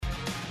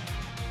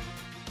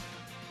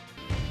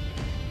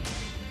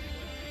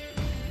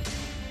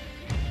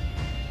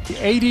The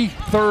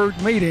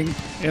 83rd meeting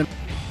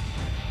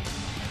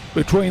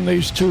between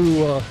these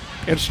two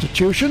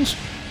institutions,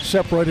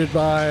 separated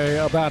by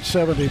about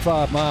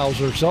 75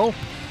 miles or so.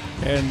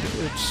 And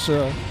it's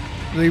the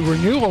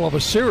renewal of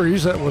a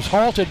series that was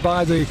halted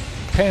by the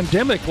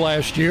pandemic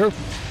last year.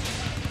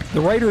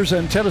 The Raiders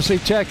and Tennessee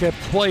Tech have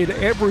played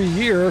every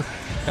year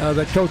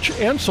that Coach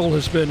Ensel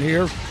has been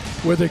here,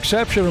 with the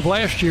exception of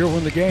last year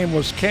when the game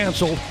was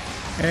canceled.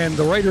 And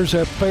the Raiders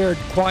have fared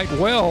quite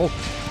well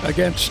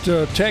against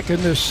Tech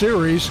in this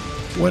series,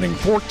 winning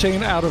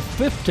 14 out of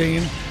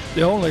 15.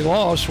 The only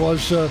loss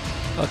was a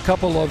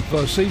couple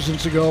of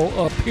seasons ago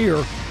up here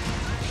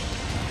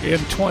in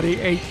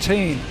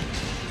 2018.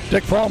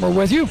 Dick Palmer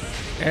with you,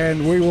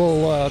 and we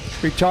will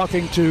be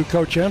talking to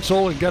Coach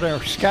Ensel and get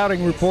our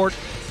scouting report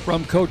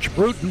from Coach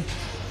Bruton.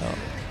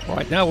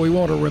 Right now we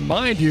want to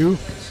remind you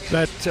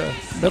that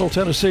Middle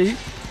Tennessee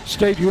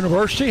State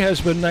University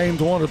has been named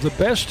one of the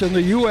best in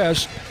the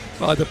U.S.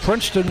 by the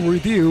Princeton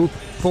Review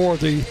for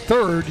the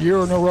third year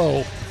in a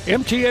row.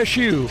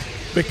 MTSU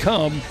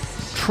become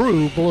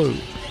true blue.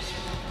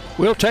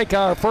 We'll take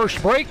our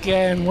first break,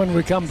 and when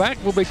we come back,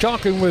 we'll be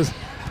talking with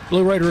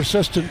Blue Raider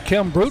assistant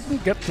Kim Bruton,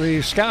 get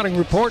the scouting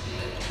report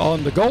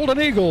on the Golden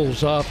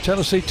Eagles of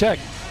Tennessee Tech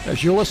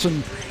as you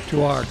listen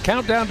to our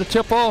countdown to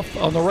tip-off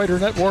on the Raider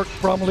Network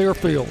from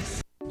Learfield.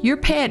 Your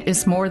pet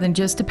is more than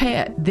just a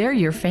pet. They're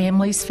your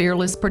family's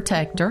fearless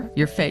protector,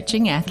 your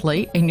fetching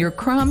athlete, and your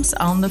crumbs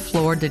on the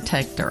floor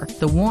detector.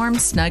 The warm,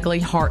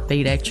 snuggly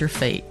heartbeat at your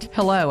feet.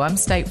 Hello, I'm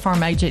State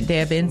Farm Agent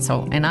Deb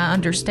Ensel, and I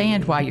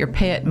understand why your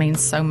pet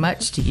means so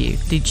much to you.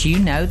 Did you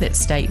know that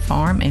State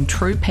Farm and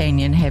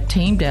Trupanion have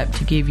teamed up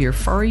to give your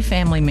furry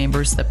family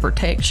members the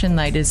protection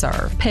they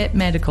deserve? Pet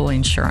medical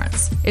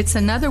insurance. It's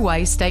another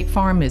way State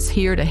Farm is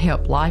here to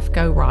help life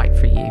go right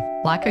for you.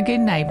 Like a good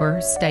neighbor,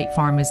 State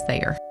Farm is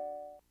there.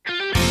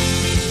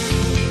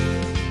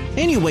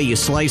 Any way you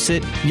slice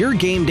it, your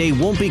game day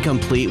won't be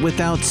complete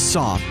without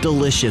soft,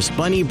 delicious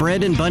bunny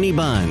bread and bunny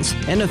buns,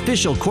 an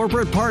official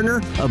corporate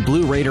partner of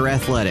Blue Raider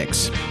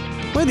Athletics.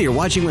 Whether you're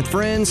watching with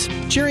friends,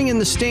 cheering in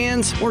the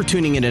stands, or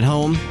tuning in at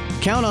home,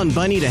 count on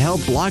Bunny to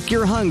help block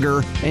your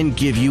hunger and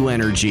give you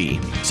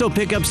energy. So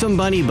pick up some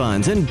bunny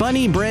buns and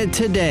bunny bread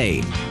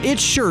today.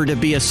 It's sure to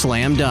be a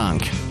slam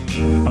dunk.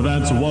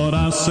 That's what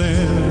I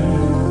said.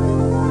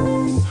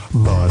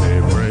 Bunny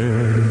bread.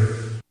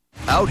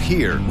 Out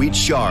here, we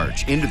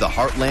charge into the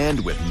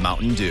heartland with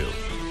Mountain Dew.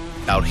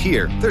 Out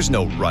here, there's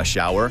no rush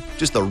hour,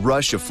 just the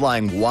rush of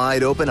flying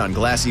wide open on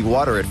glassy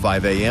water at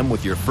 5 a.m.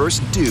 with your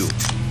first dew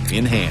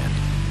in hand.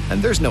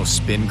 And there's no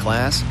spin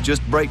class,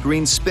 just bright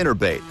green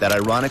spinnerbait that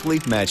ironically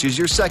matches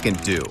your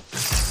second dew.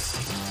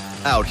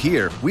 Out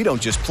here, we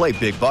don't just play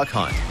big buck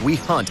hunt, we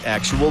hunt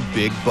actual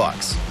big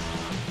bucks.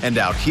 And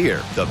out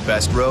here, the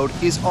best road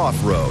is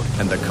off-road,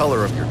 and the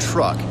color of your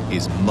truck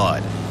is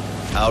mud.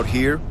 Out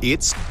here,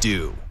 it's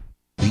dew.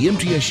 The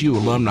MTSU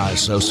Alumni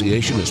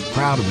Association is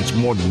proud of its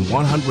more than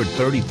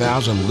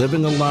 130,000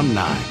 living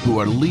alumni who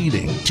are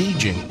leading,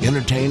 teaching,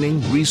 entertaining,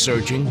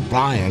 researching,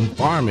 flying,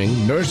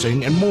 farming,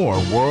 nursing, and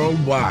more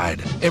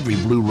worldwide. Every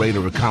Blue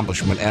Raider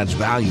accomplishment adds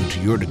value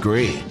to your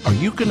degree. Are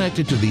you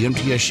connected to the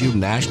MTSU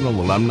National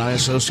Alumni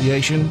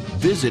Association?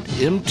 Visit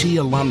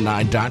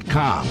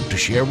mtalumni.com to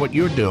share what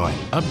you're doing,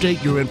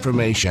 update your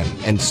information,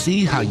 and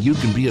see how you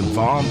can be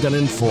involved and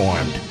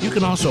informed. You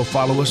can also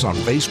follow us on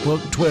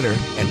Facebook, Twitter,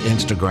 and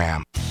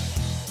Instagram.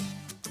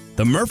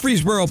 The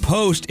Murfreesboro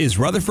Post is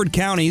Rutherford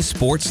County's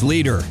sports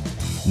leader.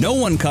 No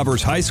one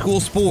covers high school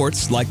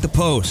sports like the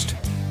Post.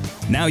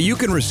 Now you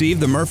can receive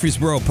the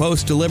Murfreesboro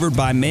Post delivered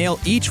by mail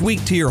each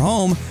week to your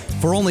home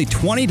for only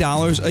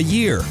 $20 a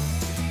year.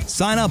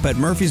 Sign up at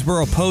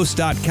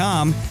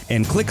murfreesboropost.com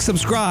and click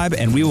subscribe,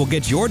 and we will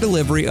get your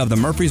delivery of the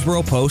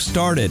Murfreesboro Post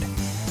started.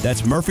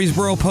 That's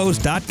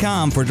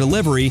murfreesboropost.com for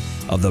delivery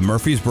of the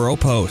Murfreesboro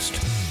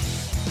Post.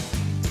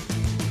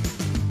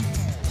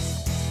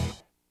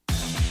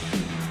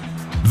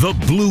 The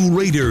Blue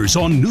Raiders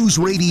on News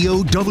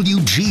Radio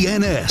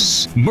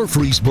WGNS,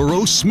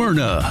 Murfreesboro,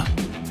 Smyrna.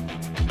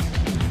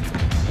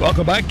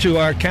 Welcome back to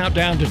our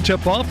countdown to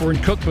tip-off. We're in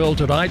Cookeville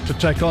tonight to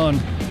take on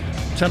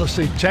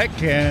Tennessee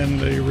Tech and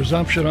the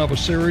resumption of a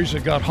series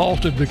that got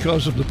halted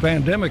because of the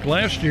pandemic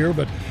last year.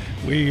 But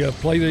we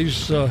play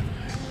this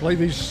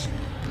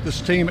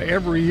team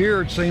every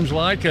year, it seems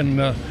like,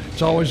 and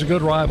it's always a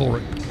good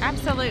rivalry.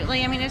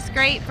 Absolutely. I mean, it's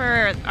great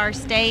for our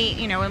state,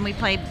 when we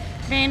play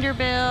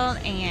Vanderbilt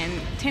and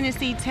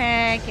Tennessee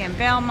Tech and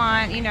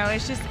Belmont,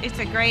 it's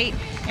a great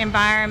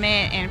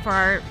environment and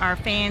for our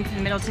fans in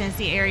the Middle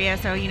Tennessee area.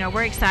 So,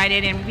 we're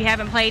excited, and we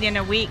haven't played in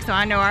a week, so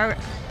I know our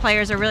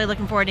players are really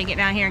looking forward to getting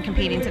out here and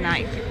competing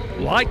tonight.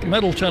 Like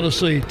Middle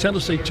Tennessee,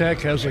 Tennessee Tech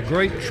has a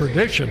great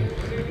tradition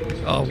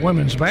of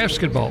women's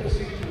basketball,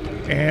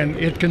 and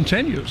it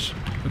continues.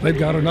 They've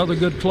got another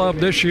good club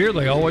this year.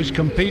 They always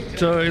compete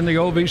in the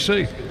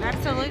OVC.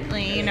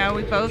 Absolutely.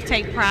 We both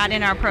take pride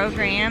in our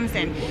programs,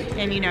 and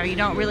you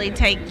don't really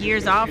take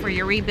years off or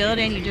you're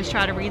rebuilding. You just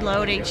try to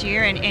reload each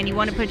year, and you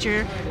want to put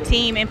your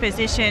team in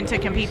position to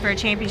compete for a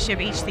championship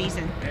each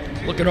season.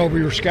 looking over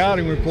your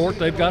scouting report,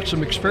 they've got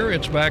some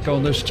experience back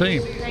on this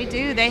team. They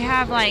do. They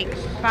have like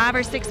 5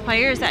 or 6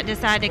 players that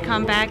decide to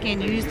come back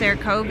and use their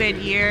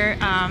COVID year.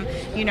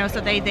 So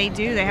they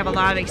do. They have a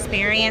lot of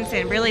experience,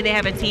 and really they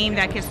have a team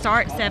that could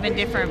start 7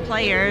 different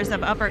players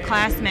of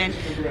upperclassmen.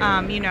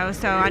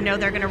 So I know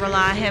they're going to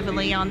rely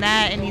heavily on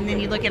that. And then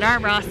you look at our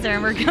roster,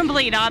 and we're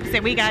complete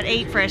opposite. We got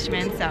 8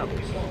 freshmen. So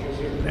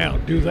now,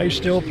 do they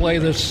still play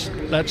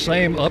that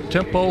same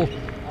up-tempo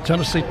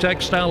Tennessee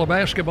Tech style of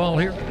basketball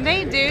here?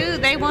 They do.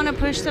 They want to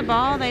push the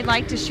ball. They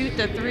like to shoot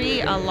the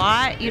 3 a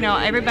lot.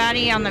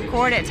 Everybody on the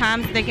court at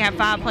times, they can have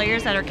 5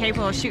 players that are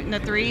capable of shooting the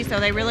 3, so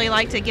they really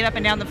like to get up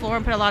and down the floor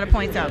and put a lot of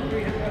points up.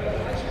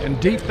 And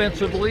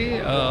defensively,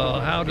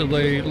 how do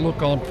they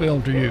look on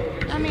film to you?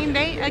 I mean,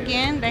 they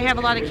have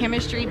a lot of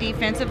chemistry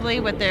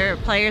defensively with their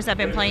players that have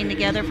been playing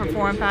together for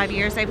 4 and 5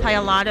 years. They play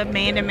a lot of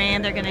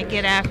man-to-man. They're going to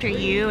get after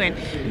you, and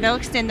they'll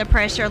extend the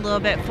pressure a little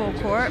bit full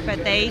court,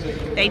 but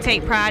they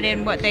take pride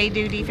in what they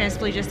do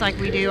defensively just like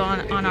we do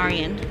on our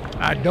end.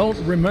 I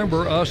don't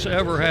remember us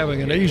ever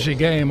having an easy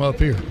game up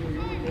here.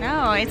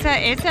 No, it's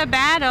a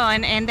battle,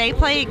 and they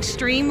play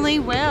extremely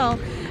well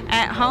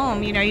at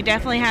home. You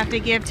definitely have to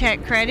give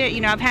Tech credit.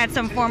 I've had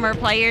some former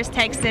players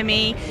texting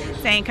me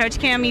saying, Coach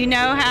Kim, you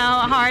know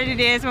how hard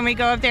it is when we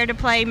go up there to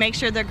play. Make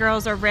sure the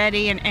girls are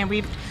ready, and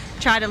we've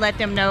tried to let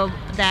them know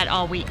that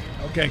all week.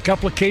 Okay, a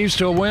couple of keys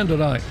to a win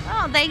tonight.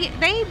 Oh,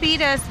 they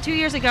beat us 2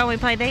 years ago when we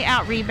played. They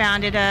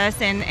out-rebounded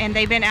us, and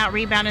they've been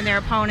out-rebounding their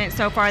opponents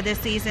so far this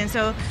season.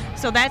 So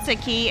that's a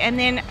key. And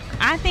then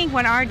I think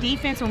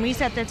when we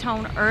set the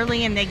tone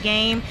early in the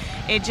game,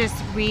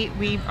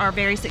 we are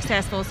very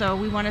successful. So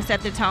we want to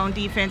set the tone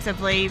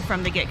defensively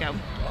from the get-go.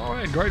 All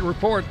right, great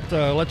report.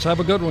 Let's have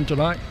a good one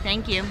tonight.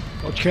 Thank you.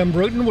 Coach Kim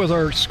Bruton with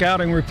our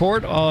scouting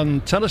report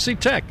on Tennessee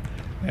Tech.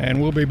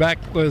 And we'll be back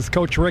with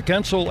Coach Rick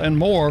Ensel and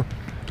more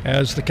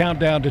as the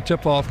countdown to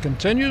tip-off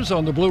continues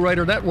on the Blue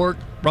Raider Network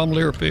from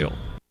Learfield.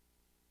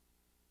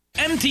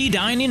 MT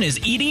Dining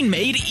is eating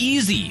made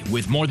easy.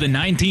 With more than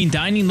 19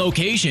 dining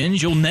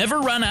locations, you'll never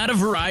run out of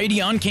variety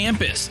on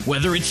campus.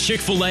 Whether it's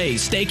Chick-fil-A,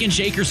 Steak and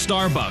Shake, or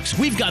Starbucks,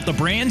 we've got the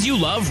brands you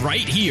love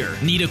right here.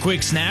 Need a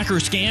quick snack or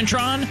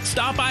Scantron?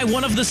 Stop by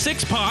one of the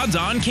 6 pods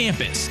on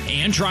campus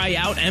and try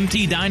out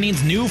MT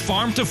Dining's new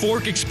Farm to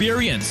Fork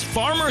experience.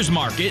 Farmers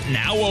Market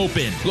now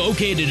open.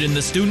 Located in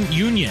the Student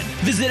Union.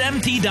 Visit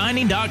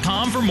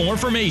mtdining.com for more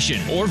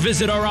information or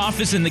visit our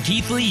office in the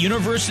Keithley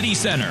University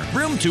Center,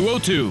 room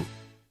 202.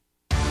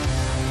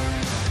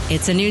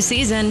 It's a new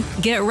season.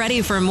 Get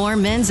ready for more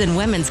men's and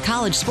women's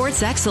college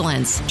sports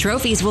excellence.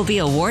 Trophies will be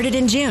awarded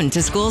in June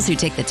to schools who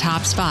take the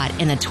top spot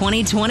in the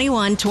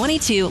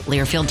 2021-22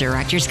 Learfield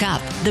Directors Cup.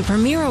 The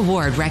premier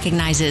award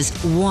recognizes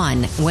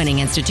one winning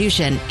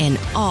institution in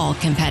all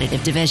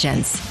competitive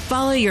divisions.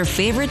 Follow your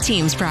favorite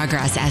team's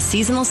progress as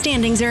seasonal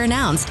standings are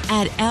announced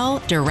at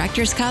L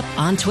Directors Cup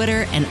on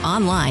Twitter and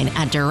online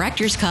at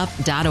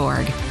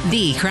directorscup.org.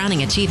 The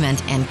crowning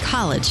achievement in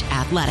college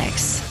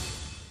athletics.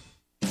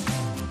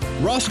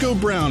 Roscoe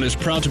Brown is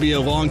proud to be a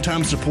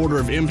longtime supporter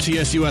of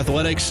MTSU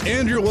athletics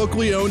and your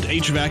locally owned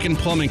HVAC and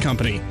plumbing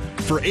company.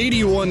 For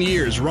 81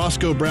 years,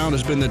 Roscoe Brown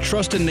has been the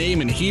trusted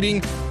name in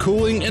heating,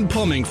 cooling, and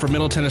plumbing for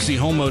Middle Tennessee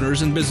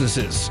homeowners and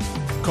businesses.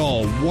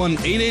 Call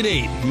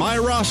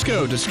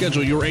 1-888-MY-ROSCOE to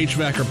schedule your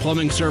HVAC or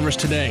plumbing service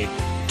today.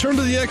 Turn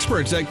to the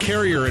experts at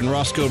Carrier and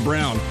Roscoe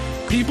Brown.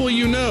 People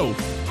you know,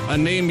 a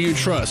name you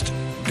trust.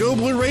 Go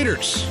Blue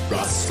Raiders!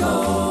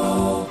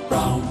 Roscoe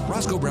Brown.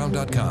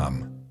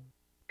 RoscoeBrown.com.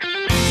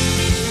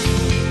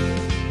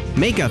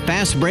 Make a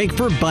fast break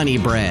for Bunny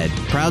Bread,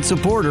 proud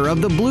supporter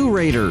of the Blue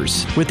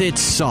Raiders. With its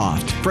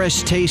soft,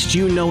 fresh taste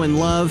you know and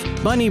love,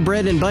 Bunny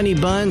Bread and Bunny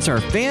Buns are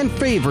fan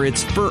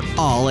favorites for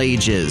all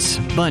ages.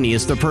 Bunny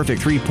is the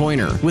perfect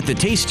three-pointer with the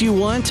taste you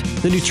want,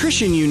 the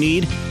nutrition you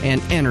need,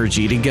 and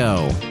energy to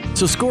go.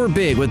 So score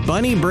big with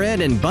Bunny Bread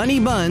and Bunny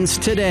Buns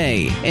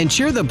today and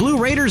cheer the Blue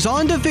Raiders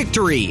on to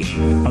victory.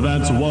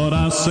 That's what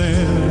I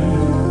said.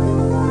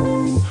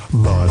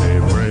 Bunny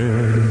Bread.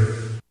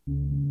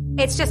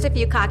 It's just a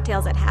few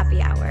cocktails at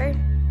happy hour.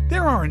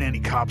 There aren't any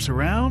cops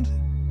around.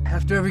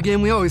 After every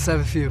game, we always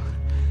have a few.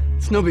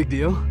 It's no big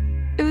deal.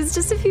 It was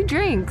just a few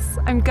drinks.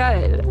 I'm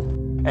good.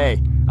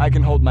 Hey, I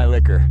can hold my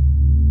liquor.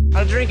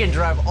 I drink and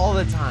drive all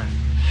the time.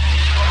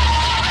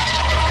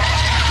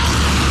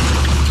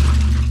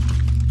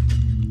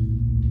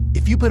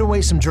 If you put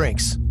away some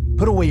drinks,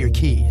 put away your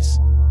keys.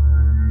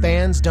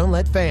 Fans don't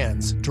let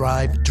fans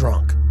drive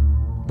drunk.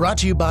 Brought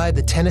to you by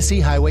the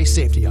Tennessee Highway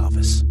Safety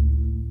Office.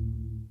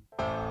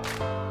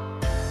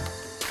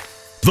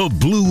 The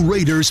Blue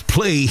Raiders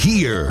play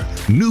here.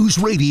 News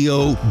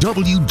Radio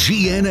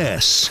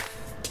WGNS.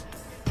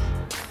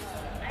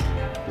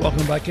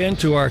 Welcome back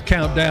into our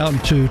countdown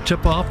to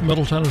tip-off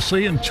Middle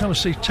Tennessee and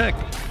Tennessee Tech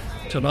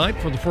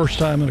tonight for the first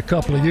time in a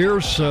couple of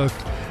years.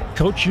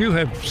 Coach, you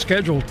have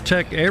scheduled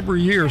Tech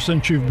every year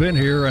since you've been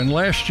here, and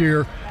last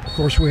year, of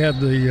course, we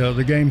had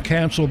the game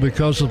canceled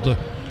because of the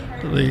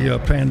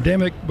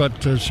pandemic,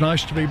 but it's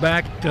nice to be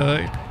back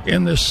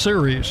in this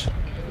series.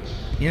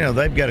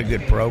 they've got a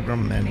good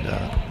program, and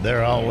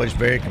they're always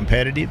very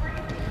competitive,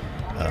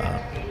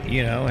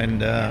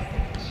 and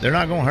they're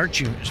not going to hurt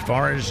you as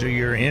far as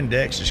your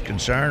index is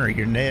concerned or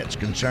your net's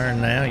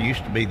concerned now. It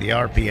used to be the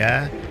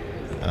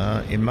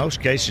RPI. In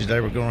most cases, they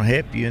were going to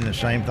help you, and the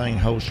same thing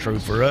holds true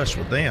for us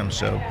with them.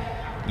 So,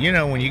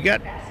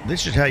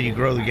 this is how you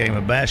grow the game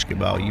of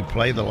basketball. You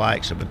play the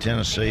likes of a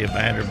Tennessee, a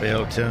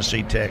Vanderbilt,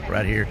 Tennessee Tech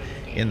right here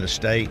in the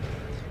state.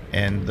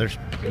 And there's,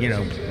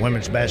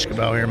 women's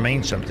basketball here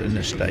means something in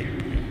this state.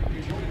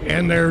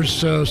 And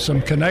there's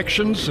some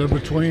connections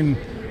between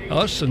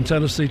us and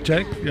Tennessee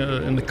Tech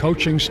and the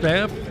coaching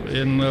staff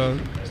in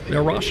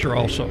their roster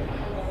also.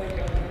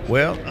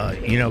 Well,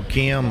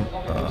 Kim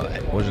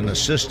was an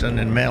assistant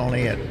in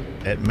Melanie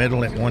at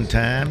Middle at one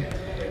time.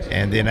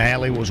 And then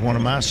Allie was one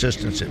of my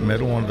assistants at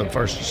Middle, one of the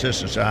first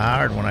assistants I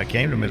hired when I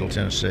came to Middle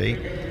Tennessee.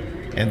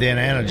 And then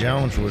Anna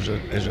Jones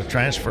is a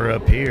transfer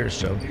up here.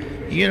 So,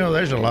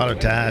 there's a lot of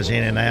ties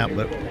in and out.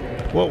 But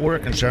what we're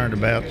concerned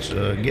about is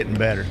getting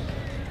better.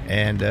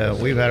 And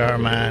we've had our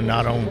mind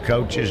not on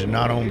coaches and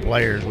not on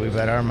players. We've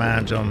had our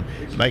minds on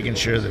making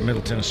sure that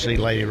Middle Tennessee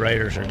Lady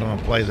Raiders are going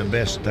to play the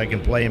best that they can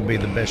play and be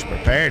the best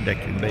prepared they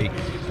can be.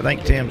 I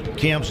think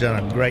Kim's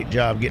done a great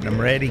job getting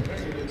them ready.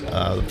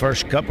 The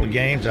first couple of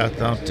games, I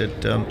thought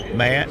that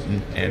Matt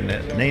and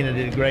Nina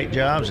did great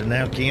jobs, and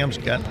now Kim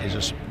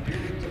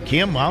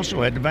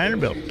also had the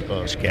Vanderbilt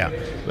scout,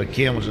 but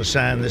Kim was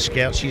assigned this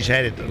scout. She's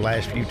had it the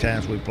last few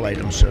times we played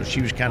them, so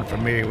she was kind of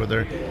familiar with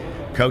their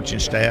coaching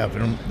staff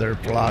and their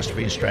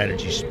philosophy and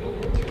strategies.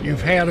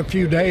 You've had a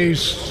few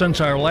days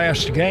since our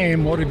last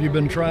game. What have you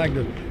been trying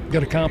to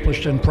get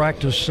accomplished in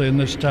practice in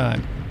this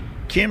time?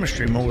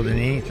 Chemistry more than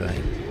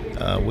anything.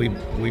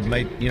 We've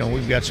made,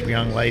 we've got some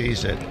young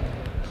ladies that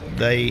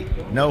they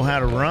know how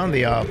to run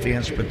the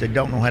offense, but they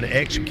don't know how to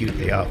execute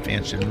the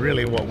offense. And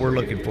really what we're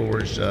looking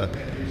for is the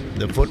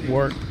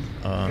footwork,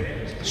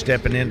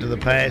 stepping into the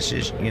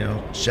passes,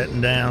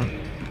 setting down,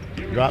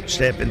 drop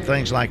stepping,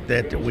 things like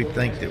that we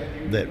think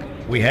that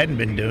we hadn't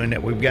been doing,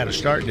 that we've got to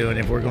start doing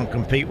if we're going to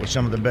compete with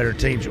some of the better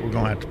teams that we're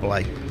going to have to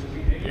play.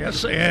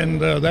 Yes, and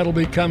that'll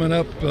be coming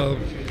up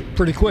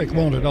pretty quick,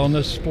 won't it, on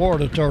this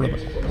Florida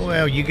tournament?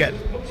 Well, we've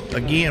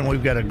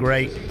got a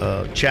great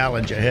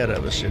challenge ahead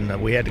of us,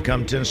 and we had to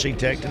come to Tennessee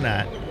Tech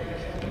tonight.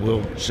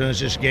 As soon as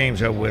this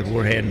game's over with,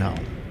 we're heading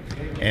home.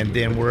 And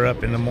then we're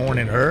up in the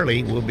morning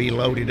early. We'll be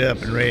loaded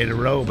up and ready to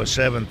roll by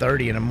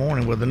 7:30 in the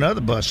morning with another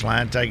bus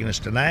line taking us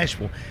to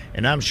Nashville.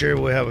 And I'm sure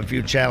we'll have a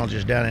few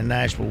challenges down in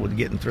Nashville with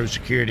getting through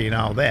security and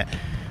all that.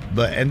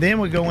 And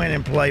then we go in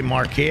and play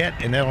Marquette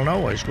and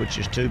Illinois, which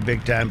is two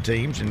big-time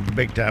teams and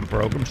big-time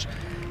programs.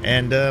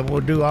 And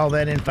we'll do all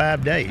that in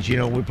 5 days.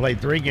 We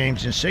played 3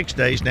 games in 6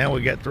 days. Now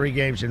we got 3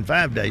 games in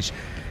 5 days.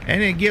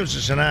 And it gives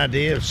us an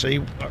idea of see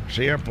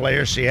our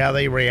players, see how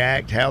they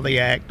react, how they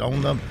act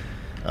on them,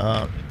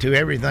 to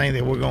everything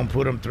that we're going to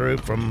put them through,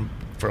 from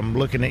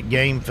looking at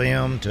game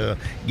film to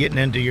getting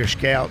into your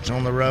scouts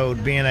on the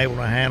road, being able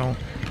to handle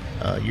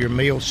your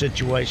meal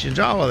situations,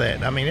 all of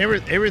that. I mean,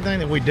 everything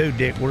that we do,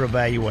 Dick, we're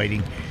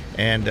evaluating.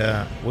 And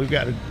we've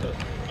got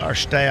our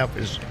staff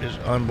is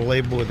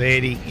unbelievable with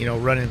Eddie,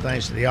 running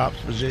things to the ops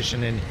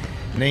position, and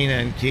Nina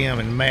and Kim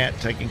and Matt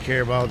taking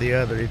care of all the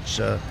other.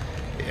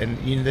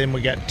 Then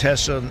we got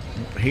Tessa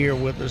here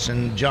with us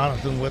and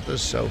Jonathan with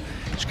us. So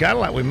it's kind of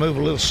like we move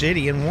a little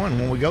city in one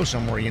when we go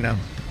somewhere,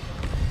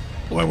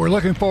 Well, we're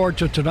looking forward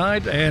to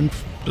tonight and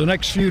the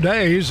next few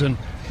days, and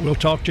we'll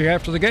talk to you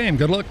after the game.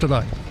 Good luck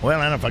tonight.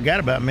 Well, and I forgot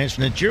about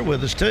mentioning that you're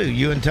with us too,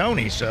 you and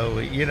Tony. So,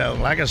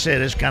 like I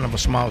said, it's kind of a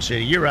small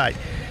city. You're right.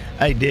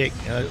 Hey, Dick,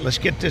 let's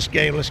get this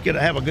game. Let's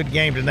have a good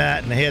game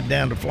tonight and head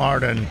down to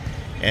Florida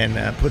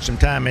and put some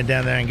time in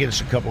down there and get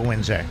us a couple of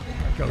wins there.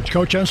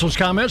 Coach Ensel's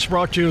comments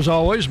brought to you, as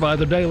always, by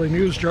the Daily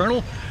News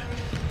Journal.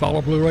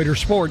 Follow Blue Raider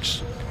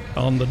Sports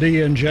on the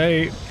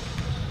DNJ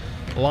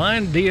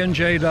line,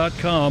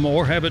 dnj.com,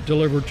 or have it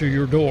delivered to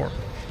your door.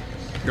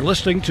 You're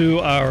listening to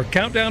our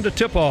Countdown to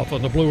Tip-Off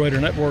on the Blue Raider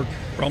Network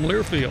from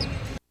Learfield.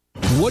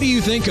 What do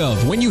you think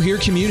of when you hear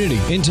community,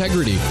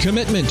 integrity,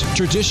 commitment,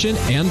 tradition,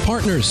 and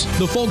partners?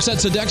 The folks at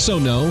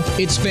Sodexo know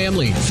it's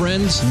family,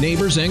 friends,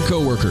 neighbors, and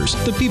coworkers.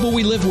 The people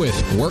we live with,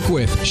 work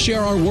with,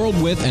 share our world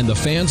with, and the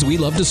fans we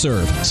love to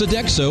serve.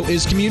 Sodexo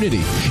is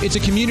community. It's a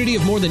community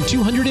of more than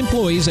 200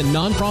 employees and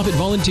nonprofit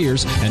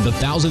volunteers and the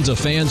thousands of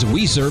fans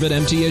we serve at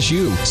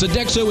MTSU.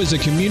 Sodexo is a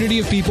community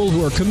of people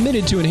who are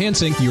committed to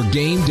enhancing your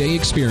game day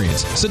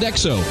experience.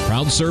 Sodexo,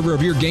 proud server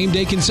of your game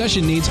day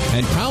concession needs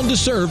and proud to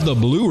serve the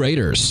Blue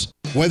Raiders.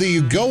 Whether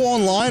you go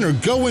online or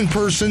go in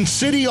person,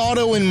 City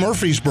Auto in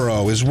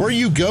Murfreesboro is where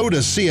you go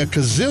to see a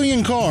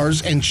gazillion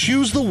cars and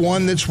choose the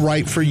one that's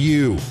right for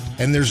you.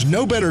 And there's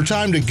no better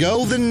time to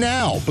go than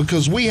now,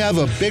 because we have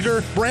a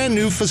bigger, brand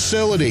new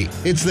facility.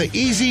 It's the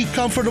easy,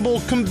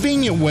 comfortable,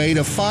 convenient way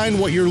to find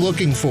what you're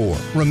looking for.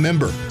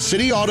 Remember,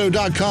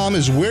 cityauto.com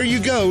is where you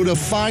go to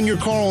find your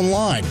car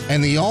online,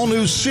 and the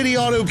all-new City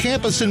Auto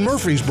campus in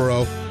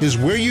Murfreesboro is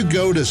where you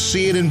go to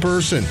see it in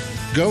person.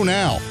 Go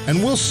now,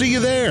 and we'll see you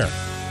there.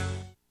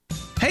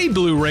 Hey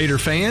Blue Raider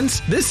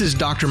fans, this is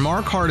Dr.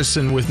 Mark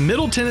Hardison with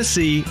Middle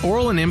Tennessee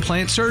Oral and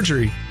Implant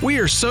Surgery. We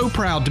are so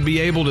proud to be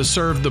able to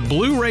serve the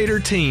Blue Raider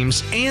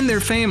teams and their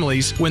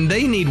families when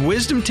they need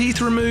wisdom teeth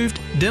removed,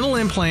 dental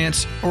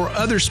implants, or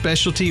other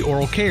specialty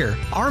oral care.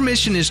 Our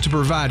mission is to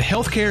provide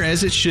health care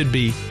as it should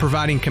be,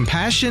 providing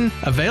compassion,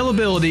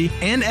 availability,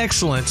 and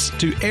excellence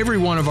to every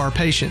one of our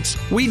patients.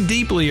 We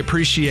deeply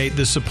appreciate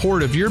the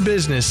support of your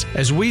business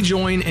as we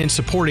join in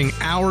supporting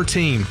our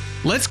team.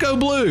 Let's go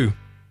Blue!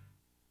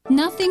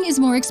 Nothing is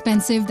more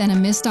expensive than a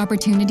missed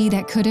opportunity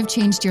that could have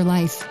changed your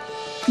life.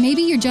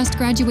 Maybe you're just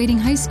graduating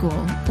high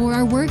school, or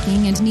are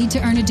working and need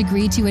to earn a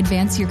degree to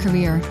advance your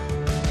career.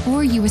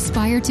 Or you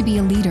aspire to be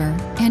a leader,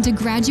 and a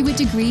graduate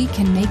degree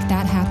can make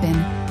that happen.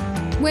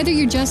 Whether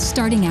you're just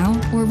starting out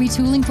or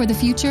retooling for the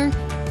future,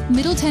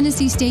 Middle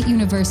Tennessee State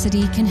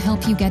University can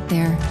help you get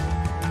there.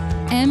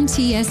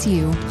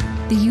 MTSU,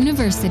 the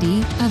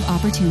University of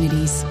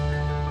Opportunities.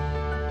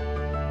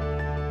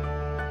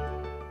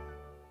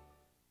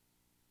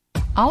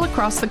 All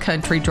across the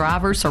country,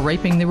 drivers are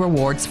reaping the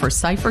rewards for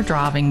safer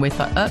driving with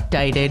the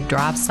updated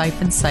Drive Safe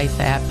and Safe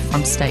app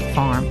from State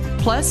Farm.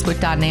 Plus,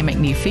 with dynamic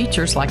new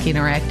features like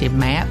interactive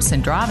maps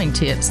and driving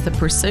tips, the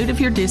pursuit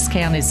of your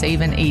discount is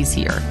even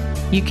easier.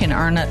 You can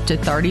earn up to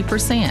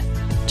 30%.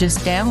 Just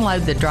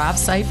download the Drive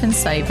Safe and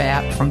Save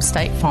app from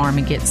State Farm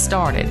and get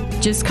started.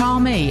 Just call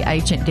me,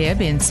 Agent Deb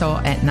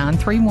Insel, at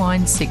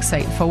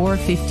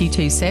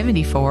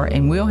 931-684-5274,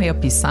 and we'll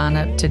help you sign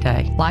up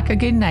today. Like a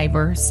good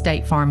neighbor,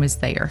 State Farm is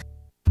there.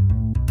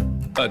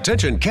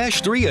 Attention Cash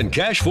 3 and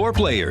Cash 4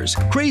 players.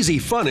 Crazy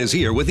fun is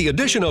here with the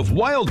addition of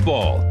Wild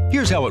Ball.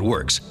 Here's how it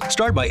works.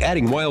 Start by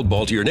adding Wild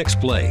Ball to your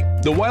next play.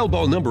 The Wild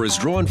Ball number is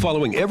drawn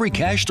following every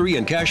Cash 3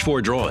 and Cash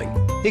 4 drawing.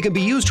 It can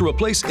be used to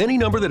replace any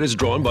number that is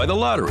drawn by the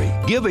lottery,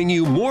 giving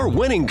you more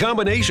winning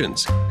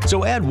combinations.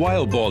 So add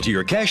Wild Ball to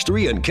your Cash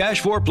 3 and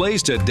Cash 4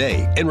 plays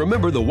today. And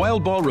remember, the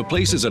Wild Ball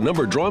replaces a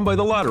number drawn by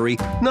the lottery,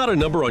 not a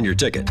number on your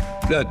ticket.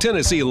 The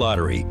Tennessee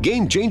Lottery.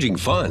 Game-changing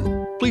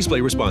fun. Please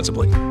play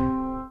responsibly.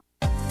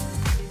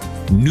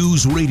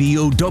 News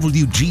Radio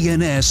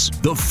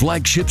WGNS, the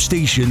flagship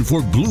station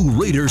for Blue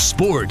Raider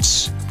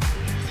sports.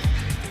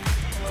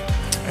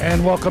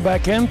 And welcome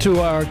back into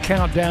our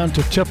countdown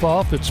to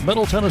tip-off. It's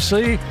Middle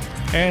Tennessee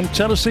and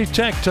Tennessee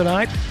Tech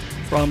tonight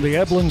from the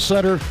Eblen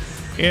Center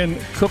in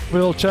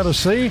Cookeville,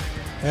 Tennessee,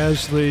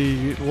 as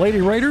the Lady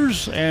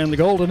Raiders and the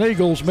Golden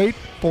Eagles meet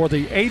for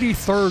the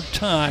 83rd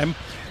time.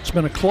 It's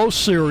been a close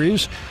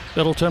series.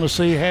 Middle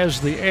Tennessee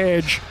has the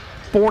edge,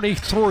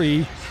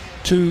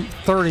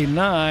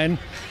 43-39,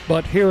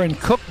 but here in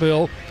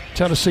Cookeville,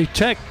 Tennessee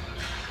Tech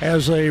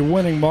has a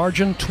winning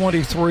margin,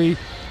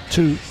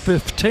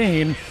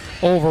 23-15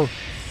 over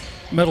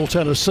Middle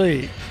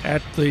Tennessee.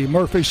 At the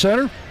Murphy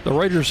Center, the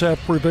Raiders have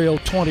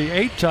prevailed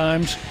 28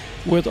 times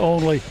with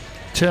only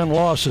 10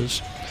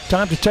 losses.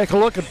 Time to take a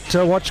look at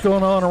what's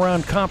going on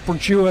around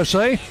Conference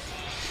USA.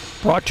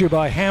 Brought to you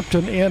by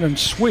Hampton Inn and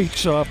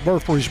Suites of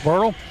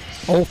Murfreesboro,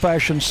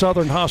 old-fashioned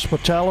Southern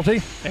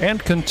hospitality,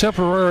 and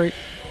contemporary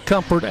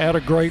comfort at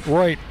a great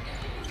rate.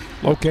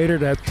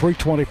 Located at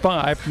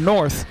 325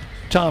 North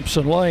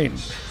Thompson Lane.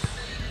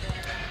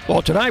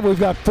 Well, tonight we've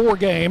got 4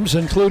 games,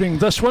 including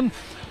this one.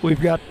 We've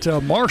got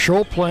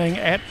Marshall playing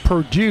at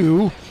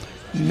Purdue.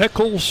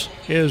 Nichols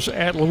is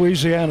at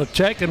Louisiana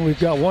Tech, and we've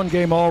got one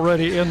game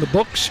already in the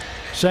books.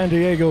 San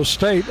Diego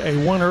State, a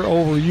winner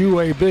over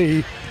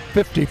UAB,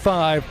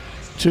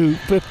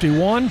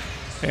 55-51.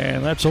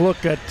 And that's a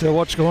look at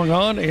what's going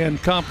on in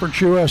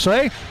Conference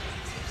USA.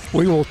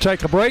 We will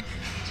take a break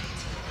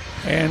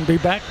and be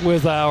back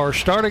with our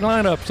starting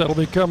lineups that'll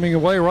be coming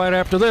away right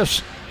after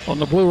this on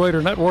the Blue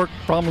Raider Network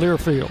from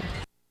Learfield.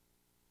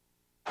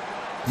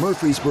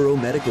 Murfreesboro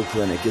Medical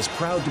Clinic is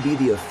proud to be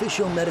the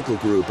official medical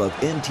group of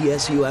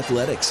MTSU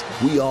Athletics.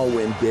 We all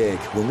win big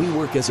when we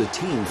work as a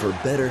team for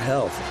better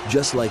health.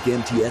 Just like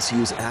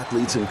MTSU's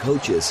athletes and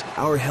coaches,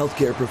 our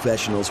healthcare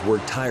professionals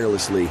work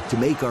tirelessly to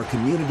make our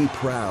community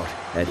proud.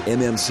 At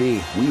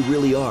MMC, we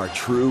really are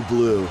true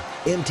blue.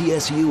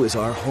 MTSU is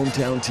our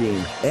hometown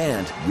team,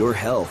 and your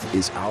health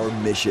is our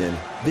mission.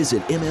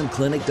 Visit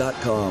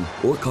mmclinic.com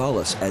or call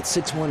us at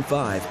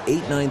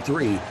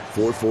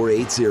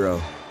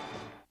 615-893-4480.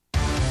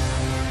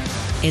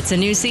 It's a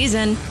new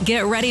season.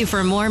 Get ready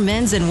for more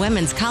men's and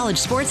women's college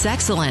sports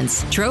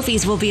excellence.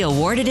 Trophies will be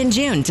awarded in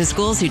June to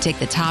schools who take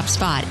the top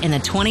spot in the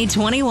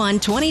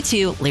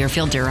 2021-22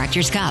 Learfield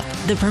Directors Cup.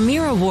 The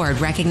premier award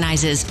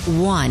recognizes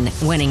one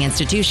winning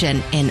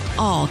institution in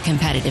all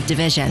competitive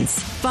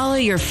divisions. Follow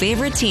your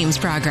favorite team's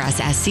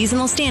progress as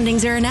seasonal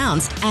standings are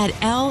announced at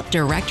L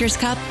Directors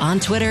Cup on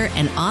Twitter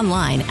and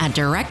online at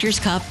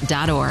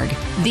directorscup.org.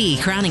 The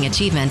crowning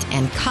achievement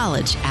in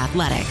college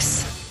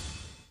athletics.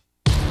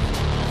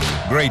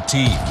 Great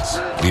teams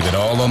leave it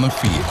all on the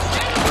field.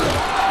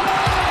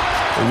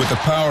 But with the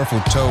powerful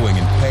towing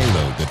and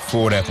payload that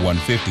Ford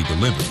F-150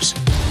 delivers,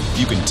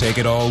 you can take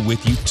it all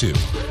with you, too.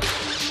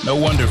 No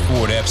wonder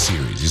Ford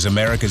F-Series is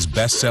America's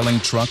best-selling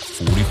truck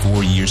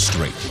 44 years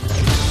straight.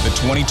 The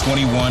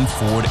 2021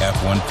 Ford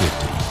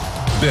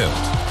F-150, built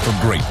for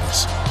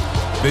greatness.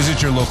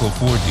 Visit your local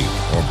Ford dealer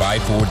or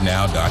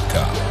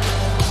buyfordnow.com.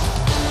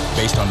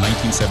 Based on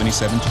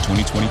 1977 to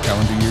 2020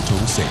 calendar year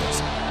total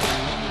sales.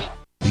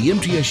 The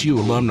MTSU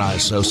Alumni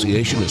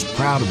Association is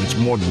proud of its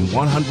more than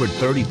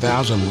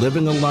 130,000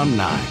 living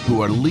alumni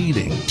who are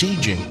leading,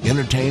 teaching,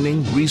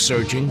 entertaining,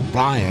 researching,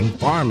 flying,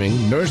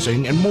 farming,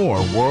 nursing, and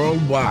more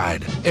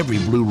worldwide. Every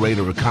Blue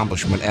Raider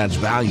accomplishment adds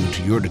value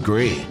to your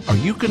degree. Are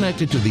you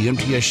connected to the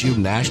MTSU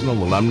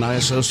National Alumni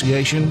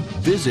Association?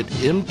 Visit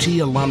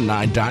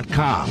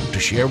mtalumni.com to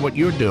share what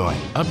you're doing,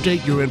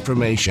 update your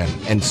information,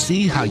 and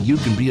see how you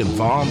can be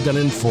involved and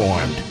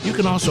informed. You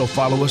can also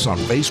follow us on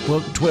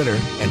Facebook, Twitter,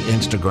 and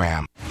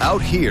Instagram.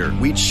 Out here,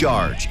 we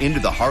charge into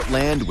the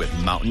heartland with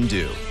Mountain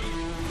Dew.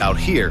 Out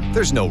here,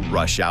 there's no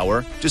rush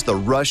hour, just the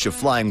rush of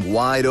flying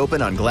wide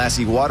open on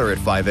glassy water at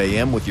 5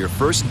 a.m. with your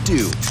first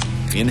dew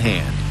in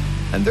hand.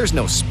 And there's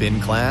no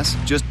spin class,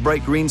 just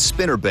bright green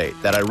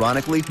spinnerbait that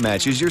ironically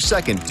matches your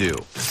second dew.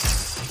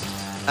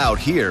 Out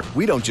here,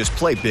 we don't just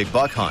play big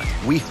buck hunt,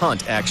 we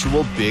hunt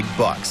actual big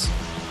bucks.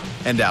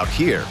 And out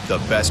here, the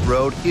best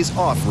road is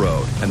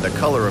off-road, and the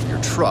color of your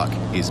truck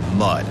is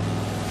mud.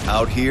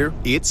 Out here,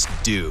 it's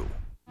dew.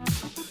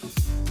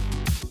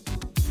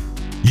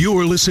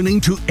 You're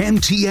listening to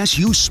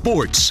MTSU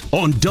Sports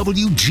on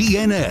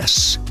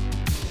WGNS.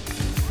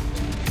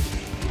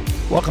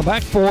 Welcome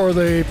back for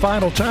the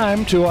final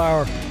time to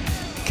our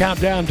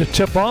countdown to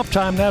tip-off.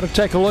 Time now to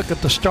take a look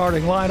at the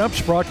starting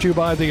lineups brought to you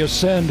by the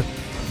Ascend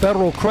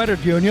Federal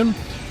Credit Union.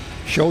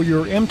 Show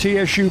your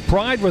MTSU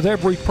pride with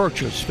every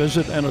purchase.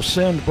 Visit an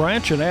Ascend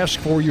branch and ask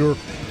for your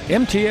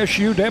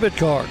MTSU debit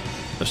card.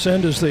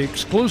 Ascend is the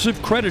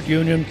exclusive credit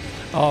union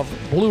of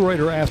Blue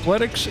Raider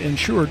Athletics,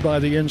 insured by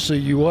the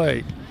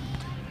NCUA.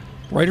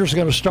 Raiders are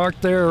going to start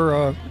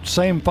their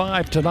same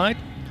five tonight.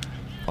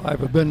 Five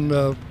have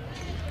been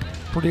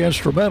pretty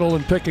instrumental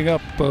in picking up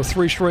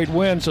 3 straight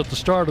wins at the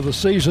start of the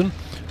season.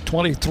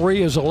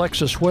 23 is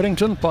Alexis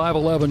Whittington,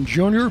 5'11"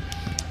 junior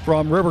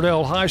from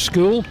Riverdale High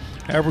School,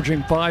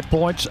 averaging 5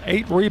 points,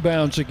 8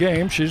 rebounds a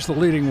game. She's the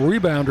leading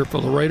rebounder for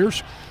the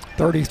Raiders.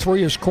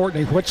 33 is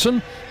Courtney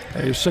Whitson,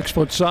 a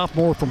 6-foot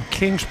sophomore from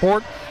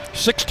Kingsport,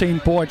 16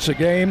 points a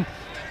game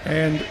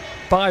and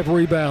 5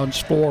 rebounds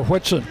for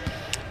Whitson.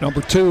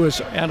 Number 2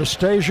 is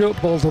Anastasia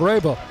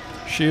Boldareva.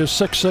 She is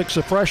 6'6",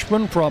 a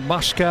freshman from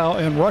Moscow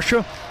in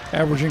Russia,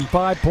 averaging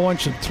 5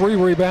 points and 3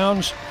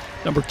 rebounds.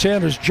 Number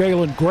 10 is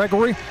Jalen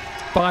Gregory,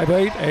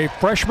 5'8", a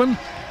freshman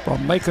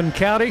from Macon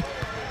County,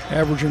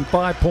 averaging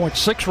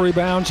 5.6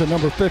 rebounds. And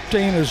number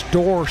 15 is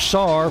Dor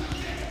Sar,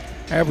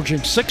 averaging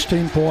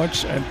 16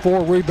 points and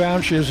 4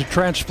 rebounds. She is a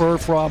transfer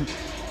from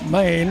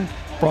Maine,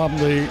 from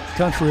the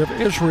country of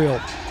Israel.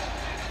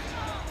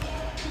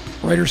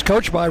 Raiders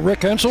coached by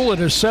Rick Ensel in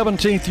his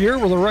 17th year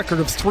with a record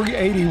of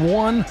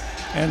 381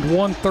 and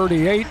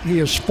 138. He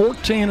is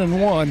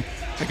 14-1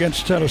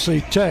 against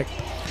Tennessee Tech.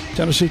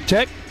 Tennessee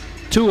Tech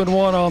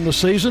 2-1 on the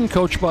season,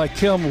 coached by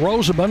Kim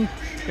Rosamond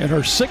in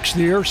her 6th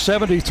year,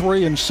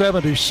 73 and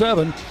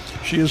 77.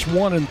 She is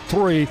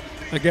 1-3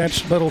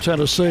 against Middle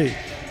Tennessee.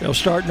 They'll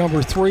start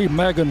number 3,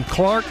 Megan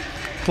Clark.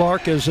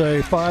 Clark is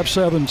a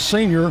 5'7"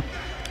 senior.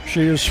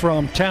 She is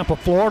from Tampa,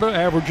 Florida,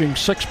 averaging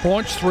 6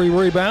 points, 3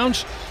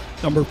 rebounds.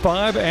 Number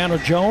 5, Anna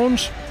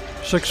Jones,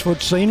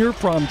 6-foot senior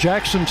from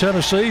Jackson,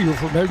 Tennessee. You're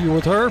familiar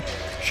with her.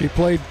 She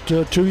played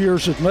 2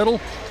 years at Middle.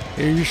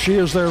 She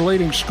is their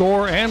leading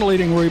scorer and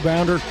leading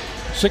rebounder,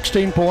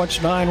 16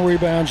 points, 9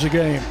 rebounds a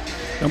game.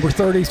 Number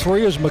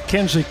 33 is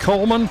Mackenzie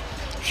Coleman.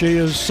 She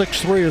is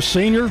 6'3", a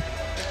senior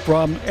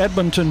from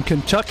Edmonton,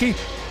 Kentucky,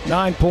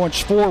 9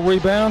 points, 4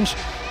 rebounds.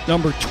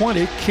 Number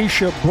 20,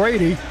 Keisha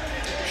Brady.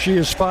 She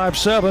is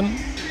 5'7",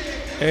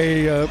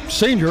 a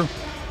senior.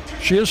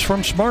 She is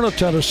from Smyrna,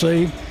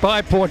 Tennessee,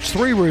 5 points,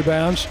 3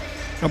 rebounds.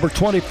 Number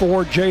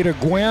 24, Jada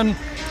Gwynn,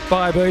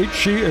 5'8".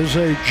 She is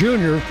a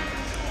junior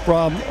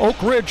from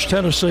Oak Ridge,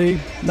 Tennessee,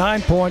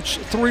 9 points,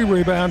 3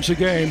 rebounds a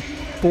game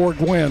for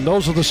Gwynn.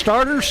 Those are the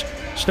starters.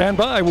 Stand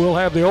by. We'll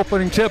have the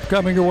opening tip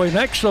coming your way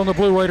next on the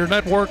Blue Raider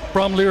Network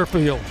from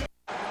Learfield.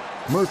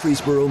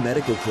 Murfreesboro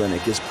Medical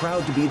Clinic is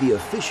proud to be the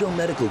official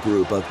medical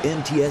group of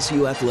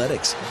MTSU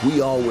Athletics.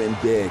 We all win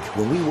big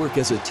when we work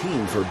as a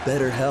team for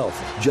better health.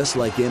 Just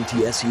like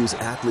MTSU's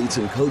athletes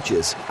and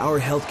coaches,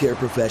 our healthcare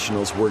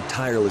professionals work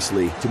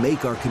tirelessly to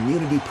make our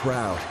community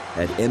proud.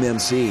 At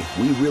MMC,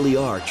 we really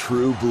are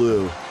true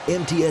blue.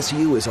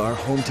 MTSU is our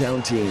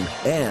hometown team,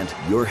 and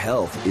your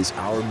health is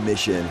our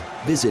mission.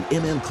 Visit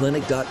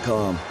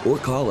mmclinic.com or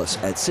call us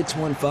at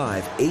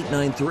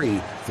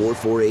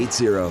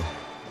 615-893-4480.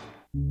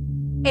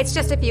 It's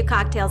just a few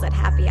cocktails at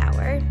happy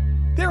hour.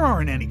 There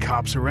aren't any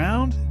cops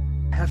around.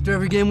 After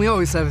every game, we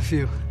always have a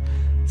few.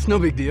 It's no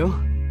big deal.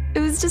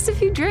 It was just a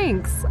few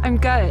drinks. I'm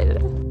good.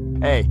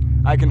 Hey,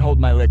 I can hold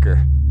my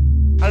liquor.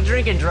 I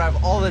drink and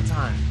drive all the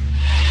time.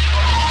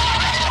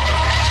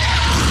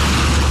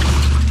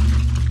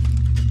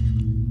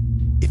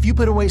 If you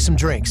put away some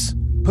drinks,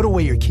 put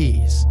away your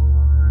keys.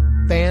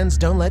 Fans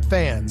don't let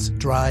fans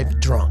drive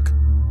drunk.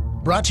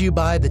 Brought to you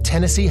by the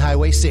Tennessee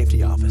Highway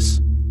Safety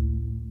Office.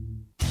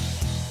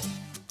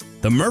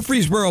 The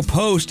Murfreesboro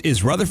Post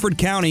is Rutherford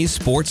County's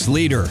sports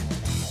leader.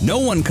 No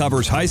one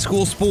covers high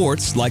school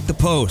sports like the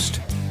Post.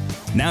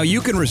 Now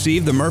you can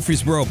receive the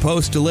Murfreesboro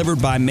Post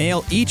delivered by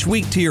mail each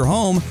week to your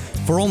home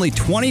for only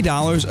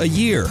 $20 a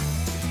year.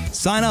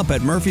 Sign up at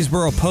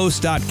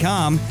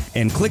murfreesboropost.com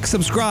and click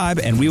subscribe,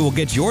 and we will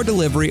get your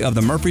delivery of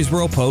the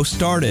Murfreesboro Post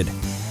started.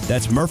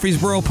 That's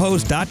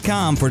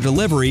murfreesboropost.com for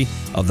delivery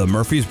of the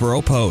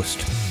Murfreesboro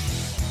Post.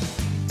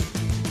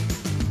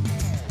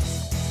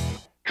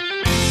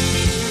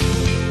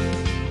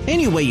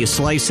 Any way you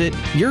slice it,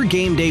 your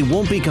game day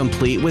won't be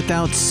complete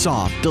without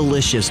soft,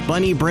 delicious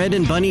Bunny Bread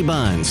and Bunny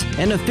Buns,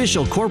 an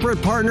official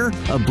corporate partner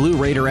of Blue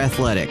Raider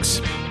Athletics.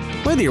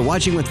 Whether you're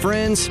watching with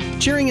friends,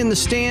 cheering in the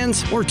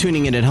stands, or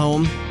tuning in at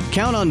home,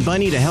 count on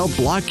Bunny to help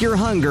block your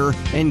hunger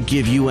and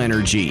give you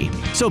energy.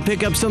 So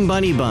pick up some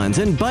Bunny Buns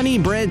and Bunny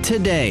Bread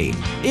today.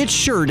 It's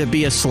sure to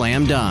be a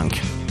slam dunk.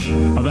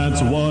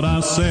 That's what I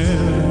said.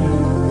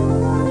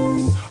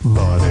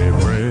 Bunny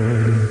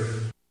bread.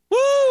 Woo!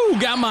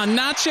 Got my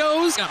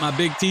nachos, got my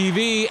big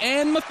TV,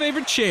 and my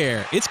favorite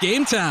chair. It's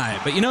game time.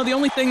 But you know, the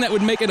only thing that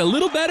would make it a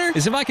little better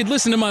is if I could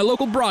listen to my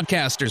local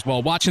broadcasters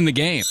while watching the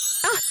game.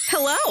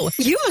 Hello.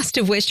 You must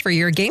have wished for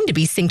your game to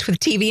be synced with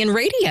TV and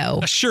radio.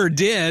 I sure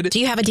did. Do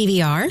you have a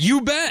DVR?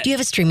 You bet. Do you have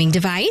a streaming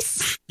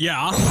device?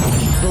 Yeah.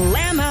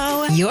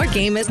 Blammo! Your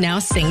game is now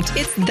synced.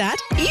 It's that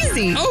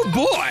easy. Oh,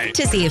 boy.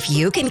 To see if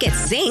you can get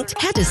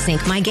synced, head to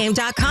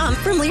syncmygame.com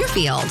from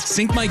Learfield.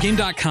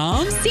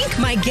 Syncmygame.com?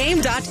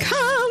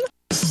 Syncmygame.com.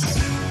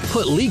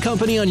 Put Lee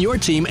Company on your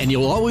team and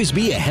you'll always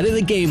be ahead of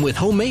the game with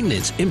home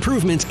maintenance,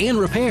 improvements, and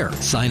repair.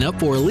 Sign up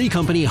for a Lee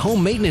Company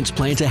home maintenance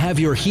plan to have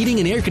your heating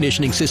and air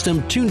conditioning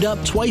system tuned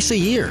up twice a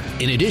year.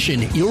 In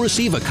addition, you'll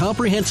receive a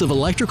comprehensive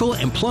electrical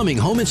and plumbing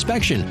home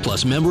inspection,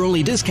 plus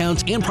member-only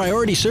discounts and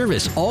priority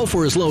service, all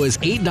for as low as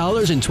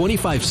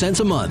 $8.25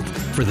 a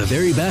month. For the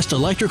very best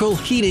electrical,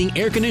 heating,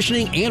 air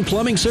conditioning, and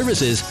plumbing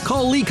services,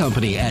 call Lee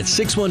Company at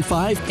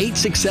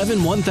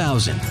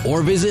 615-867-1000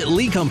 or visit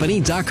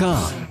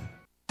leecompany.com.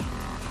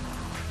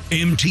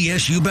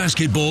 MTSU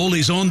basketball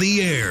is on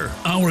the air.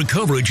 Our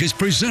coverage is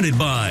presented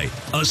by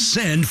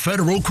Ascend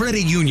Federal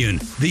Credit Union,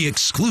 the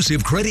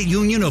exclusive credit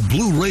union of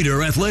Blue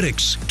Raider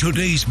Athletics.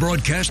 Today's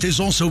broadcast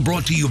is also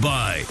brought to you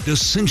by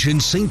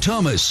Ascension St.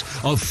 Thomas,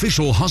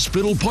 official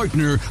hospital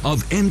partner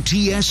of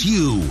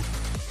MTSU.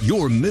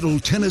 Your Middle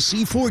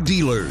Tennessee Ford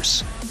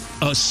dealers.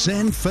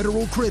 Ascend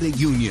Federal Credit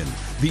Union,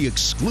 the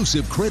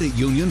exclusive credit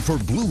union for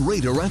Blue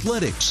Raider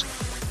Athletics.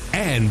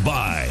 And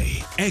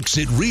by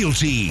Exit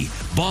Realty,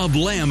 Bob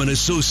Lamb and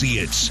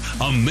Associates,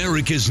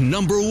 America's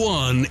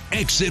 #1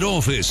 exit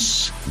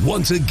office.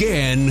 Once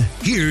again,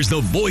 here's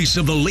the voice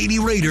of the Lady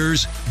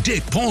Raiders,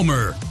 Dick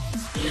Palmer.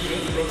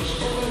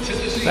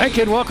 Thank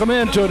you and welcome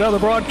into another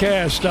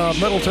broadcast of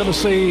Middle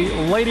Tennessee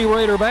Lady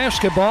Raider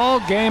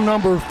basketball. Game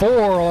number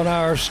 4 on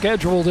our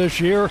schedule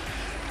this year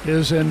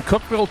is in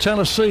Cookeville,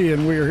 Tennessee,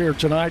 and we are here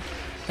tonight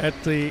at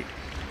the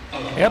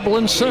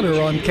Eblen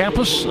Center on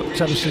campus of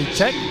Tennessee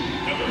Tech.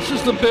 This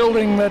is the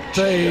building that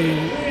they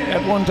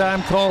at one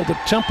time called the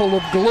Temple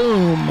of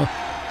Gloom.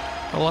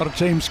 A lot of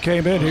teams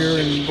came in here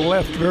and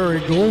left very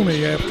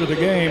gloomy after the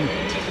game.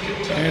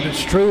 And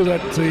it's true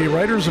that the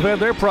Raiders have had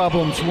their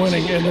problems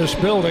winning in this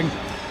building,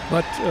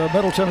 but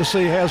Middle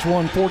Tennessee has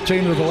won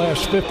 14 of the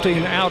last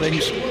 15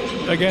 outings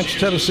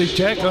against Tennessee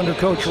Tech under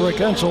Coach Rick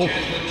Ensel.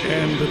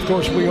 And, of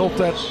course, we hope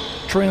that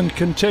trend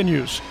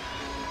continues.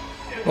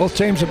 Both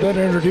teams have been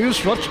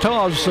introduced. Let's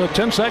pause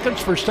 10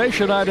 seconds for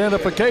station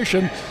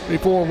identification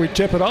before we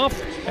tip it off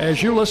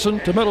as you listen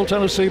to Middle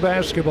Tennessee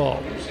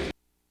basketball.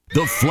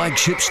 The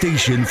flagship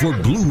station for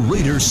Blue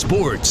Raider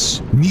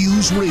sports.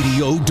 News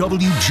Radio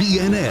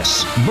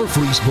WGNS,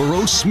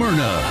 Murfreesboro,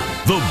 Smyrna.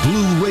 The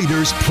Blue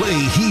Raiders play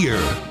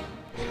here.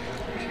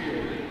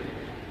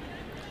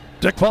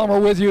 Dick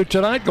Palmer with you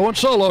tonight, going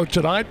solo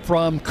tonight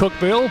from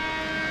Cookeville.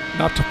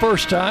 Not the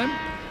first time.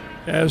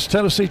 As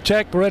Tennessee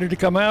Tech ready to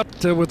come out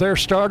with their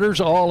starters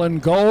all in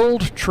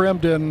gold,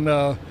 trimmed in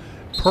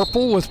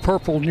purple with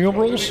purple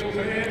numerals.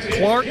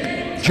 Clark,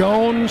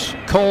 Jones,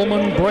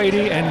 Coleman,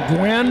 Brady, and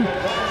Gwynn.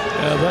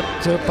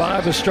 That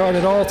 5 has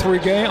started all three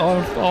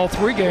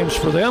games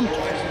for them.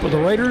 For the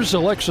Raiders,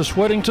 Alexis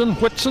Whittington,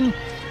 Whitson,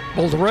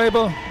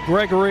 Boldreba,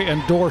 Gregory,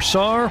 and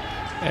Dorsar.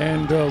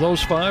 And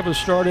those 5 have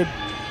started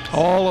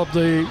all of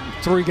the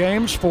 3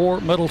 games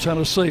for Middle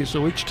Tennessee.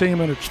 So each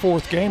team in its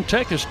 4th game.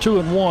 Tech is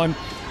 2-1.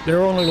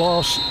 Their only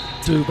loss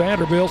to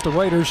Vanderbilt, the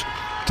Raiders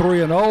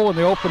 3-0, and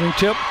the opening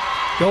tip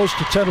goes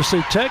to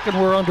Tennessee Tech, and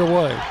we're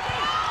underway.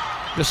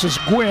 This is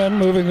Gwynn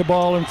moving the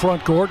ball in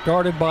front court,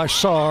 guarded by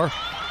Sarr.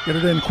 Get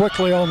it in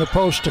quickly on the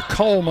post to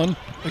Coleman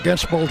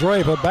against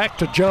Boldreva. Back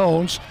to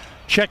Jones,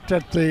 checked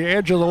at the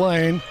edge of the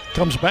lane,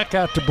 comes back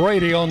out to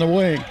Brady on the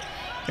wing.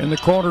 In the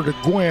corner to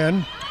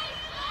Gwynn.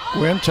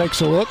 Gwynn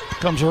takes a look,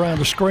 comes around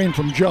the screen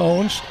from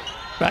Jones.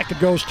 Back it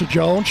goes to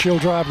Jones. She'll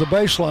drive the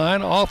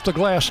baseline. Off the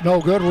glass, no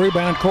good.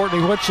 Rebound,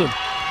 Courtney Whitson.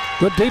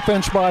 Good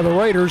defense by the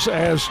Raiders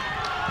as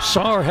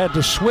Sarr had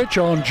to switch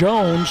on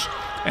Jones,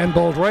 and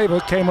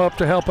Boldreva came up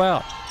to help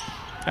out.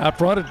 Out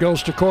front, it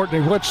goes to Courtney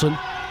Whitson.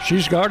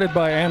 She's guarded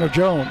by Anna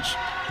Jones.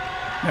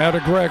 Now to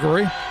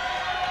Gregory.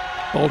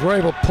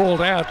 Boldreva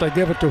pulled out. They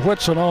give it to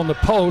Whitson on the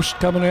post.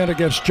 Coming in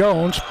against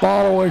Jones.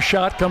 Fall away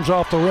shot comes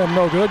off the rim.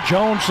 No good.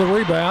 Jones the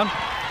rebound.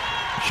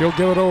 She'll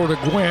give it over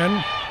to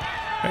Gwynn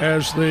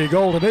as the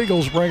Golden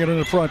Eagles bring it in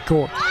the front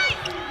court.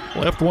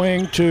 Left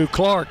wing to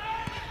Clark.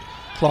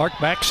 Clark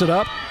backs it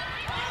up.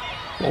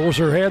 Lowers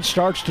her head.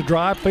 Starts to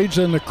drive. Feeds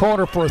in the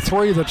corner for a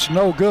three that's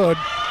no good.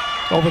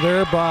 Over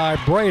there by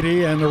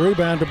Brady. And the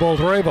rebound to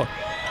Boldreva.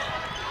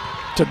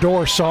 To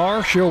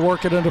Dorsar. She'll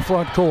work it into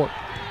front court.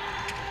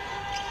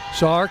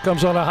 Saar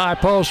comes on a high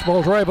post.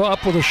 Boldreva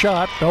up with a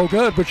shot. No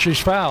good, but she's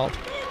fouled.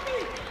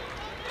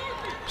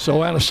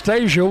 So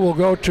Anastasia will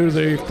go to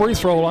the free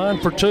throw line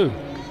for two.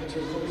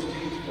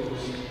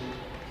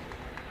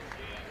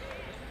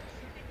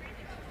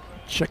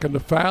 Checking the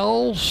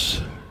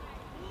fouls.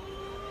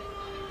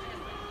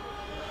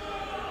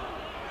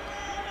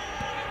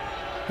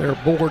 Their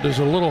board is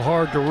a little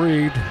hard to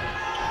read.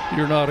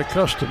 You're not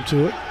accustomed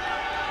to it.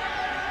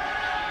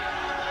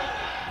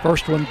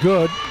 First one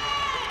good.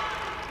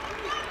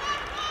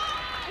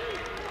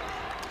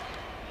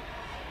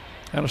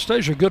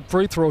 Anastasia, good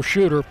free throw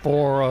shooter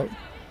for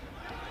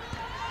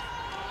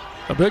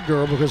a big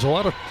girl, because a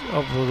lot of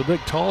the big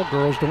tall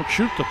girls don't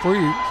shoot the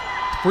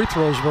free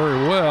throws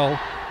very well,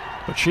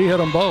 but she hit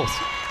them both.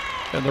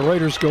 And the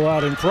Raiders go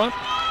out in front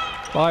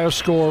by a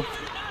score of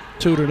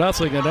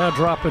 2-0, and now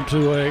drop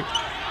into a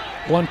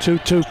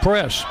 1-2-2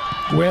 press.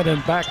 Gwynn in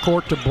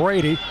backcourt to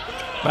Brady.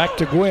 Back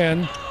to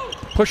Gwynn.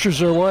 Pushes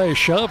her way,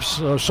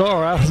 shoves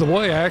Saar out of the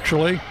way,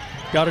 actually.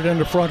 Got it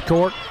into front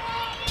court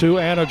to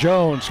Anna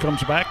Jones.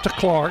 Comes back to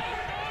Clark.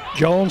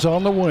 Jones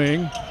on the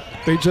wing.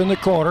 Feeds in the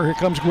corner. Here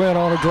comes Gwynn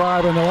on a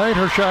drive in the lane.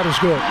 Her shot is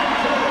good.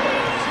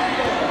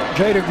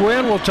 Jada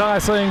Gwynn will tie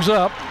things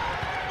up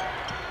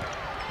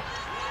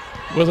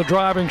with a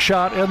driving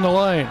shot in the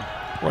lane.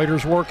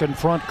 Raiders work in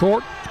front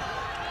court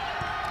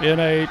in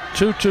a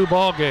 2-2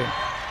 ball game.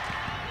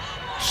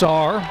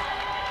 Saar.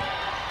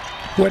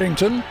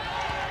 Whittington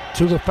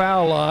to the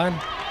foul line.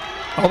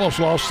 Almost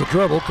lost the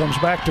dribble. Comes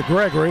back to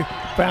Gregory.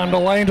 Found a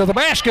lane to the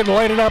basket,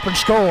 laid it up and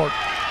scored.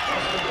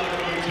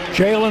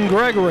 Jalen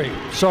Gregory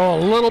saw a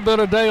little bit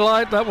of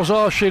daylight. That was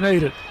all she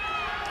needed.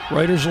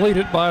 Raiders lead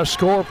it by a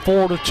score of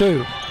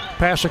 4-2.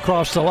 Pass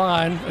across the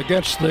line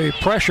against the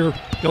pressure.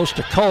 Goes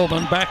to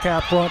Coleman. Back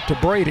out front to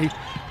Brady.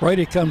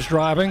 Brady comes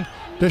driving.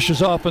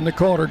 Dishes off in the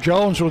corner.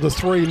 Jones with a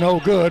three, no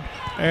good.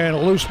 And a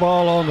loose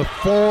ball on the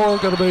floor.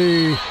 Going to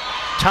be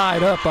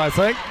tied up, I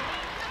think.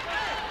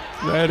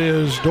 That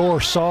is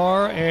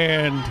Dorsar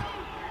and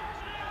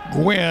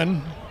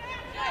Gwynn,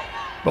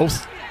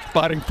 both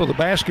fighting for the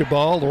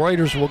basketball. The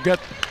Raiders will get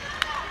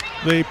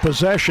the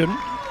possession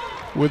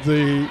with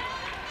the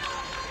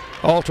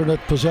alternate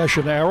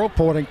possession arrow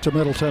pointing to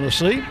Middle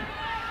Tennessee.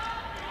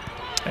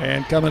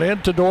 And coming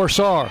in to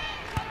Dorsar.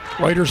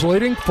 Raiders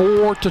leading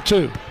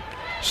 4-2.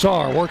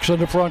 Saar works in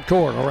the front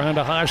court around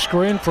a high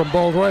screen from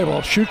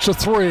Boldreva. Shoots a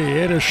three.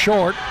 It is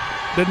short.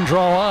 Didn't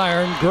draw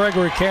iron.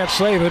 Gregory can't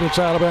save it. It's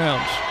out of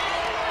bounds.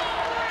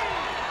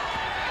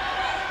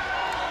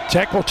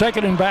 Tech will take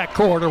it in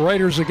backcourt. The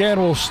Raiders again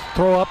will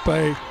throw up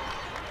a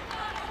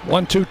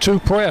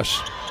 1-2-2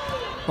 press.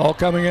 All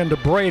coming into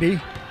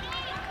Brady.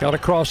 Got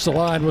across the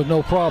line with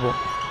no problem.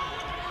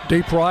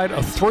 Deep right,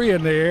 a three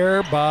in the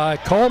air by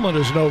Coleman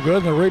is no good.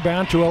 And the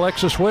rebound to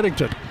Alexis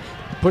Whittington.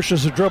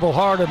 Pushes the dribble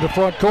hard in the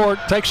front court.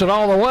 Takes it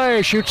all the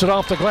way. Shoots it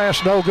off the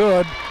glass, no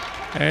good.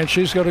 And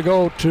she's going to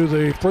go to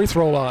the free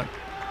throw line.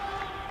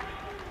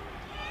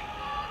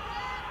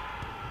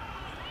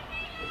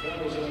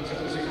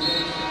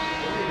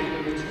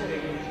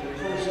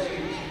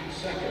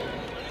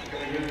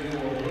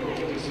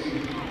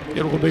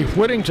 It will be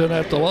Whittington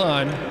at the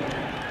line,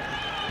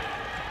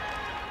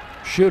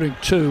 shooting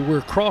two. We're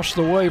across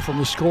the way from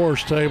the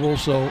scorer's table,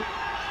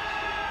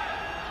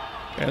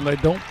 and they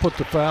don't put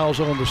the fouls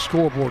on the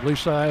scoreboard. At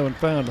least I haven't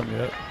found them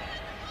yet.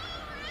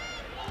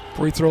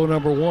 Free throw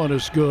number one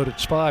is good.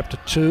 It's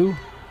 5-2.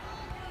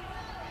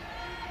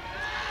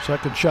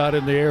 Second shot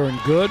in the air and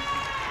good.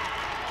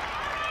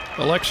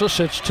 Alexis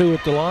hits two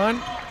at the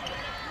line.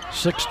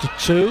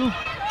 6-2.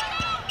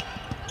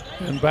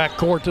 In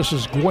backcourt, this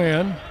is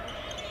Gwynn.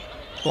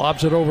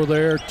 Lobs it over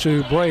there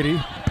to Brady.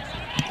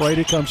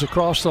 Brady comes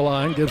across the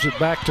line, gives it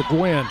back to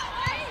Gwynn.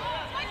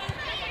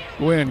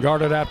 Gwynn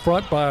guarded out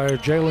front by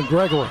Jalen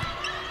Gregory.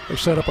 They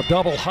set up a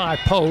double high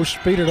post,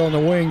 feed it on the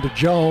wing to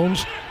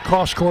Jones.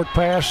 Cross-court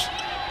pass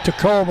to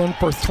Coleman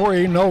for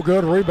three, no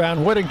good.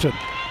 Rebound Whittington.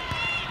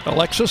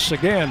 Alexis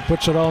again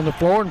puts it on the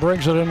floor and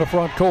brings it in the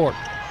front court.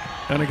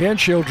 And again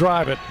she'll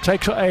drive it.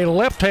 Takes a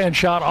left-hand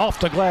shot off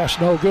the glass,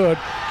 no good.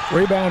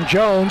 Rebound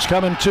Jones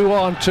coming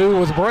 2-on-2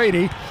 with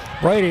Brady.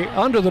 Brady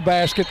under the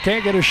basket,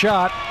 can't get a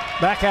shot.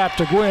 Back out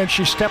to Gwynn.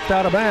 She stepped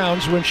out of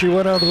bounds when she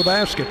went under the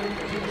basket.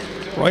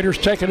 Raiders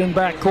take it in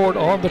backcourt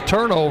on the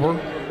turnover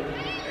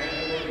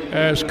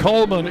as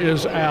Coleman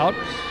is out.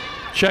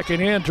 Checking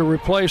in to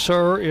replace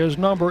her is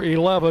number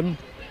 11,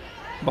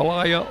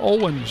 Malaya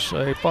Owens,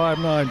 a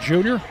 5'9"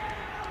 junior,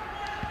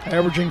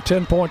 averaging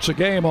 10 points a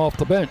game off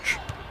the bench.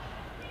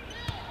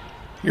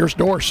 Here's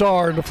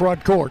Dorsar in the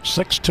front court.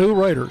 6'2"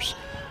 Raiders.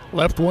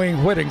 Left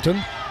wing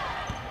Whittington.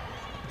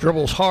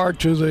 Dribbles hard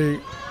to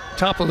the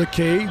top of the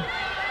key.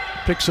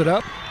 Picks it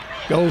up.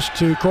 Goes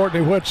to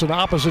Courtney Whitson,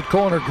 opposite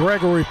corner.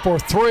 Gregory for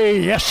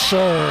three. Yes,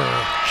 sir.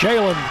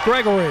 Jalen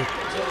Gregory.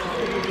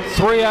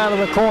 3 out of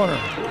the corner.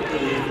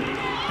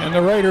 And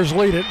the Raiders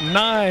lead it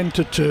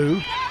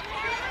 9-2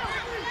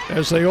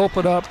 as they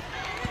open up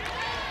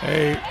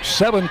a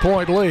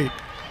 7-point lead.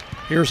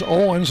 Here's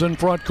Owens in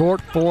front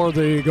court for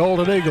the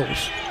Golden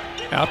Eagles.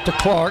 Out to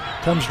Clark.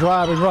 Comes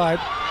driving right.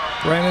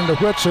 Ran into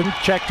Whitson.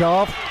 Checked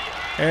off.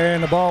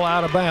 And the ball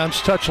out of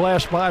bounds. Touched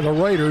last by the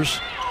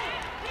Raiders.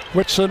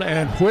 Whitson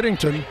and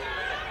Whittington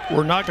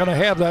were not going to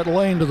have that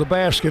lane to the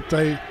basket.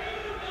 They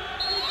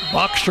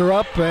boxed her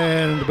up,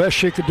 and the best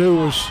she could do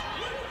was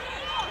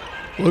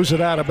lose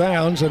it out of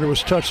bounds, and it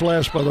was touched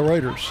last by the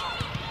Raiders.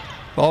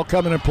 Ball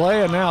coming in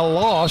play, and now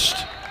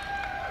lost.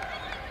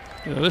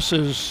 This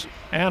is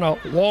Anna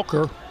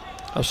Walker,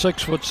 a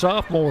 6-foot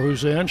sophomore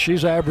who's in.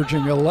 She's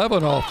averaging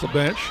 11 off the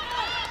bench.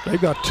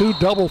 They've got 2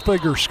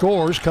 double-figure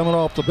scores coming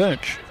off the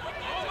bench.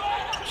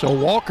 So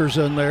Walker's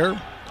in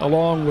there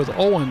along with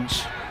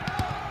Owens.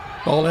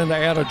 Ball into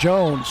Anna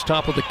Jones,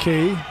 top of the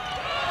key.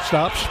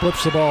 Stops,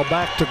 flips the ball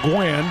back to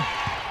Gwen.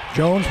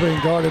 Jones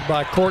being guarded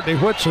by Courtney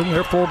Whitson,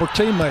 their former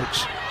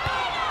teammates.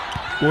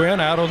 Gwen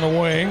out on the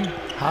wing.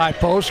 High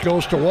post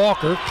goes to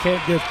Walker.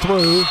 Can't get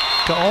through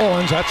to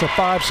Owens. That's a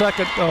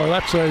 5-second,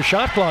 that's a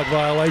shot clock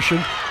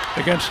violation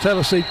against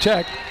Tennessee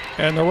Tech.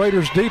 And the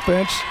Raiders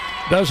defense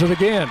does it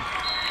again.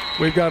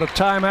 We've got a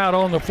timeout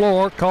on the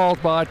floor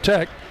called by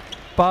Tech.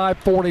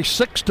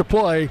 5:46 to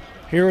play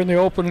here in the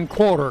opening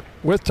quarter.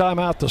 With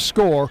timeout the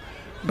score,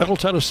 Middle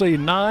Tennessee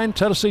 9,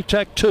 Tennessee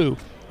Tech 2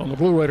 on the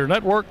Blue Raider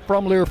Network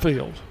from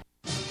Learfield.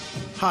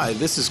 Hi,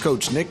 this is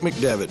Coach Nick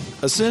McDevitt.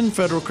 Ascend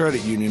Federal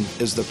Credit Union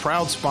is the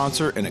proud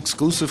sponsor and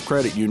exclusive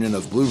credit union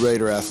of Blue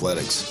Raider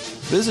Athletics.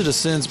 Visit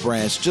Ascend's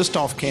branch just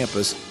off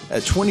campus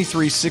at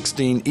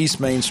 2316 East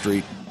Main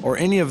Street or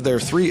any of their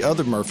 3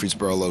 other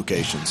Murfreesboro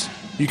locations.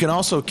 You can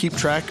also keep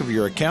track of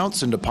your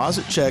accounts and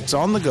deposit checks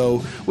on the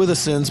go with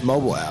Ascend's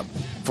mobile app.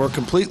 For a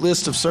complete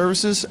list of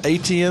services,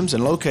 ATMs,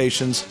 and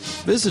locations,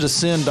 visit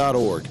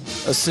ascend.org.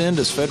 Ascend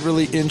is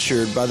federally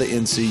insured by the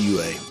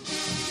NCUA.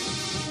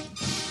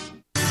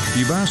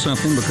 You buy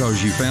something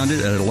because you found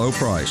it at a low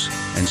price,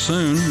 and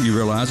soon you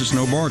realize it's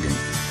no bargain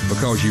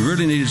because you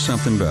really needed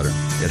something better.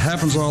 It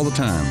happens all the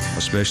time,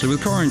 especially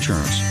with car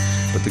insurance.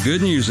 But the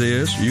good news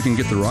is you can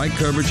get the right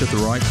coverage at the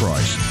right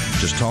price.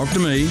 Just talk to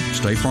me,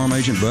 State Farm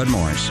Agent Bud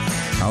Morris.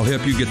 I'll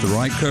help you get the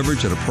right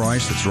coverage at a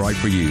price that's right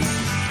for you.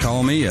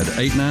 Call me at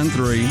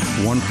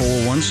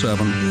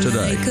 893-1417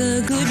 today. Like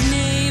a good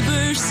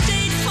neighbor,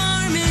 State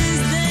Farm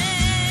is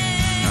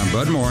there. I'm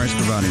Bud Morris,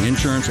 providing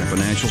insurance and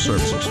financial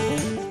services.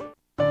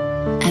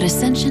 At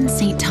Ascension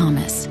St.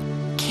 Thomas,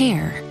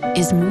 care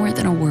is more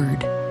than a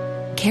word.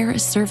 Care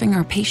is serving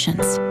our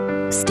patients,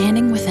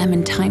 standing with them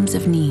in times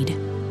of need,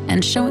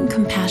 and showing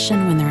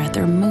compassion when they're at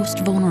their most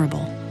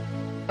vulnerable.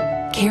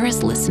 Care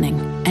is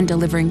listening and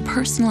delivering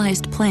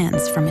personalized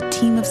plans from a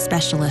team of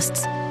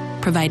specialists,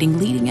 providing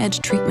leading-edge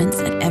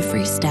treatments at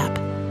every step.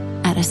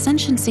 At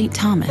Ascension St.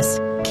 Thomas,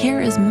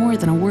 care is more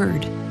than a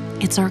word.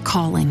 It's our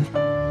calling.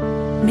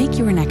 Make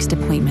your next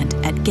appointment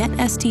at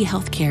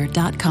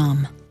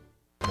getsthealthcare.com.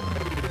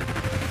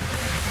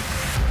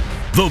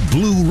 The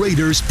Blue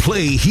Raiders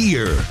play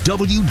here.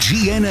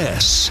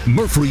 WGNS,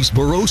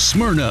 Murfreesboro,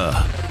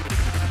 Smyrna.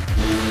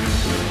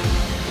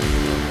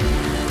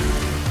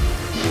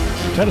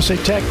 Tennessee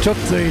Tech took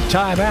the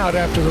timeout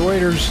after the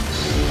Raiders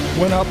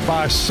went up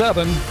by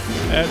 7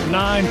 at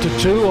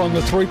 9-2 on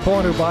the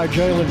three-pointer by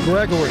Jalen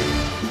Gregory.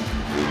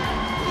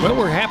 Well,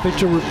 we're happy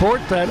to report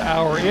that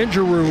our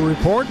injury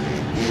report,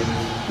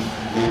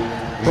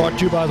 brought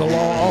to you by the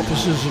law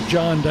offices of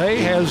John Day,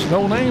 has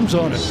no names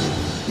on it.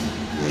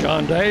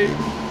 John Day,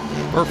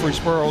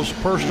 Murfreesboro's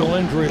personal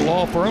injury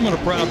law firm and a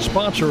proud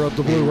sponsor of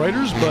the Blue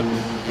Raiders, but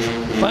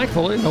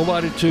thankfully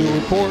nobody to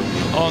report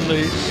on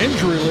the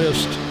injury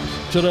list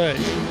today.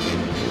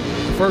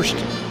 First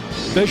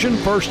Vision,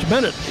 first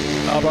minute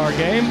of our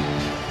game,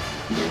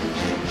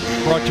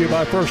 brought to you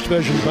by First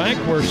Vision Bank,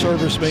 where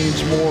service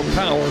means more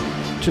power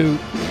to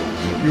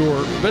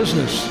your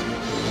business.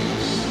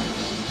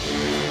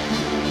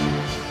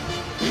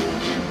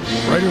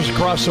 Raiders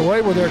across the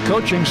way with their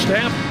coaching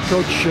staff.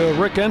 Coach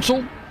Rick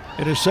Ensel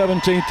in his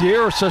 17th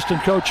year.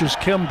 Assistant coaches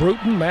Kim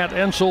Bruton, Matt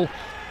Ensel,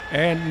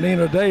 and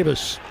Nina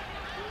Davis.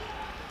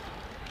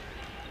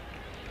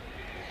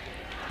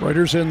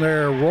 Raiders in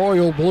their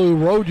royal blue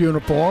road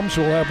uniforms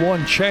will have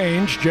one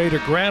change. Jada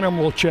Granum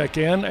will check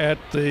in at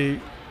the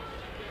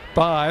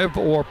 5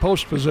 or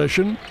post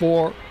position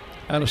for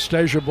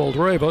Anastasia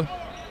Boldreva.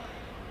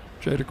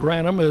 Jada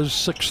Granum is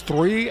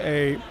 6'3",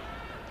 a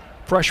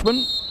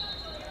freshman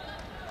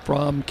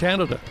from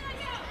Canada.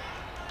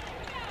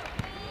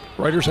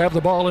 Raiders have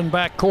the ball in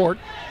backcourt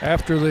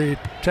after the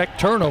Tech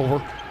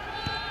turnover,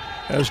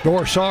 as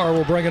Dorsar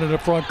will bring it into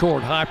front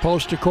court. High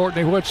post to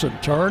Courtney Whitson.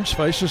 Turns,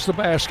 faces the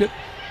basket,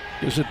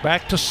 gives it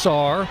back to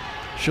Sarr.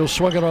 She'll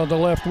swing it on the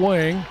left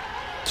wing.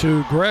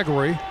 to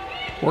Gregory.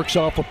 Works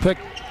off a pick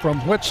from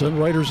Whitson.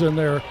 Raiders in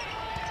their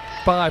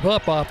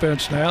 5-up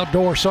offense now.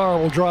 Dorsar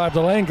will drive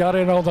the lane. Got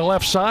in on the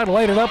left side.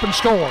 Laid it up and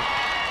scored.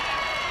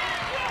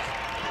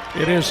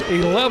 It is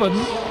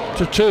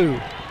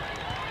 11-2.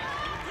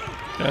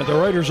 And the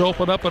Raiders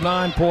open up a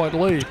 9-point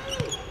lead.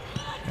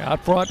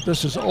 Out front,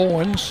 this is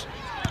Owens.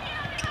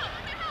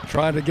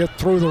 Trying to get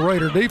through the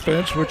Raider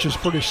defense, which is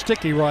pretty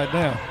sticky right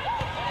now.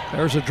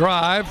 There's a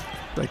drive.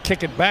 They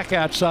kick it back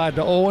outside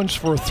to Owens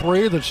for a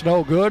three that's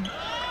no good.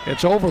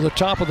 It's over the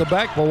top of the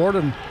backboard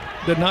and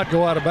did not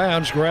go out of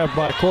bounds, grabbed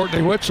by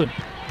Courtney Whitson.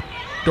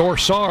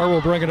 Dorsar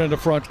will bring it into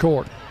front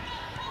court.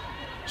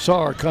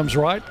 Sarr comes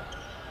right.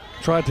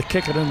 Tried to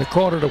kick it in the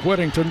corner to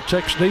Whittington.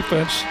 Tech's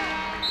defense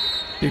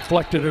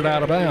deflected it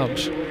out of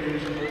bounds.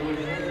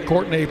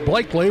 Courtney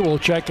Blakely will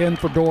check in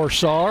for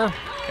Dorsar,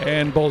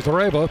 and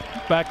Boldreva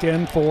back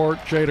in for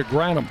Jada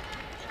Granum.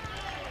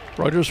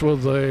 Raiders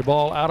with the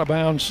ball out of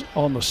bounds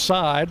on the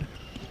side.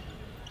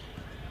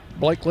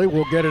 Blakely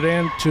will get it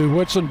in to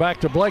Whitson,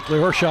 back to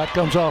Blakely. Her shot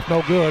comes off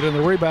no good, and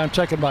the rebound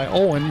taken by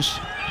Owens.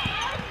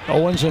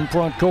 Owens in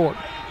front court.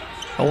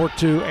 Over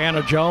to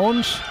Anna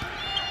Jones.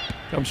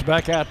 Comes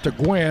back out to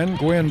Gwynn.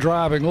 Gwynn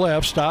driving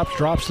left, stops,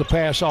 drops the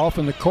pass off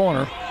in the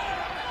corner.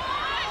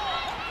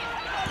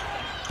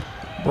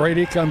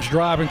 Brady comes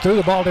driving through.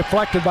 The ball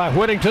deflected by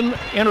Whittington,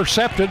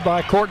 intercepted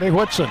by Courtney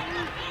Whitson.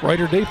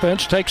 Raider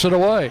defense takes it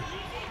away.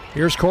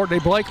 Here's Courtney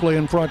Blakely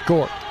in front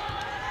court.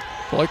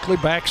 Blakely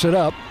backs it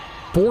up.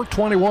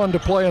 4:21 to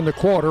play in the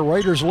quarter.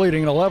 Raiders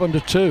leading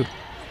 11-2.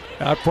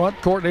 Out front,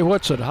 Courtney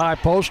Whitson. High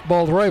post,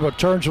 Boldreva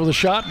turns with a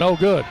shot, no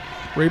good.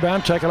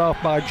 Rebound taken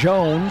off by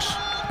Jones.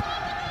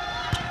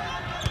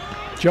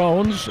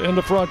 Jones in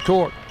the front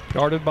court,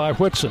 guarded by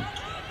Whitson.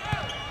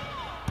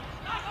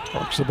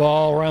 Works the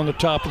ball around the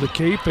top of the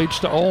key, feeds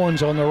to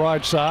Owens on the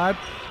right side.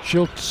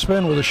 She'll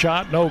spin with a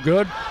shot, no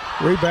good.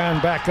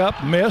 Rebound back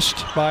up,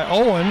 missed by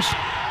Owens.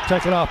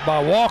 Taken off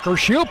by Walker.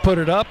 She'll put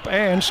it up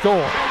and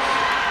score.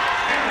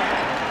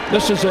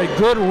 This is a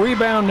good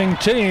rebounding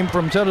team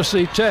from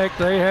Tennessee Tech.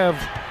 They have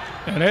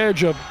an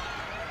edge of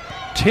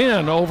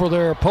 10 over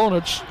their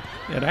opponents,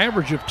 an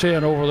average of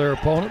 10 over their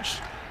opponents.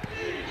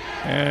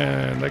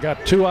 And they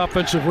got 2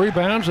 offensive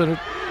rebounds, and it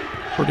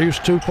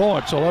produced 2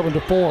 points,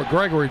 11-4.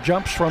 Gregory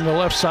jumps from the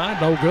left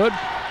side, no good.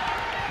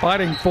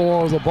 Fighting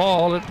for the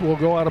ball, it will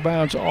go out of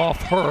bounds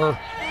off her,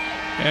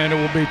 and it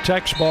will be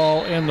Tech's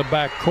ball in the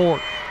back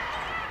court.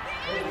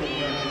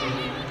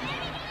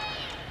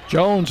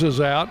 Jones is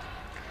out,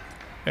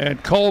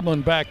 and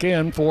Coleman back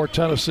in for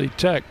Tennessee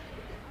Tech.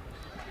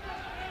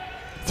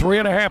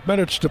 3.5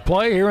 minutes to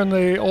play here in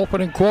the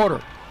opening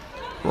quarter.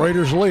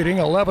 Raiders leading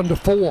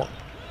 11-4.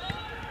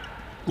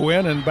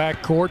 Gwynn in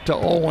backcourt to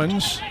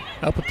Owens.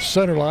 Up at the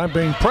center line,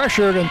 being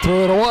pressured and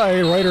threw it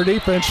away. Raider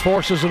defense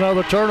forces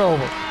another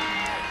turnover.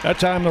 That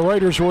time the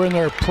Raiders were in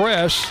their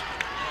press,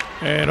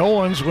 and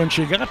Owens, when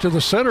she got to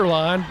the center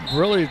line,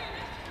 really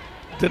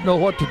didn't know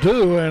what to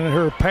do, and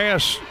her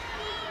pass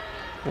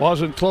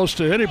wasn't close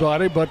to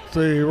anybody but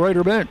the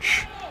Raider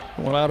bench.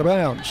 Went out of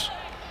bounds.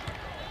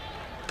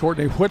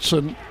 Courtney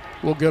Whitson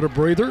will get a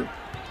breather,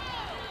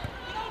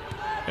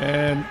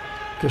 and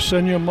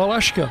Ksenia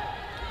Maleshka,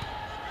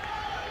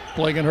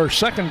 playing in her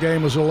second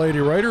game as a Lady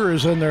Raider,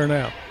 is in there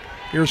now.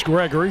 Here's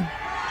Gregory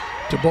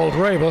to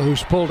Boldreva,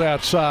 who's pulled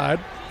outside.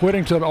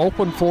 Whittington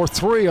open for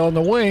 3 on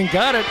the wing.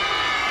 Got it.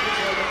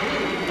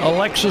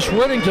 Alexis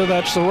Whittington,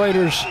 that's the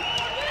Raiders'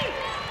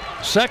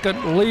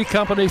 second. Lee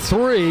Company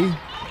 3,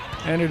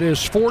 and it is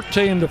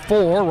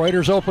 14-4.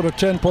 Raiders open a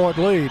 10-point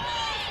lead.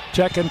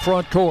 Tech in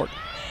front court.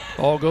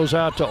 Ball goes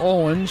out to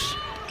Owens.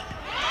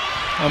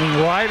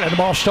 Coming right, and the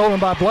ball stolen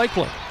by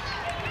Blakely.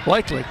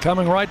 Blakely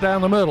coming right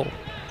down the middle.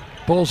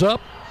 Pulls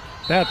up,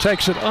 now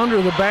takes it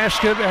under the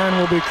basket and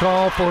will be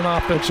called for an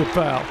offensive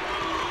foul.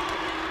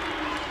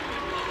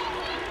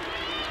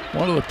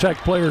 One of the Tech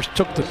players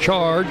took the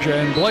charge,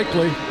 and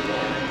Blakely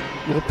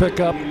will pick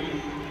up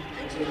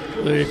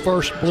the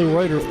first Blue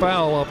Raider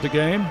foul of the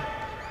game.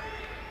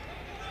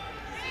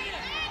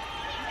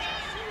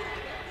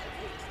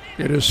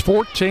 It is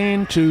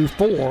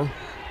 14-4.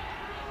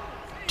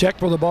 Tech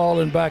for the ball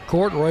in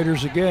backcourt.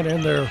 Raiders again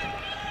in their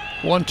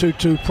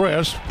 1-2-2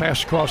 press.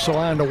 Pass across the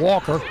line to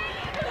Walker.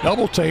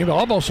 Double teamed,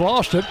 almost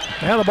lost it.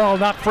 Now the ball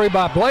knocked free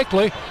by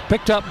Blakely.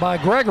 Picked up by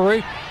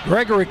Gregory.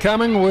 Gregory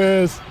coming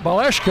with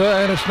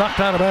Maleshka, and it's knocked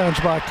out of bounds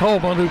by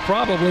Coleman, who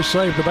probably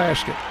saved the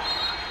basket.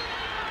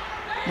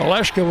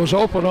 Maleshka was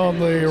open on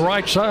the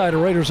right side. The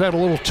Raiders had a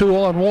little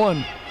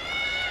 2-on-1.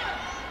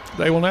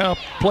 They will now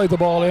play the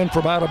ball in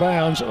from out of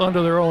bounds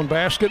under their own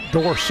basket.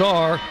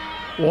 Dorsar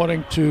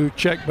wanting to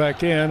check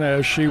back in,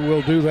 as she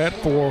will do that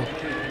for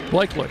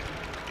Blakely.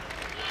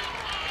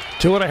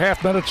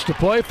 2.5 minutes to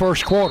play,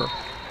 first quarter.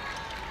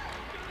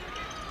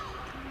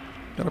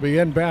 Going to be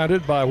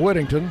inbounded by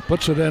Whittington.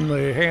 Puts it in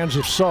the hands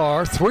of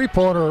Sarr.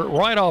 3-pointer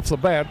right off the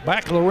bat.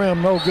 Back of the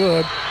rim, no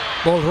good.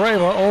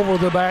 Boldreva over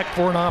the back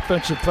for an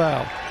offensive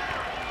foul.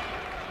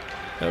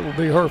 That will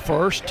be her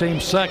first, team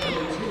second.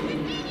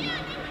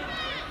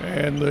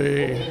 And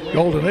the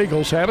Golden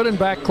Eagles have it in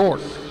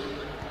backcourt.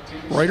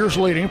 Raiders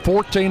leading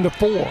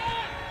 14-4.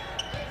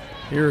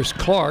 Here's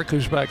Clark,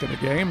 who's back in the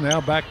game.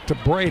 Now back to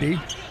Brady,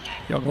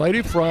 young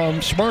lady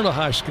from Smyrna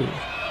High School.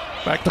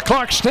 Back to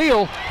Clark,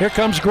 steal. Here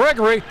comes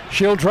Gregory.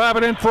 She'll drive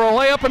it in for a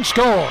layup and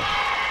score.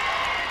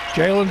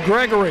 Jalen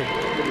Gregory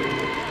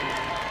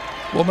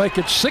will make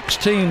it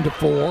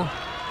 16-4.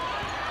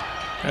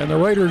 And the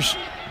Raiders'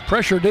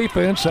 pressure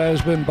defense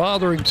has been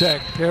bothering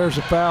Tech. There's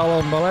a foul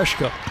on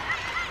Maleshka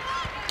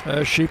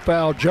as she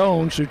fouled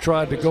Jones, who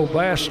tried to go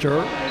past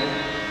her.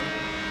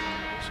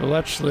 So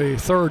that's the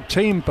third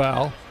team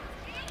foul.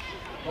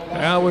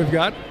 Now we've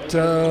got,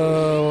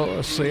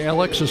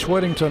 Alexis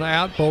Whittington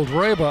out,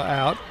 Boldreva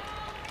out.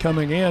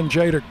 Coming in,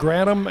 Jada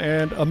Grantham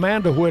and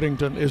Amanda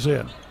Whittington is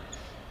in,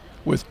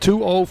 with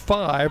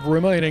 2:05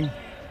 remaining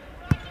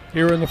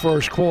here in the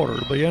first quarter.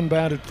 It'll be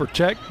inbounded for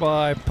Tech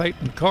by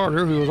Peyton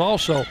Carter, who is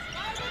also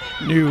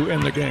new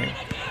in the game.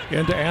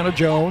 Into Anna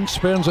Jones,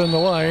 spins in the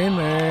lane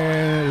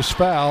and is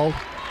fouled.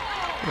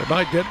 They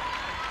might get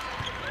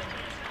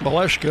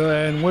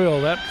Maleshka and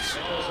will. That's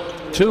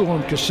 2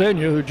 on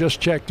Ksenia, who just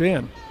checked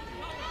in.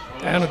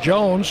 Anna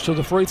Jones to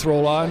the free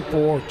throw line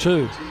for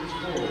 2.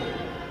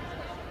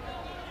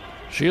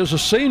 She is a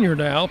senior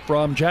now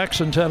from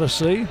Jackson,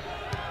 Tennessee.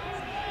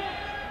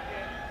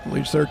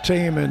 Leads their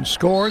team in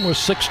scoring with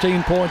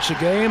 16 points a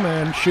game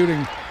and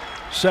shooting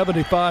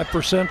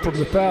 75% from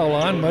the foul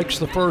line. Makes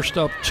the first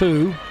of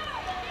 2.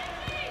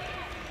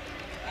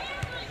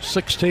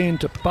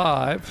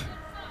 16-5.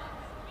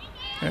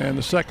 And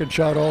the second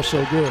shot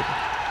also good.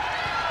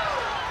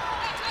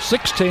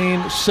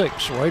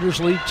 16-6. Raiders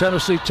lead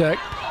Tennessee Tech.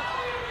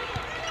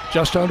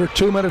 Just under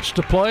 2 minutes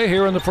to play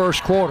here in the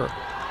first quarter.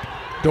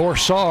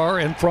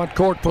 Dorsar in front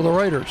court for the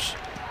Raiders.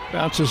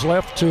 Bounces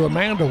left to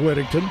Amanda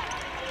Whittington.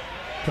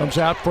 Comes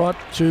out front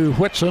to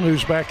Whitson,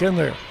 who's back in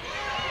there.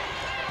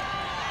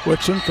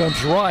 Whitson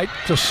comes right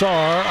to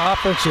Sarr.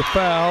 Offensive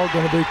foul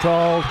going to be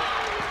called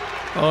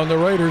on the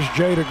Raiders,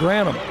 Jada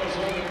Grantham.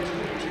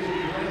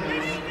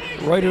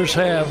 Raiders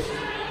have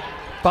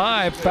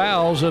 5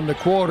 fouls in the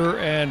quarter,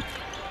 and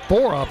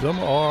 4 of them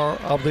are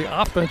of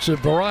the offensive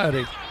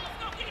variety.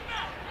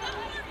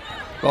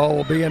 Ball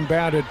will be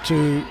inbounded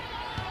to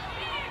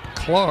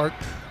Clark.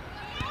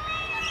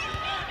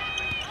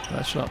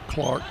 That's not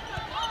Clark.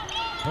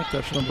 I think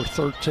that's number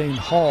 13,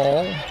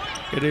 Hall.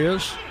 It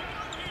is.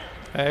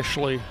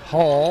 Ashley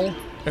Hall.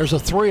 There's a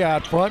 3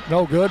 out front.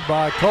 No good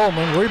by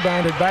Coleman.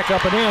 Rebounded back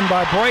up and in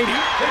by Brady.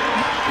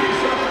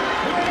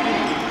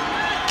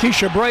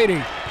 Keisha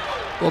Brady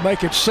will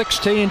make it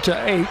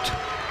 16-8.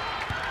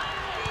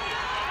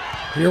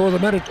 Here with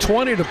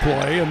 1:20 to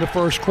play in the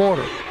first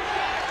quarter.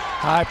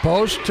 High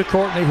post to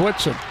Courtney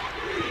Whitson.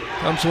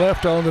 Comes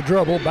left on the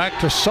dribble. Back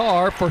to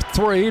Sarr for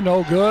 3.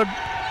 No good.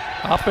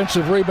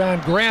 Offensive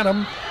rebound,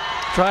 Grantham.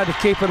 Tried to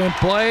keep it in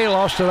play.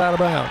 Lost it out of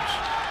bounds.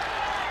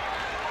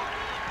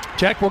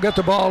 Tech will get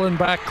the ball in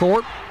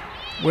backcourt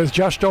with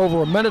just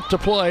over a minute to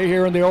play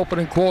here in the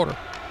opening quarter.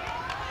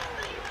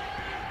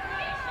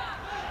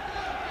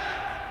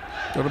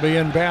 Going to be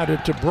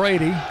inbounded to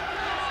Brady.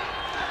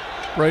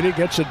 Brady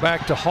gets it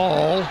back to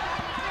Hall.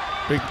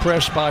 Big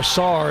press by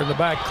Sarr in the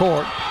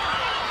backcourt.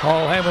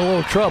 Hall having a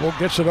little trouble,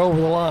 gets it over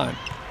the line.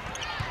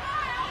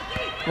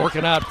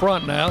 Working out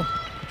front now.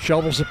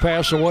 Shovels the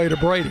pass away to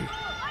Brady.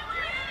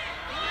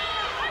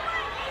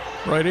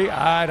 Brady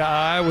eye to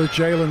eye with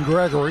Jalen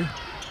Gregory.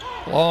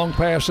 Long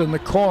pass in the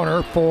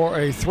corner for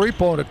a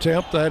 3-point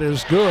attempt. That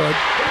is good.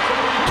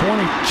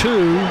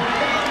 22.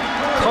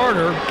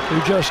 Carter,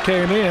 who just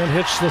came in,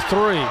 hits the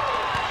 3.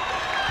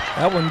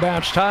 That one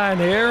bounced high in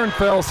the air and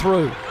fell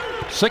through.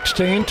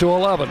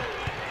 16-11.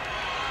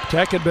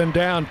 Tech had been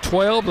down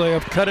 12. They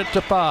have cut it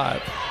to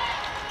 5.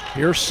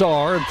 Here's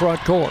Sarr in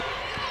front court.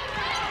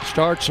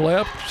 Starts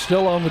left,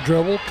 still on the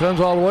dribble, comes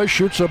all the way,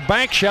 shoots a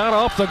bank shot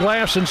off the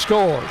glass and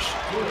scores.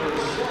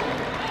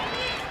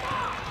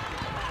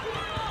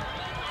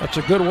 That's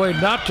a good way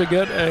not to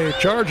get a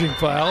charging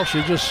foul.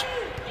 She just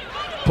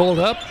pulled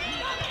up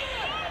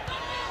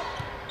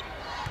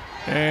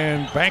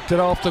and banked it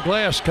off the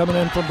glass, coming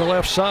in from the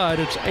left side.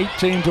 It's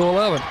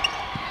 18-11.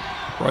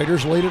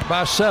 Raiders lead it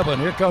by 7.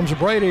 Here comes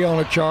Brady on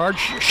a charge.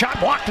 Shot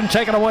blocked and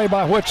taken away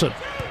by Whitson.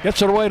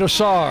 Gets it away to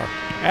Sarr.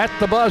 At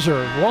the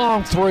buzzer,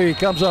 long 3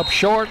 comes up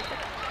short,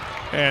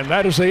 and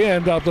that is the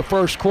end of the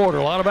first quarter.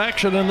 A lot of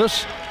action in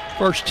this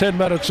first 10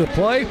 minutes of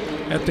play.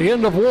 At the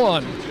end of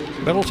 1,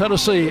 Middle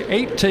Tennessee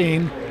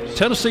 18,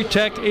 Tennessee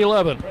Tech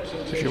 11.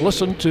 As you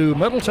listen to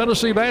Middle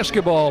Tennessee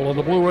basketball on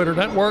the Blue Raider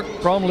Network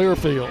from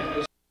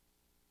Learfield.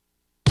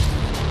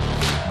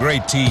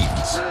 Great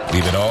teams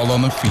leave it all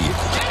on the field.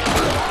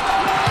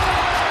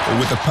 But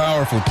with the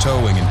powerful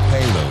towing and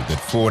payload that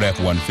Ford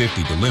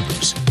F-150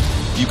 delivers,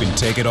 you can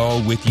take it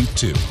all with you,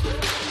 too.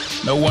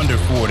 No wonder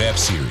Ford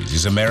F-Series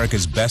is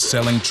America's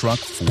best-selling truck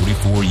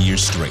 44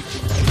 years straight.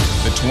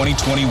 The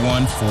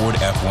 2021 Ford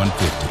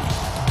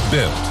F-150.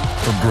 Built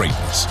for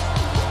greatness.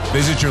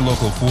 Visit your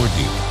local Ford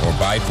dealer or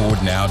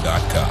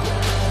buyfordnow.com.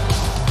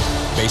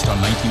 Based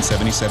on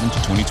 1977 to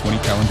 2020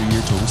 calendar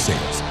year total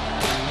sales.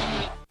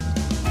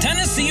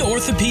 Tennessee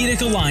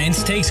Orthopedic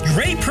Alliance takes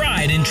great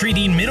pride in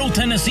treating Middle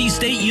Tennessee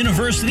State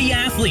University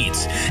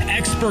athletes.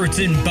 Experts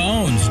in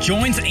bones,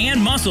 joints, and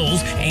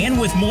muscles, and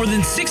with more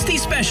than 60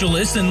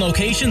 specialists in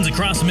locations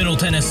across Middle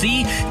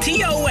Tennessee,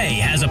 TOA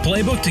has a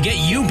playbook to get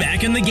you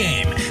back in the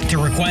game. To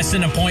request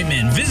an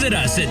appointment, visit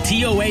us at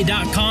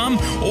TOA.com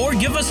or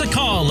give us a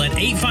call at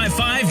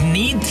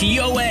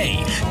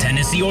 855-NEED-TOA.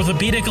 Tennessee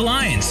Orthopedic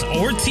Alliance,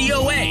 or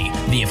TOA,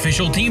 the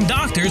official team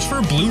doctors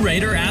for Blue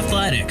Raider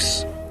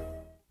Athletics.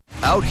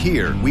 Out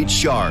here, we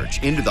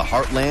charge into the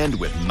heartland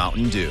with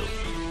Mountain Dew.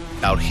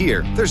 Out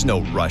here, there's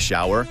no rush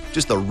hour,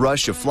 just the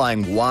rush of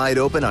flying wide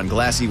open on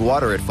glassy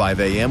water at 5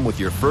 a.m. with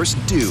your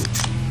first dew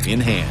in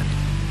hand.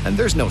 And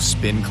there's no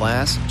spin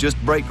class, just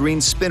bright green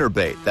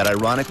spinnerbait that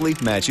ironically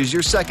matches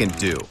your second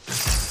dew.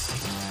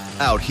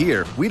 Out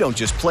here, we don't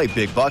just play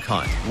big buck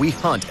hunt, we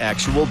hunt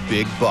actual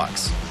big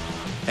bucks.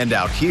 And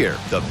out here,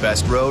 the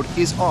best road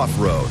is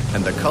off-road,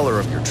 and the color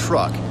of your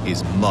truck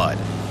is mud.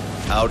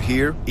 Out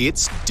here,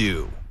 it's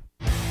dew.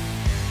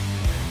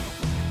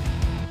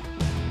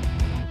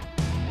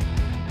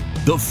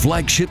 The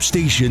flagship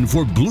station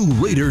for Blue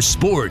Raider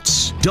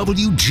sports,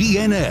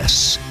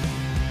 WGNS.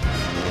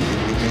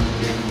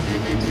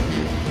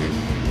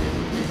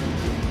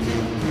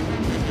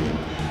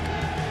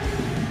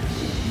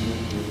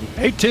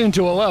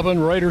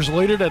 (18-11), Raiders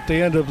lead it at the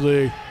end of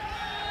the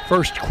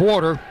first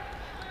quarter.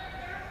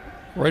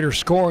 Raiders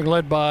scoring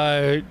led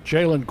by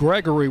Jalen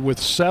Gregory with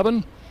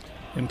 7,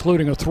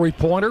 including a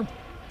three-pointer.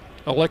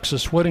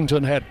 Alexis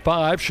Whittington had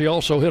 5. She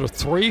also hit a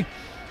 3.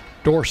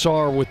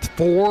 Dorsar with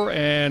 4,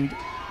 and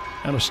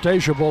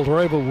Anastasia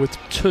Boldreva with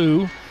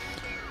 2.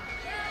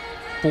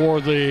 For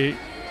the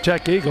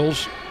Tech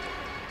Eagles,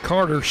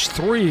 Carter's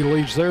 3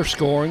 leads their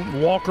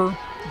scoring. Walker,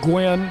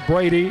 Gwen,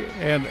 Brady,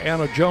 and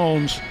Anna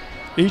Jones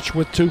each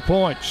with 2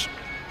 points.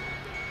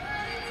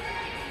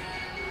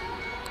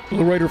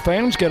 Blue Raider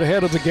fans, get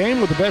ahead of the game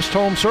with the best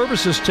home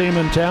services team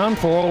in town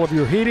for all of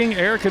your heating,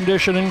 air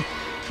conditioning,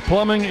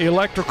 plumbing,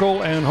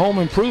 electrical, and home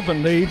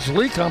improvement needs.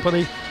 Lee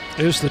Company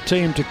is the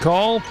team to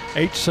call,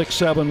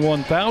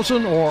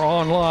 867-1000, or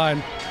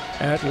online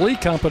at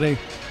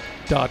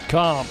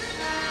leecompany.com.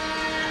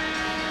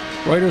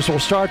 Raiders will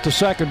start the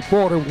second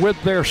quarter with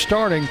their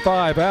starting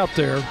 5 out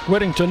there: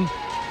 Whittington,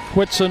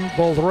 Whitson,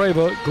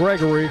 Boldreva,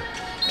 Gregory,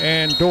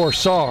 and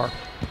Dorsar.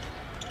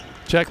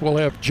 Tech will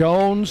have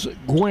Jones,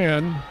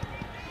 Gwynn,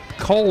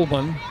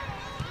 Coleman,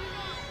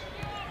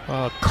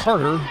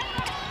 Carter,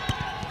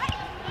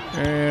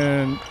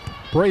 and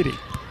Brady.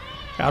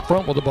 Out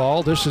front with the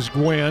ball, this is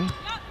Gwynn,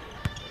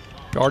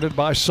 guarded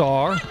by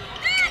Sarr.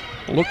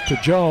 Look to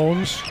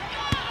Jones.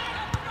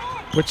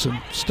 Whitson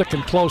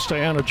sticking close to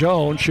Anna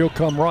Jones. She'll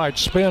come right,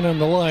 spin in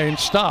the lane,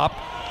 stop.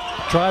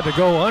 Tried to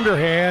go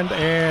underhand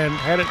and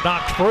had it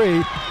knocked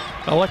free.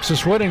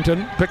 Alexis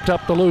Whittington picked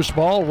up the loose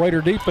ball.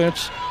 Raider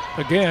defense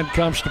again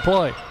comes to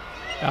play.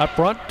 Out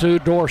front to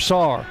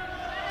Dorsar.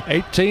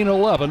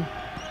 18-11.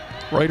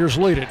 Raiders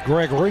lead it.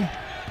 Gregory,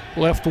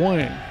 left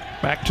wing.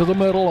 Back to the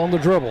middle on the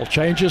dribble.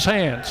 Changes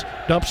hands.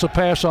 Dumps a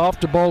pass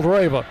off to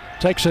Boldreva.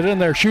 Takes it in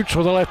there. Shoots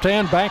with the left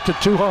hand. Banked it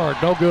too hard.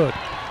 No good.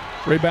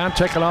 Rebound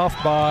taken off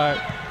by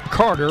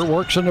Carter.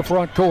 Works in the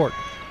front court.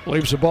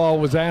 Leaves the ball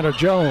with Anna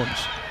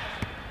Jones.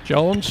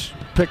 Jones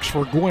picks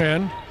for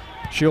Gwynn.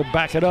 She'll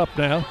back it up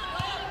now.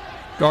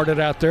 Guarded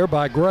out there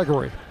by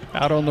Gregory.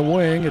 Out on the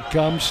wing, it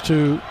comes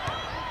to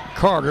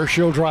Carter.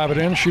 She'll drive it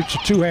in. Shoots a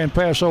two-hand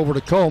pass over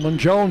to Coleman.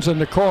 Jones in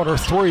the corner.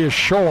 3 is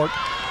short.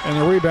 And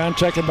the rebound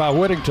taken by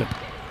Whittington.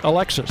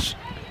 Alexis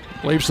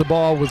leaves the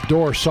ball with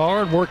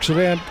Dorsar and works it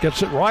in.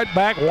 Gets it right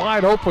back.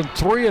 Wide open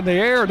 3 in the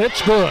air, and it's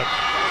good.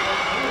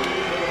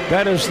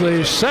 That is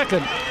the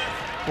second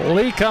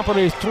Lee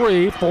Company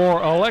 3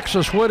 for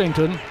Alexis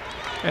Whittington.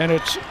 And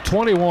it's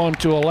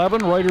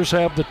 21-11. Raiders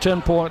have the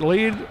 10-point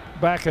lead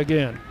back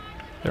again.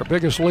 Their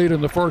biggest lead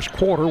in the first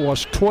quarter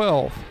was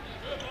 12.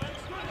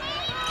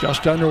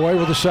 Just underway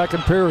with the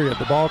second period.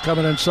 The ball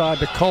coming inside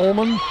to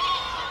Coleman.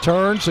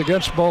 Turns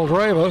against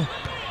Boldreva.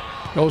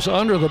 Goes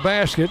under the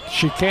basket.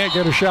 She can't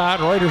get a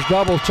shot. Raiders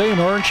double team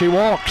her and she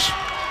walks.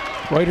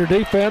 Raider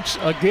defense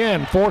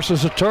again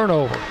forces a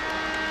turnover.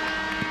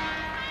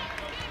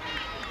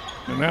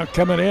 And now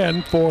coming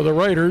in for the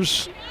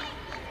Raiders,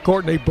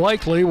 Courtney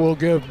Blakely will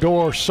give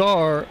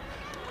Dorsar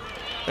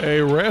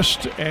a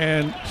rest,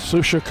 and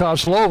Susha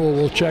Kozlova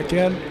will check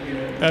in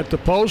at the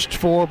post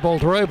for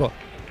Boldreva.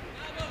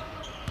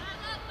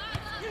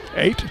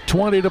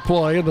 8:20 to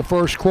play in the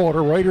first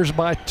quarter. Raiders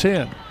by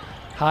 10.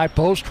 High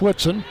post,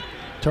 Whitson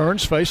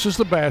turns, faces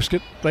the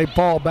basket. They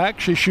ball back.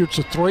 She shoots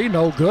a 3,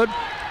 no good.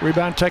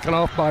 Rebound taken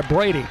off by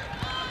Brady.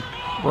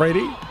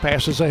 Brady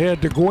passes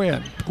ahead to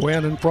Gwynn.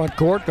 Gwynn in front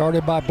court,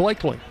 guarded by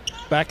Blakely.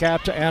 Back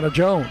out to Anna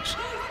Jones.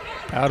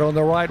 Out on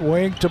the right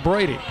wing to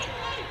Brady.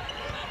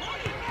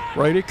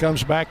 Brady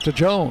comes back to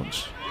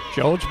Jones.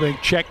 Jones being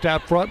checked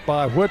out front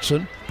by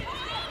Whitson.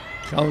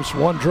 Comes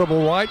one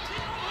dribble right.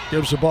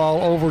 Gives the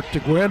ball over to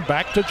Gwynn,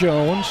 back to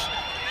Jones,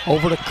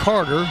 over to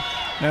Carter,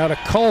 now to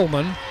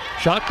Coleman.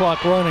 Shot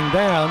clock running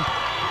down.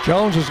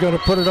 Jones is going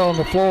to put it on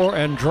the floor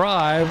and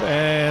drive,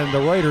 and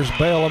the Raiders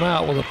bail him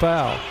out with a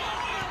foul.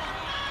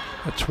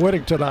 It's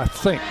Whittington, I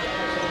think.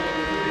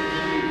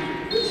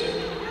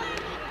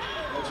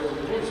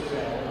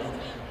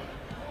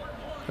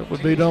 It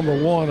would be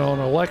number 1 on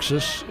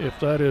Alexis if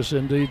that is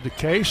indeed the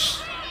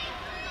case.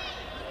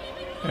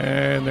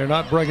 And they're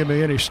not bringing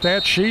me any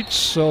stat sheets,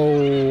 so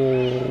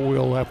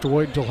we'll have to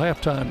wait until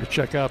halftime to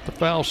check out the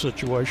foul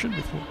situation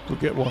if we'll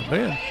get one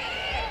then.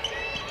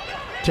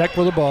 Tech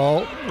with the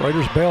ball.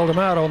 Raiders bailed him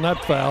out on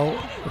that foul.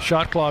 The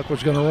shot clock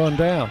was going to run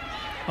down.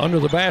 Under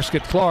the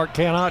basket, Clark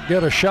cannot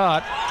get a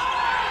shot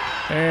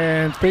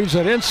and feeds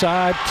it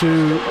inside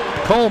to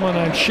Coleman,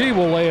 and she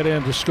will lay it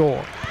in to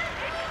score.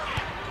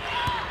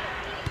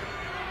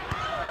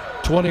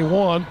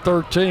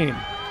 21-13.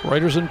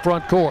 Raiders in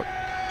front court.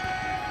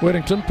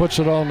 Whittington puts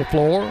it on the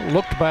floor.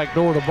 Looked back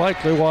door to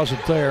Blakely,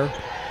 wasn't there.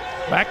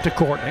 Back to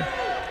Courtney.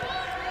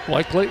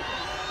 Blakely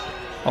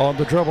on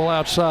the dribble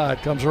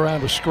outside. Comes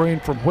around a screen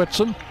from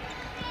Whitson.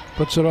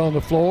 Puts it on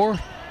the floor.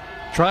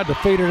 Tried to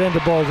feed it into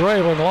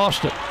Boldreva and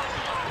lost it.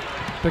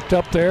 Picked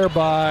up there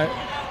by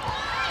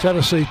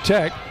Tennessee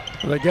Tech.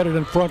 They get it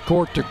in front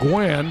court to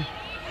Gwynn.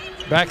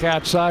 Back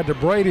outside to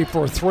Brady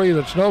for a 3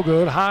 that's no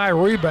good. High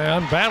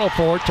rebound. Battle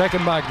for it.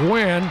 Taken by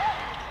Gwynn.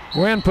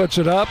 Gwynn puts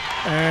it up,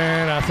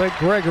 and I think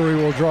Gregory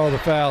will draw the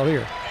foul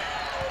here.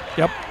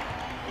 Yep.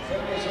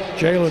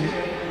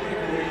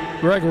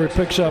 Jalen Gregory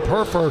picks up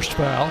her first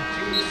foul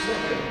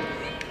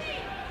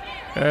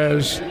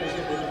as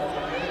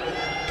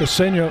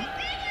Ksenia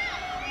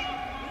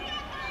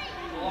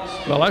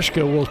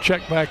Maleshka will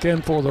check back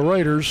in for the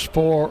Raiders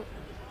for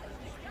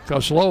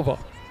Kozlova.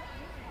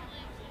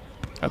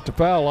 At the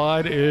foul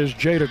line is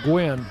Jada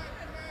Gwynn.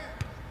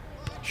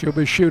 She'll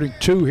be shooting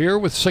 2 here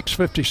with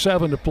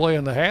 6:57 to play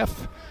in the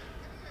half.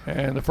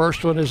 And the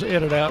first one is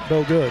in and out,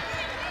 no good.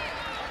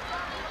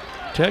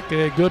 Tech,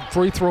 a good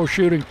free throw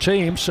shooting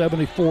team,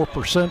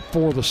 74%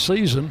 for the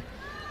season.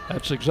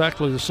 That's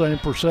exactly the same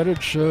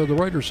percentage the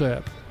Raiders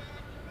have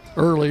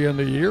early in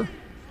the year.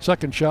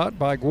 Second shot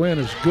by Gwynn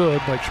is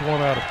good, makes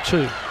 1 out of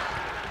 2.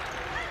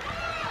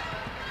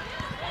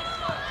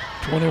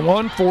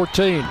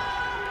 21-14.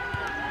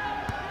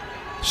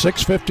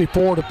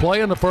 6:54 to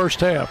play in the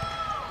first half.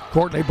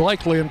 Courtney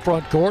Blakely in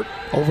front court,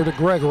 over to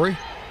Gregory.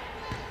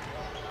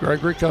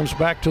 Gregory comes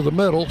back to the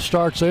middle,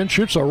 starts in,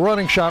 shoots a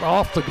running shot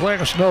off the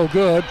glass, no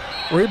good.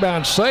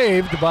 Rebound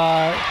saved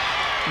by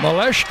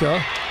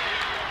Maleshka.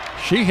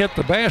 She hit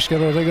the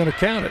basket. Are they going to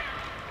count it?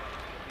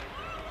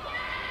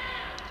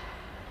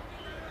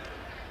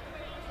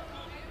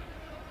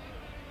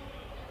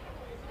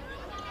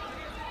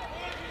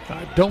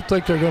 I don't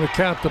think they're going to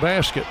count the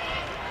basket.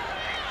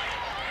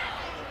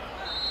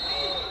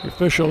 The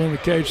official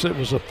indicates it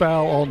was a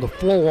foul on the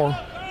floor.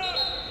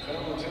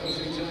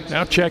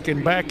 Now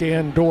checking back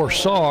in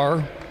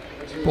Dorsar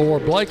for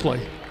Blakely.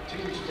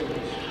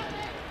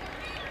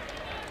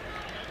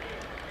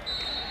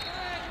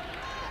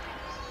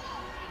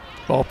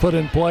 Ball put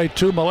in play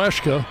to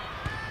Maleshka.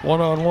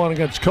 1-on-1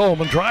 against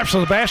Coleman. Drives to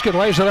the basket,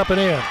 lays it up and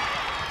in.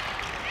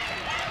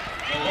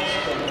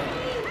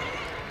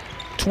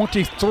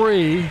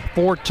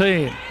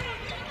 23-14.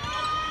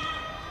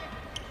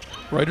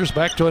 Raiders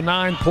back to a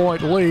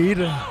 9-point lead.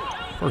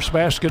 First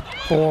basket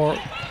for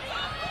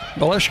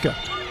Maleshka.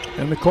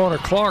 In the corner,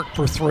 Clark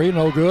for 3,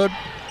 no good.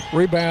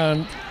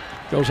 Rebound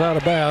goes out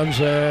of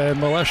bounds, and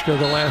Maleshka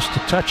the last to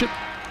touch it.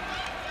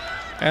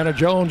 Anna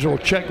Jones will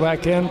check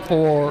back in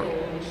for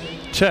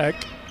Tech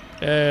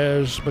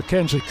as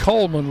Mackenzie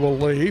Coleman will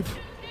leave.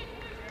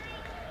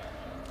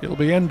 It'll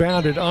be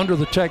inbounded under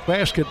the Tech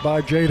basket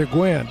by Jada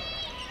Gwynn.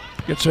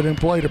 Gets it in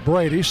play to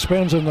Brady,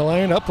 spins in the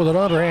lane, up with an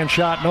underhand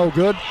shot, no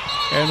good.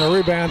 And the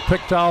rebound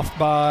picked off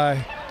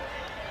by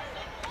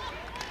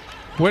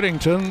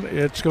Whittington.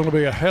 It's going to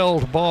be a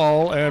held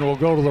ball and will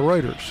go to the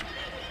Raiders.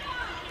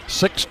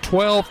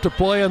 6:12 to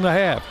play in the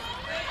half.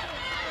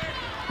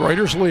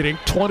 Raiders leading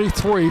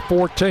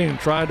 23-14,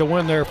 trying to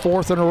win their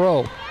 4th in a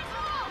row.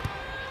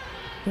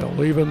 They'll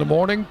leave in the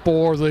morning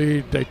for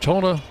the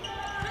Daytona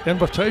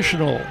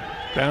Invitational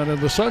down in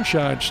the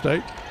Sunshine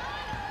State.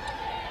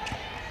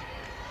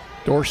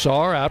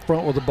 Dorsar out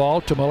front with the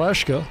ball to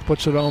Maleshka,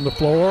 puts it on the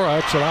floor.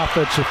 That's an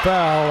offensive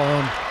foul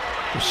on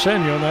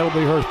Ksenia, and that'll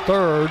be her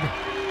 3rd.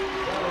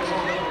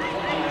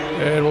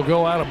 And will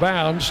go out of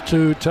bounds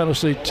to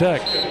Tennessee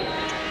Tech.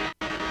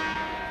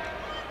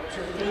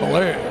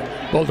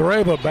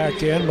 Boldreva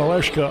back in,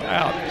 Maleshka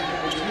out.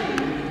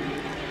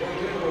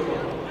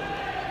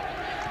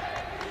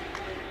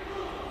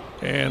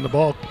 And the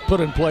ball put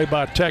in play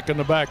by Tech in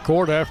the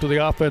backcourt after the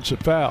offensive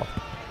foul.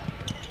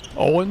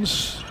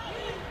 Owens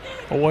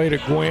away to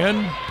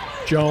Gwynn.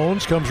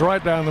 Jones comes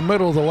right down the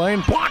middle of the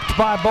lane, blocked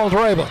by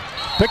Boldreva.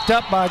 Picked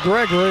up by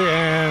Gregory,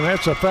 and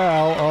that's a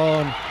foul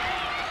on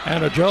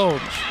Anna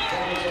Jones.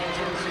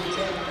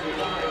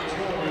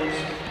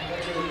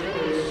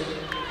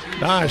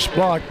 Nice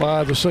block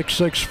by the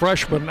 6'6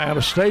 freshman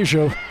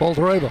Anastasia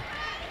Boldreva.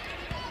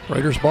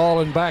 Raiders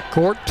ball in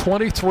backcourt,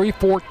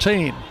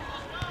 23-14.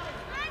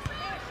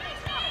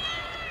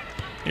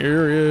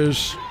 Here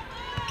is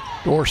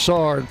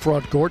Dorsar in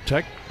front court.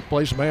 Tech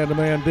plays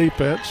man-to-man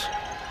defense.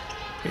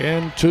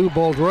 Into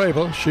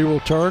Boldreva. She will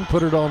turn,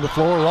 put it on the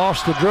floor,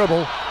 lost the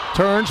dribble,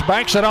 turns,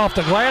 backs it off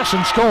the glass,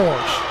 and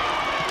scores.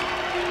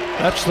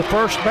 That's the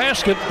first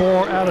basket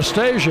for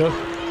Anastasia,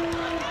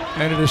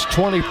 and it is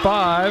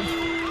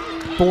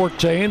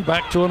 25-14,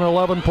 back to an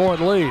 11-point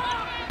lead.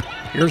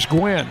 Here's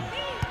Gwynn,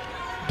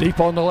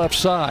 deep on the left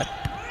side.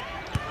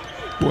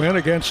 Gwynn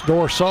against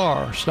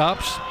Dorsar,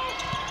 stops,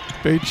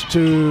 feeds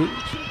to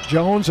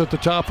Jones at the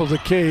top of the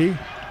key.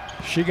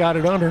 She got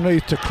it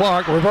underneath to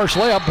Clark. Reverse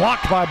layup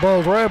blocked by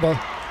Boldreva.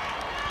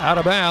 Out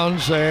of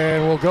bounds,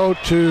 and will go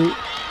to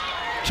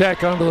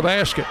Tech under the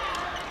basket.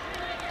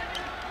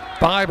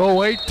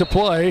 5:08 to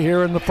play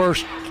here in the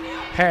first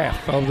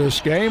half of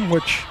this game,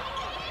 which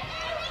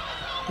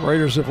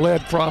Raiders have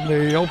led from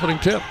the opening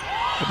tip.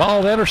 The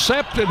ball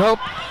intercepted. Nope,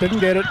 didn't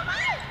get it.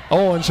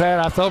 Owens had.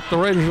 I thought the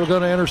Raiders were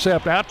going to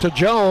intercept. Out to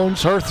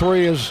Jones. Her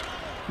three is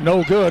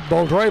no good.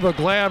 Boldreva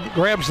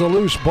grabs the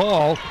loose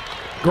ball.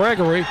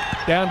 Gregory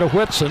down to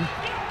Whitson.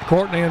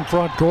 Courtney in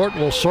front court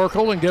will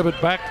circle and give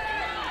it back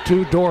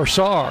to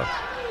Dorsar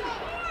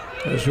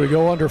as we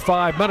go under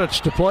 5 minutes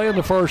to play in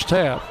the first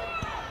half.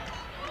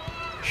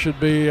 Should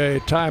be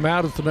a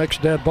timeout at the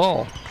next dead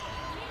ball.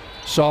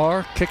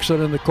 Saar kicks it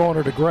in the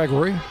corner to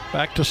Gregory.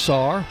 Back to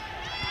Saar.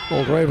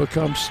 Boldreva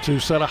comes to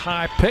set a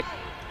high pick.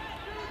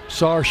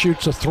 Saar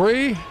shoots a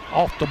three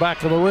off the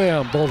back of the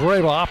rim.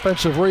 Boldreva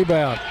offensive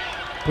rebound.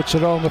 Puts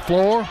it on the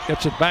floor.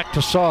 Gets it back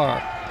to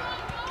Saar.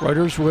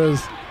 Raiders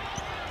with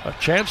a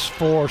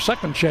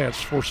second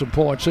chance for some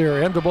points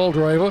here. Into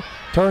Boldreva.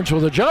 Turns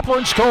with a jumper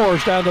and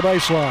scores down the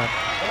baseline.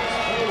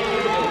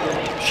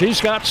 She's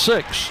got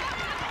 6.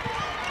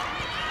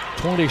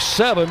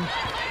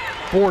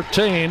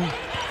 27-14.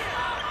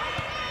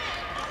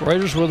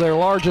 Raiders with their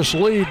largest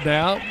lead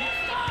now,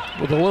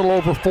 with a little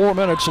over 4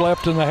 minutes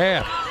left in the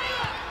half.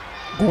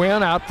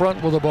 Gwynn out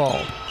front with the ball.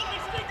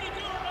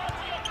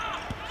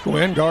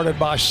 Gwynn guarded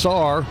by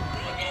Saar.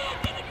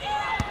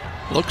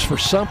 Looks for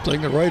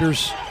something. The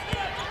Raiders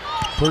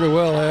pretty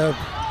well have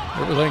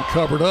everything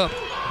covered up.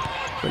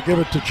 They give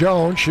it to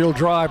Jones. She'll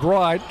drive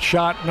right.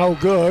 Shot no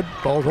good.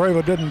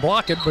 Boldreva didn't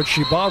block it, but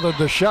she bothered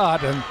the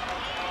shot, and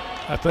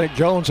I think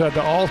Jones had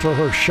to alter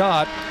her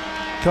shot.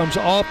 Comes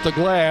off the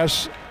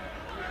glass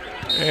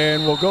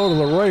and will go to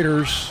the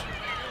Raiders.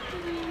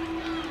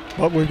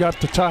 But we've got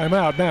the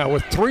timeout now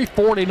with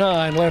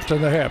 3:49 left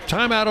in the half.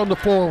 Timeout on the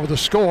floor with a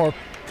score.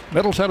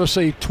 Middle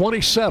Tennessee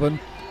 27,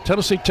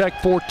 Tennessee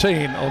Tech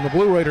 14 on the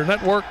Blue Raider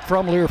Network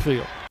from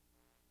Learfield.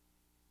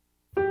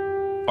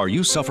 Are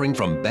you suffering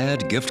from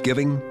bad gift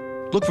giving?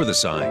 Look for the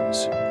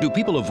signs. Do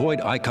people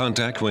avoid eye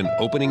contact when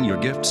opening your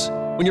gifts?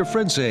 When your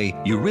friends say,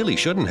 you really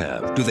shouldn't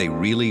have, do they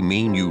really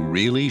mean you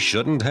really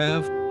shouldn't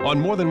have? On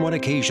more than one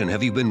occasion,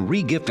 have you been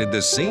re-gifted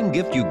the same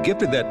gift you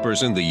gifted that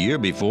person the year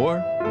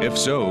before? If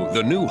so,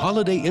 the new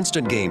Holiday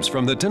Instant Games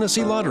from the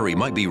Tennessee Lottery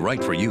might be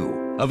right for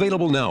you.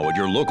 Available now at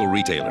your local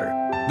retailer.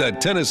 The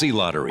Tennessee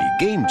Lottery,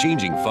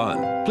 game-changing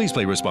fun. Please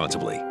play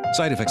responsibly.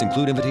 Side effects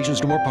include invitations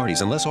to more parties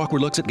and less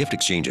awkward looks at gift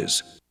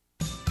exchanges.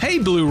 Hey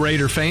Blue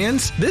Raider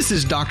fans, this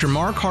is Dr.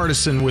 Mark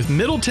Hardison with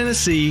Middle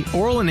Tennessee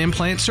Oral and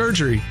Implant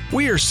Surgery.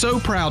 We are so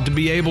proud to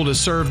be able to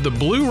serve the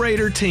Blue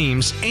Raider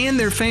teams and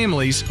their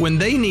families when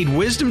they need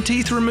wisdom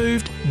teeth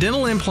removed,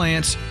 dental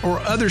implants, or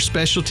other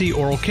specialty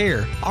oral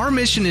care. Our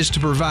mission is to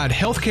provide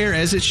health care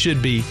as it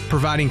should be,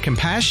 providing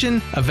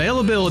compassion,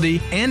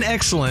 availability, and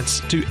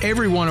excellence to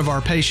every one of our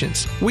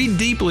patients. We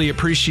deeply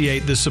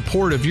appreciate the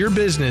support of your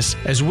business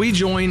as we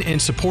join in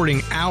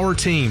supporting our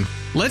team.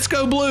 Let's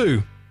go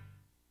Blue!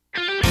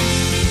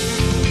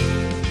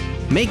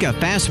 Make a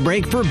fast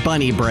break for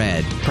Bunny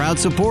Bread, proud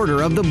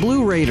supporter of the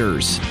Blue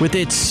Raiders. With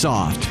its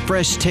soft,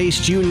 fresh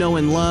taste you know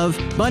and love,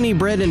 Bunny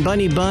Bread and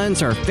Bunny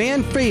Buns are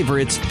fan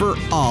favorites for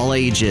all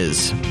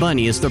ages.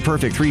 Bunny is the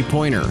perfect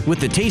three-pointer with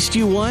the taste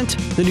you want,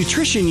 the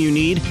nutrition you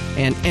need,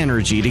 and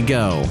energy to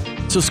go.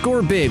 So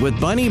score big with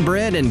Bunny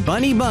Bread and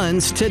Bunny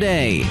Buns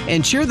today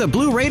and cheer the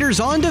Blue Raiders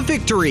on to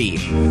victory.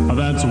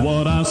 That's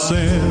what I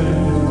said.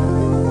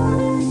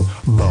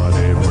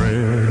 Bunny Bread.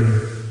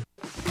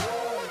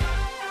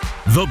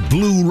 The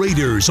Blue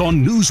Raiders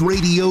on News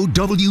Radio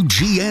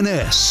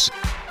WGNS.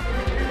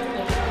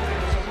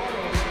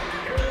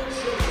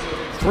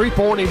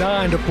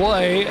 3:49 to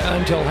play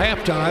until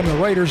halftime. The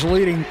Raiders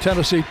leading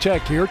Tennessee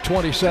Tech here,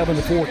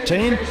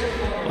 27-14.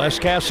 Las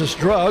Casas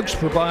Drugs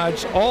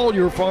provides all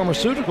your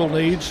pharmaceutical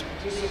needs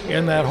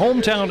in that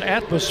hometown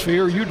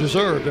atmosphere you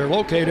deserve. They're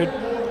located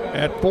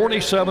at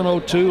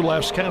 4702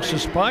 Las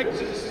Casas Pike,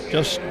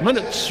 just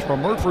minutes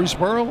from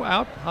Murfreesboro,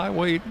 out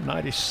Highway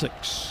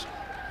 96.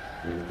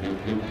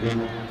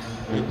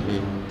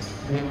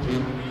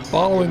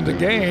 Following the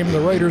game, the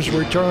Raiders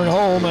return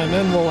home, and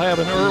then we'll have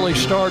an early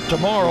start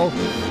tomorrow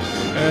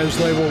as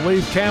they will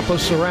leave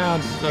campus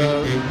around,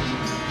 I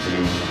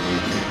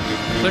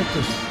think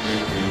the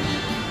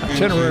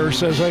itinerary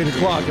says 8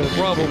 o'clock. It'll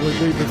probably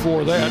be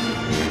before that,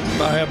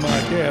 if I have my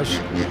guess.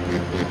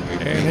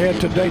 And head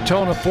to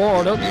Daytona,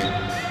 Florida,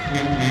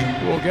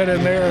 We'll get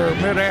in there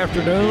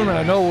mid-afternoon.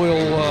 I know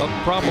we'll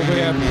probably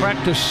have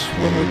practice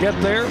when we get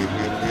there.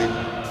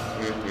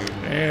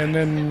 And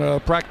then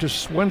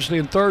practice Wednesday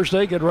and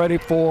Thursday. Get ready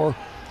for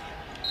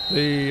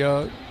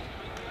the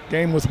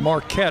game with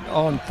Marquette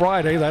on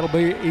Friday. That'll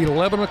be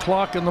 11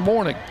 o'clock in the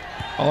morning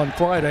on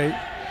Friday.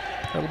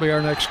 That'll be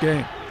our next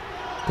game.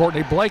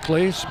 Courtney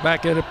Blakely's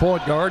back in at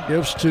point guard.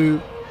 Gives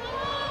to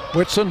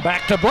Whitson.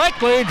 Back to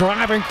Blakely.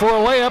 Driving for a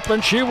layup,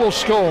 and she will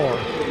score.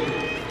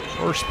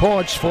 First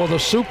points for the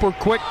super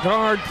quick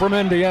guard from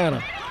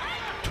Indiana.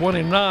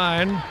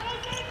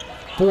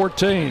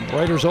 29-14.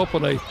 Raiders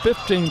open a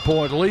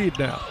 15-point lead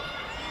now.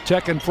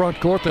 Tech in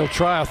front court. They'll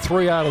try a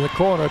three out of the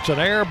corner. It's an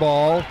air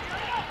ball.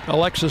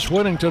 Alexis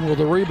Whittington with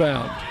the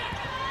rebound.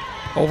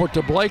 Over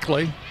to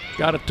Blakely.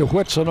 Got it to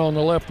Whitson on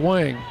the left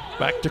wing.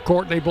 Back to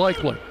Courtney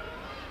Blakely.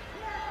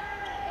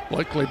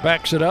 Blakely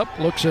backs it up,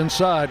 looks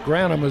inside.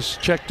 Grantham is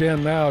checked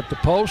in now at the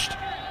post.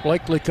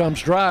 Blakely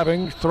comes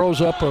driving, throws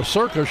up a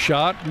circus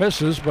shot,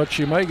 misses, but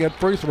she may get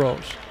free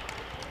throws.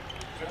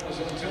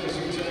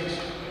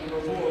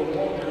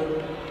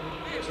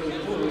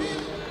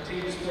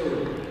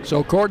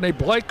 So Courtney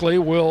Blakely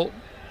will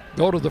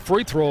go to the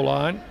free throw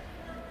line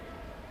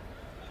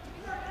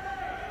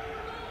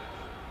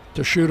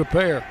to shoot a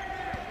pair.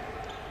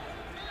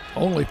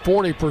 Only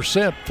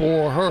 40%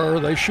 for her.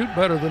 They shoot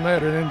better than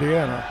that in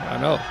Indiana, I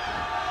know.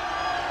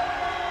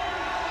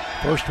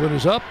 First one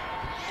is up,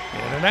 in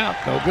and out,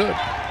 no good.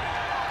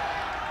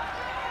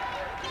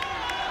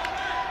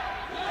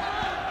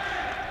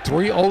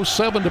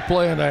 3:07 to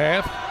play in the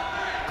half.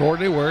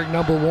 Courtney wearing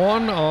number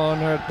 1 on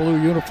that blue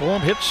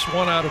uniform, hits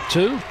 1 out of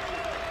 2.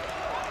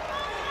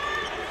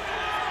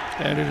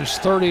 And it is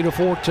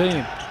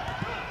 30-14.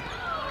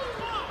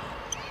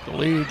 The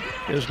lead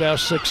is now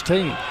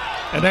 16.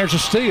 And there's a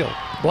steal.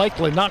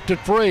 Blakely knocked it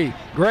free.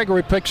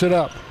 Gregory picks it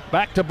up.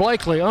 Back to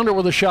Blakely, under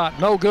with a shot,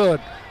 no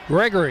good.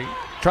 Gregory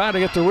trying to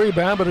get the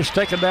rebound, but it's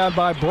taken down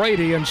by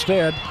Brady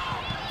instead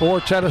for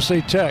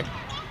Tennessee Tech.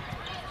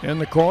 In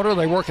the corner,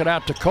 they work it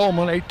out to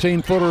Coleman.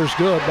 18-footer is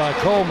good by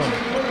Coleman.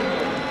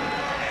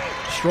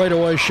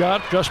 Straightaway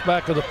shot just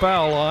back of the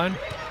foul line.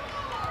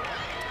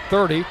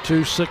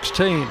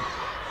 30-16.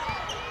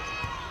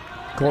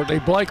 Courtney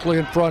Blakely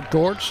in front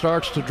court,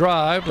 starts to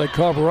drive. They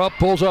cover up,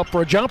 pulls up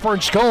for a jumper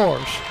and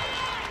scores.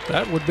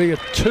 That would be a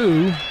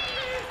 2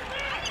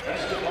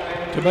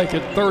 to make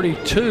it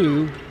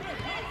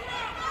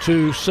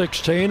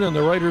 32-16, and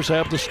the Raiders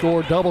have the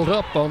score doubled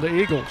up on the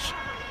Eagles.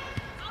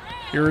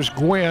 Here's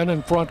Gwynn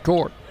in front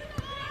court.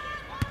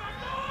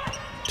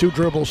 2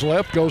 dribbles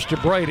left, goes to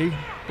Brady.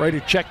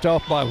 Brady checked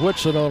off by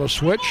Whitson on a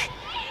switch.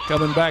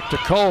 Coming back to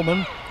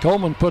Coleman.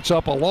 Coleman puts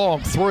up a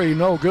long 3,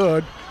 no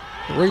good.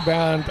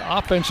 Rebound,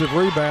 offensive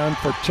rebound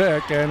for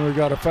Tech, and we've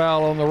got a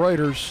foul on the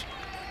Raiders.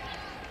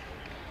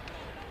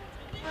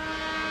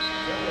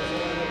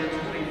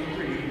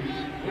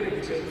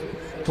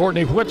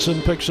 Courtney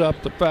Whitson picks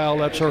up the foul.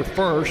 That's her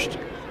first.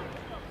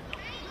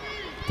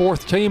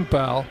 4th team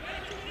foul.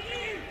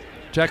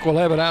 Tech will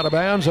have it out of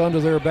bounds under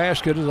their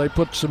basket as they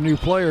put some new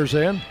players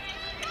in,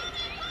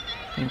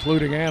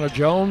 including Anna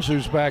Jones,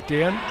 who's back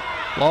in.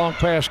 Long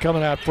pass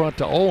coming out front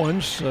to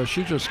Owens.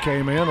 She just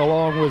came in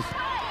along with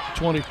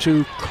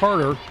 22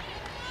 Carter.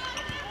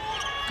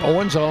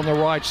 Owens on the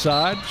right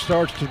side,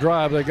 starts to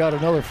drive. They got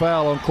another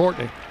foul on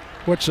Courtney.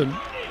 Whitson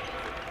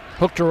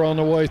hooked her on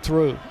the way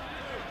through.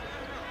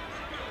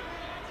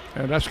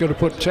 And that's going to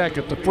put Tech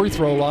at the free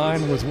throw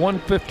line with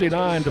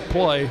 1:59 to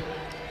play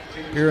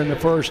here in the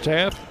first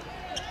half.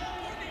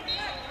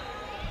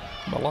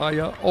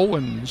 Malaya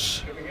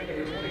Owens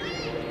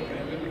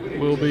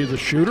will be the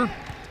shooter.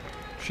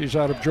 She's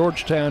out of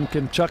Georgetown,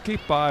 Kentucky,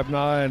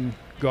 5'9"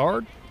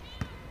 guard.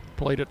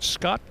 Played at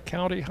Scott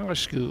County High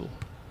School.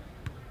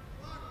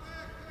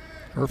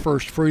 Her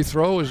first free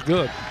throw is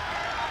good.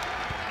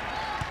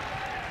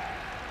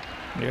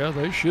 Yeah,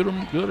 they shoot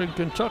them good in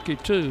Kentucky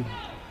too.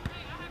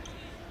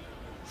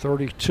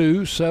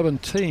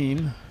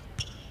 32-17.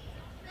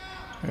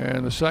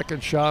 And the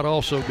second shot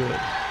also good.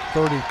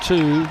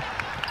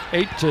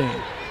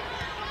 32-18.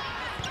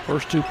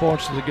 First 2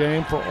 points of the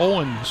game for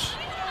Owens.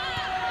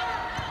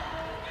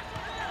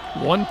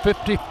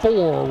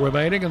 1:54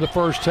 remaining in the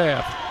first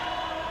half.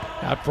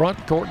 Out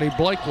front, Courtney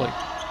Blakely.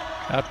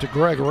 Out to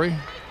Gregory.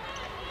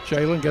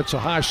 Jalen gets a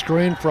high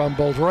screen from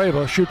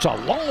Boldreva. Shoots a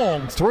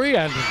long 3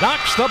 and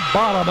knocks the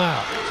bottom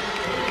out.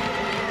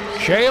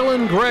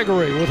 Jalen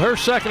Gregory with her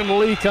second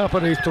Lee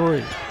Company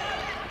 3.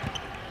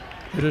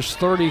 It is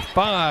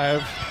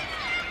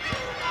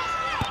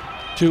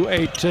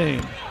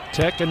 35-18.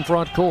 Tech in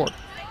front court.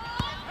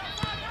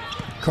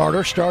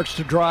 Carter starts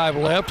to drive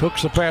left,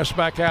 hooks the pass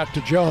back out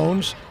to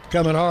Jones.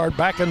 Coming hard,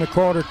 back in the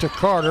corner to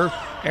Carter.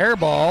 Air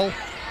ball,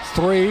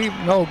 3,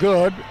 no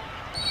good.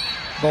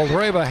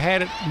 Boldreva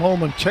had it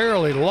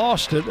momentarily,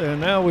 lost it,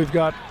 and now we've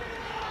got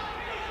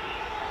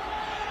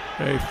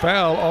a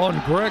foul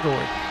on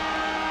Gregory.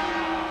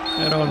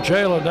 And on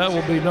Jalen, that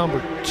will be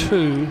number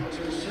 2.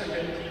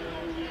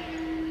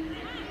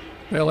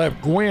 They'll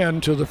have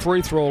Gwynn to the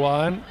free throw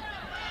line.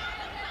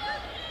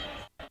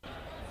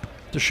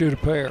 to shoot a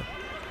pair.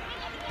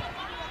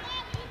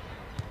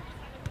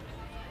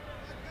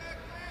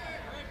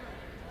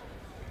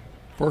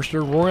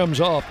 Forster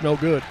rims off, no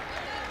good.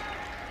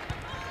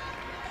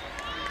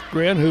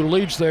 Grin, who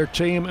leads their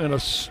team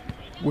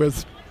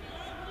with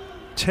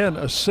 10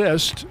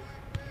 assists,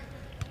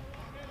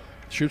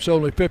 shoots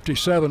only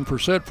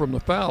 57% from the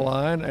foul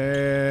line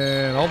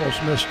and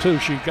almost missed two.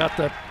 She got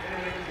that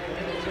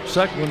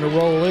second one to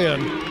roll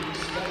in,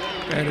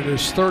 and it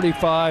is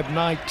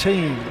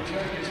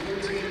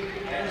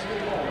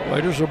 35-19.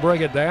 Raiders will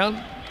bring it down.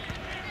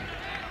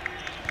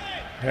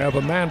 Have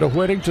Amanda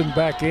Whittington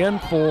back in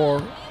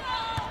for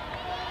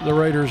the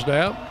Raiders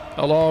now,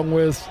 along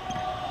with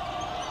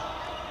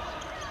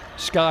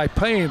Sky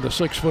Payne, the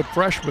 6-foot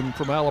freshman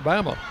from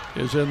Alabama,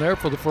 is in there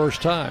for the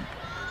first time.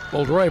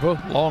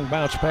 Boldreva, long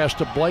bounce pass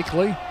to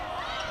Blakely.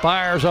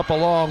 Fires up a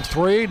long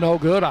three, no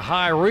good. A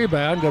high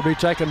rebound going to be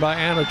taken by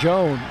Anna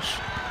Jones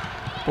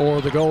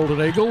for the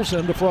Golden Eagles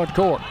in the front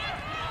court.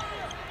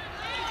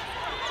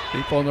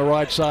 Deep on the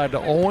right side to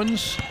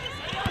Owens.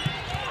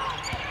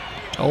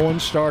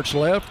 Owens starts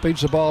left,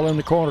 feeds the ball in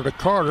the corner to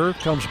Carter.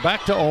 Comes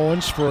back to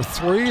Owens for a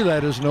three.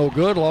 That is no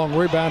good. Long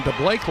rebound to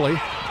Blakely.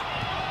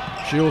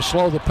 She'll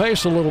slow the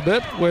pace a little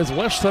bit with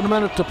less than a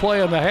minute to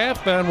play in the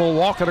half and will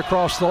walk it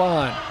across the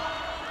line.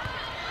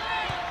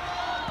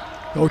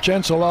 Coach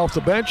Ensel off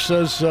the bench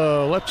says,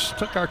 let's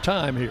take our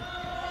time here.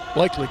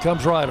 Blakely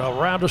comes right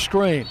around a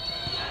screen.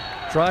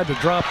 Tried to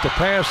drop the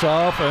pass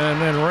off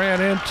and then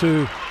ran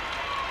into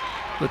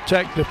the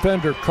Tech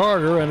defender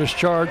Carter and is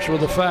charged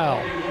with a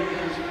foul.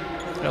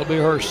 That'll be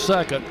her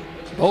second.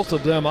 Both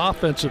of them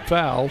offensive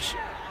fouls.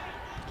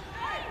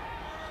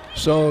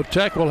 So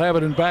Tech will have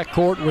it in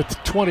backcourt with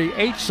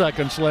 28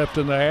 seconds left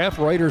in the half.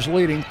 Raiders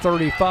leading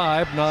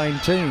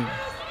 35-19.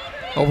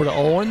 Over to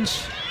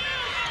Owens.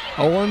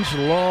 Owens,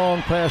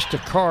 long pass to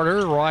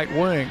Carter, right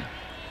wing.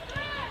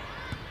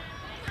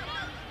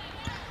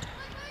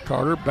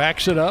 Carter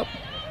backs it up.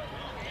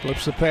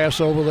 Flips the pass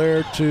over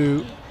there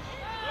to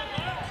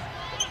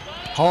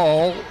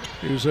Hall,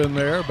 who's in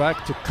there.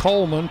 Back to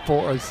Coleman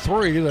for a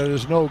three that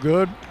is no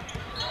good.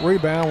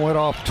 Rebound went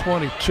off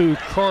 22.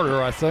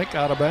 Carter, I think,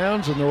 out of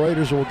bounds, and the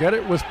Raiders will get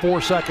it with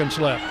 4 seconds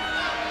left.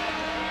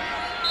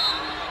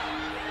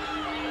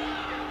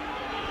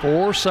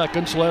 4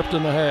 seconds left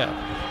in the half.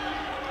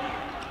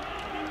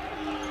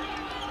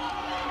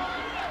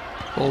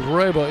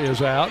 Boldreva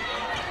is out.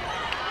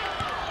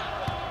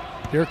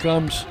 Here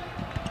comes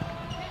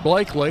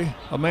Blakely.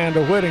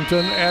 Amanda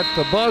Whittington at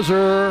the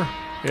buzzer.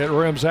 It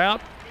rims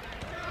out,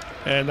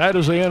 and that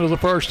is the end of the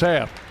first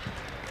half.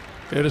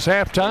 It is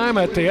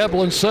halftime at the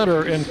Evelyn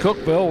Center in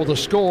Cookeville with a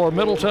score,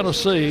 Middle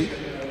Tennessee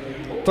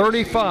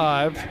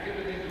 35,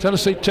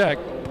 Tennessee Tech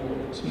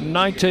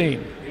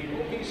 19.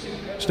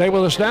 Stay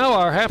with us now.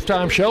 Our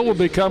halftime show will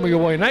be coming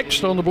your way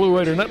next on the Blue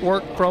Raider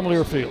Network from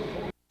Learfield.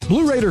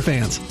 Blue Raider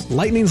fans,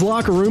 Lightning's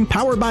Locker Room,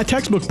 powered by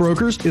Textbook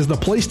Brokers, is the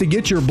place to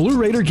get your Blue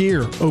Raider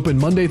gear. Open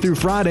Monday through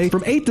Friday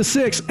from 8 to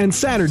 6 and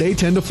Saturday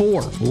 10 to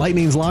 4.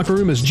 Lightning's Locker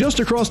Room is just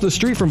across the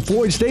street from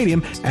Floyd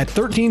Stadium at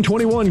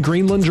 1321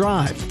 Greenland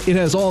Drive. It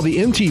has all the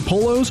MT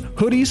polos,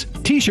 hoodies,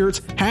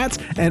 t-shirts, hats,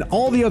 and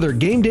all the other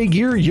game day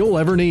gear you'll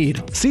ever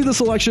need. See the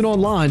selection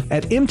online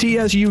at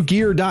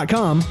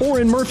mtsugear.com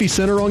or in Murphy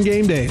Center on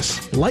game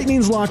days.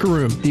 Lightning's Locker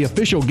Room, the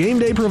official game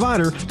day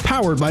provider,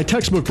 powered by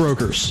Textbook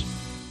Brokers.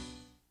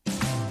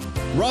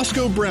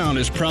 Roscoe Brown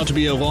is proud to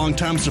be a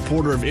longtime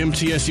supporter of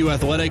MTSU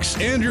Athletics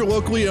and your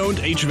locally owned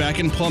HVAC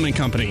and plumbing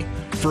company.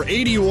 For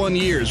 81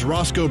 years,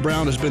 Roscoe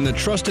Brown has been the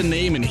trusted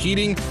name in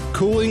heating,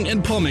 cooling,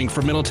 and plumbing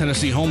for Middle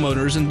Tennessee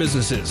homeowners and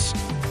businesses.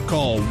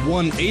 Call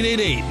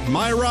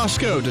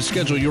 1-888-MY-ROSCOE to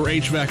schedule your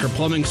HVAC or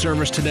plumbing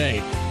service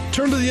today.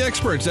 Turn to the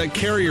experts at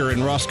Carrier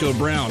and Roscoe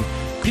Brown.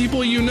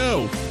 People you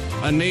know,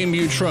 a name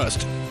you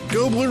trust.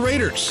 Go Blue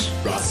Raiders!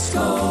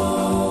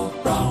 Roscoe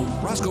Brown.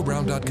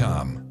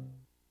 RoscoeBrown.com.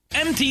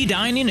 MT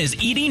Dining is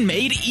eating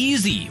made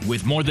easy.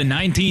 With more than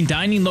 19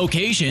 dining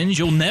locations,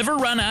 you'll never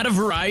run out of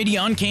variety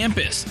on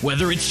campus.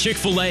 Whether it's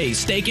Chick-fil-A,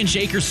 Steak and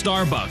Shake, or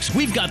Starbucks,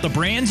 we've got the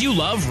brands you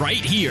love right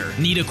here.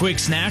 Need a quick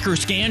snack or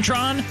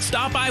Scantron?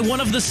 Stop by one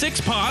of the 6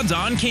 pods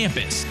on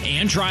campus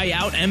and try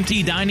out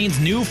MT Dining's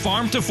new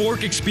Farm to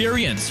Fork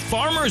experience.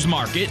 Farmers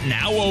Market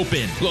now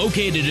open.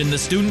 Located in the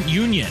Student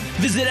Union.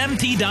 Visit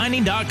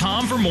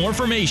mtdining.com for more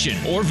information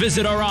or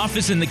visit our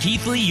office in the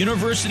Keithley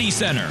University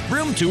Center,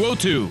 room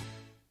 202.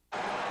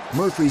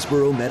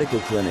 Murfreesboro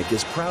Medical Clinic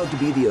is proud to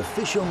be the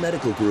official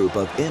medical group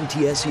of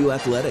MTSU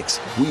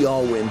Athletics. We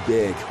all win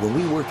big when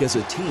we work as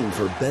a team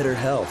for better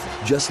health.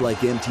 Just like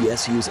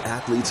MTSU's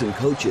athletes and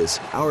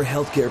coaches, our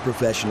healthcare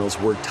professionals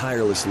work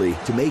tirelessly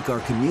to make our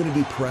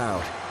community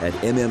proud. At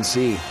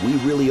MMC, we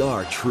really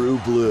are true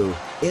blue.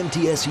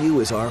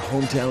 MTSU is our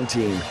hometown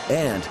team,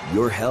 and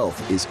your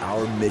health is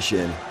our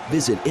mission.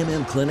 Visit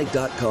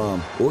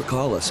mmclinic.com or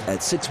call us at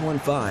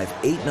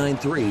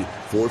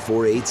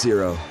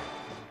 615-893-4480.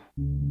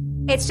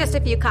 It's just a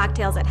few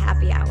cocktails at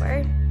happy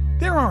hour.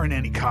 There aren't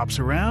any cops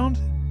around.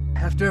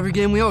 After every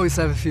game, we always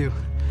have a few.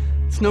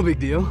 It's no big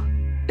deal.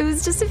 It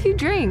was just a few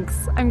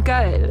drinks. I'm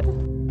good.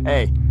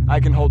 Hey, I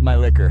can hold my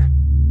liquor.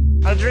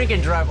 I drink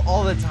and drive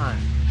all the time.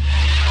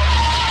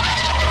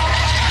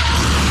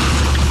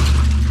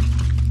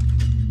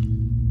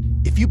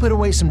 If you put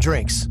away some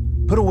drinks,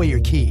 put away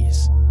your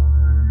keys.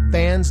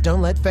 Fans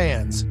don't let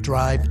fans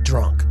drive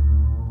drunk.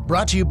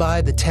 Brought to you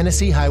by the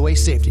Tennessee Highway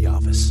Safety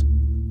Office.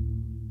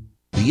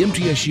 The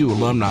MTSU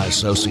Alumni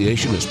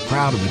Association is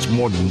proud of its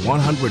more than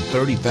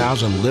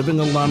 130,000 living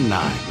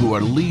alumni who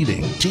are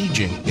leading,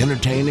 teaching,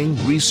 entertaining,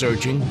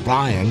 researching,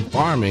 flying,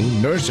 farming,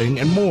 nursing,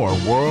 and more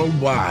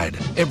worldwide.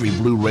 Every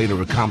Blue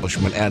Raider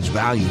accomplishment adds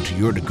value to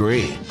your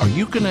degree. Are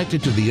you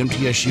connected to the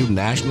MTSU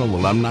National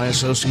Alumni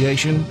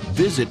Association?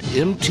 Visit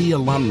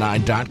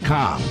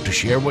mtalumni.com to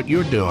share what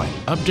you're doing,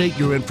 update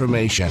your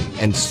information,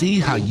 and see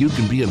how you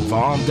can be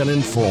involved and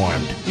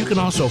informed. You can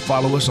also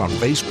follow us on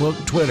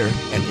Facebook, Twitter,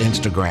 and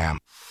Instagram.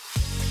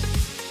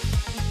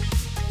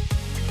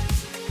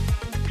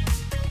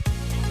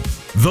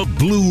 The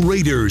Blue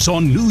Raiders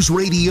on News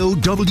Radio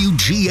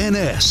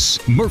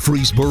WGNS,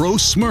 Murfreesboro,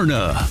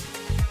 Smyrna.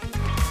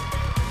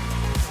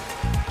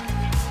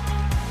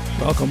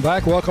 Welcome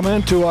back. Welcome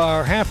into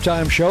our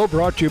halftime show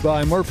brought to you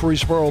by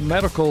Murfreesboro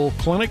Medical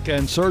Clinic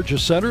and Surgery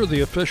Center,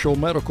 the official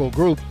medical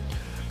group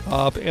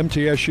of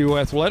MTSU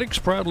Athletics,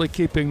 proudly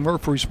keeping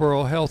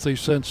Murfreesboro healthy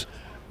since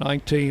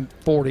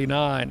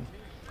 1949.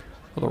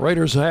 Well, the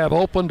Raiders have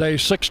opened a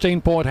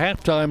 16-point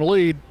halftime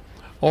lead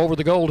over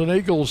the Golden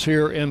Eagles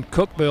here in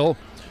Cookeville.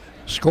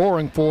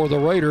 Scoring for the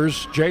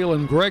Raiders,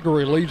 Jalen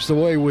Gregory leads the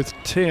way with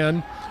 10.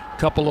 A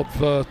couple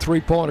of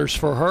three-pointers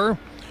for her.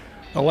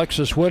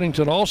 Alexis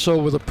Whittington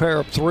also with a pair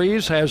of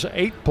threes has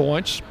 8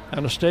 points.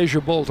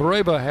 Anastasia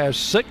Boltareva has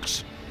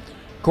 6.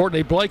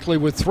 Courtney Blakely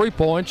with 3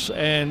 points,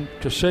 and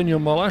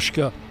Ksenia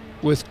Malashka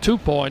with 2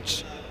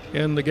 points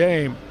in the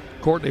game.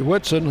 Courtney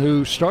Whitson,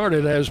 who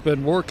started, has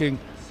been working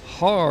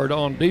hard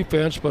on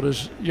defense but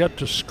is yet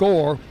to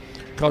score.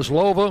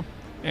 Kozlova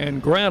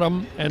and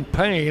Grantham and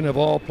Payne have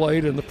all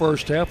played in the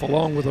first half,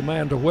 along with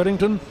Amanda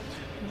Whittington,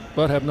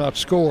 but have not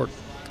scored.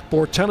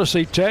 For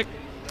Tennessee Tech,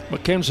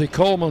 Mackenzie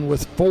Coleman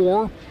with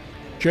 4,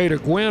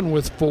 Jada Gwynn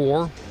with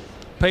 4,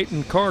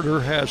 Peyton Carter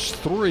has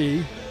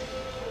 3,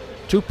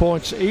 2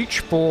 points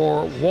each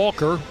for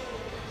Walker,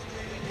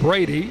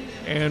 Brady,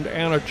 and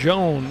Anna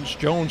Jones.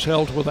 Jones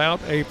held without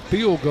a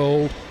field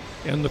goal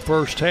in the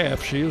first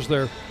half. She is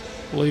their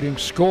leading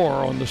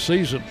scorer on the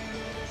season.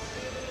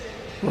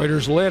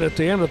 Raiders led at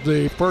the end of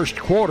the first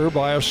quarter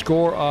by a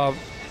score of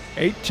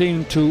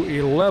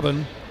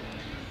 18-11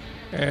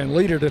 and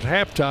lead it at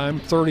halftime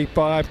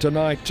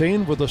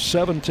 35-19 with a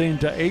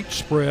 17-8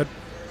 spread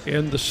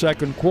in the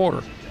second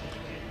quarter.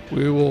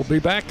 We will be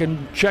back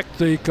and check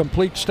the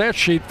complete stat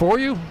sheet for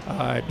you.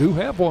 I do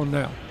have one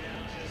now,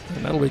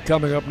 and that'll be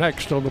coming up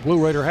next on the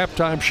Blue Raider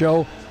Halftime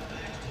Show,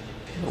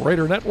 the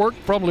Raider Network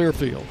from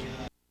Learfield.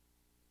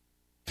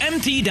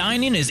 MT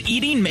Dining is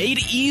eating made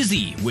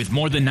easy. With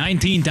more than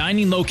 19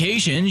 dining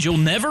locations, you'll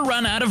never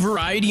run out of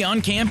variety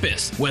on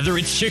campus. Whether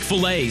it's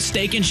Chick-fil-A,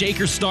 Steak and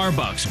Shake, or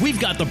Starbucks, we've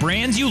got the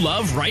brands you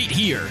love right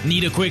here.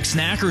 Need a quick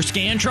snack or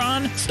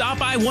Scantron? Stop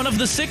by one of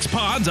the 6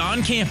 pods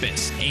on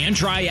campus and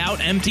try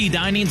out MT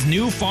Dining's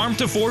new Farm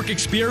to Fork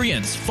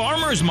experience.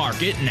 Farmers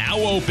Market now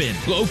open.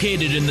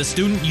 Located in the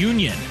Student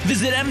Union.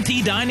 Visit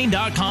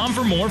mtdining.com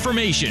for more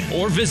information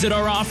or visit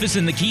our office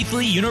in the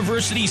Keithley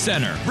University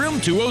Center,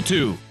 room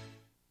 202.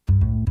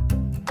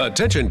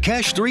 Attention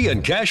Cash 3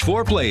 and Cash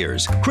 4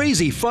 players.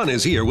 Crazy fun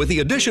is here with the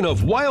addition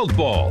of Wild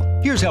Ball.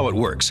 Here's how it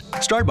works.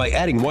 Start by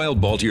adding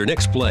Wild Ball to your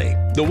next play.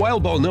 The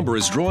Wild Ball number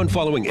is drawn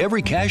following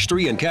every Cash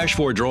 3 and Cash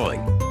 4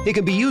 drawing. It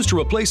can be used to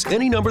replace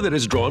any number that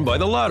is drawn by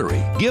the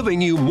lottery,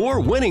 giving you more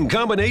winning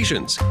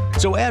combinations.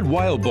 So add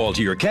Wild Ball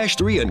to your Cash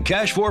 3 and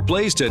Cash 4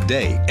 plays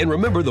today. And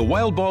remember, the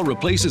Wild Ball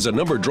replaces a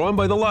number drawn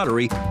by the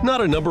lottery, not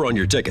a number on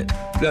your ticket.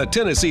 The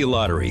Tennessee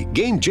Lottery.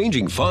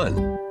 Game-changing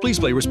fun. Please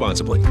play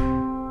responsibly.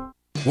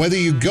 Whether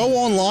you go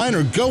online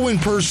or go in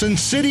person,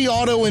 City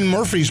Auto in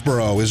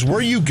Murfreesboro is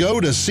where you go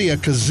to see a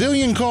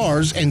gazillion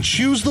cars and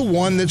choose the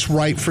one that's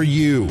right for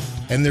you.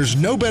 And there's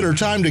no better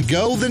time to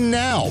go than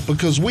now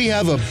because we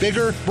have a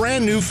bigger,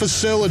 brand new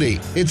facility.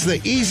 It's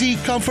the easy,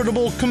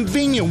 comfortable,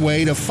 convenient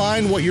way to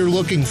find what you're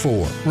looking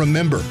for.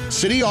 Remember,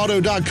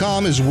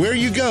 cityauto.com is where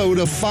you go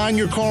to find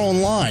your car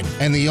online.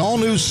 And the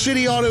all-new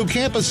City Auto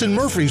campus in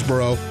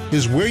Murfreesboro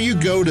is where you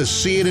go to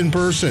see it in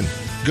person.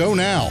 Go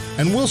now,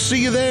 and we'll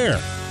see you there.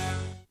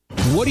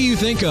 What do you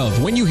think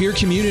of when you hear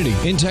community,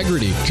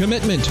 integrity,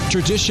 commitment,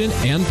 tradition,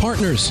 and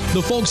partners?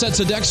 The folks at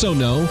Sodexo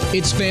know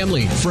it's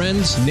family,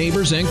 friends,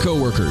 neighbors, and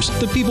coworkers,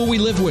 the people we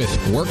live with,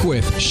 work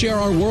with, share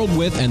our world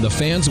with, and the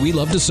fans we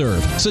love to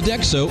serve.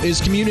 Sodexo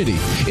is community.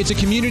 It's a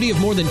community of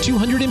more than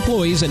 200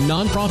 employees and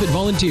nonprofit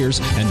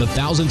volunteers and the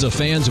thousands of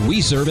fans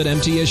we serve at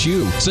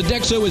MTSU.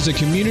 Sodexo is a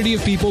community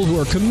of people who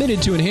are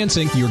committed to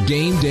enhancing your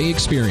game day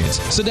experience.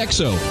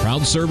 Sodexo,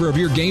 proud server of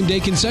your game day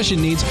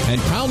concession needs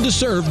and proud to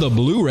serve the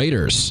Blue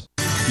Raiders.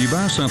 You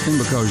buy something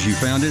because you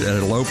found it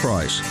at a low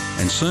price,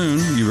 and soon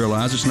you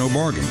realize it's no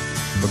bargain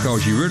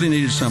because you really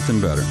needed something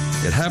better.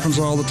 It happens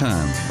all the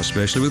time,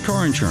 especially with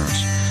car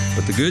insurance.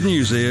 But the good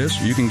news is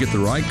you can get the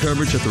right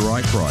coverage at the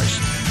right price.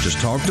 Just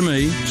talk to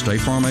me,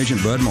 State Farm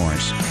Agent Bud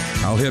Morris.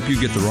 I'll help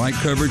you get the right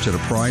coverage at a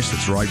price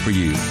that's right for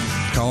you.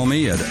 Call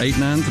me at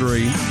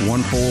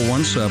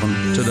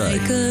 893-1417 today.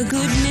 Like a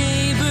good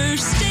neighbor,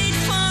 State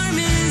Farm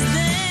is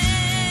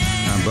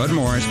there. I'm Bud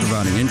Morris,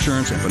 providing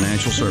insurance and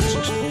financial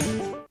services.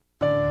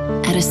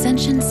 At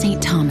Ascension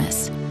St.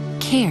 Thomas,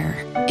 care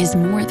is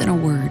more than a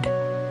word.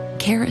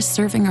 Care is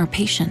serving our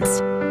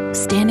patients,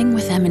 standing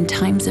with them in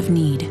times of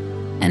need,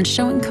 and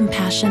showing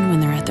compassion when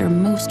they're at their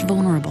most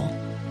vulnerable.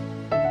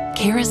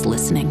 Care is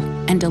listening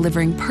and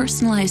delivering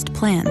personalized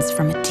plans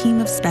from a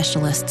team of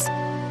specialists,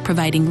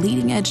 providing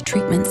leading-edge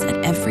treatments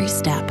at every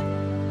step.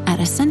 At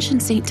Ascension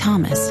St.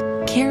 Thomas,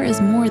 care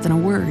is more than a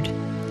word.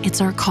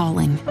 It's our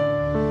calling.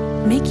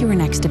 Make your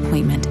next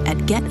appointment at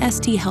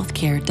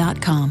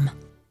getsthealthcare.com.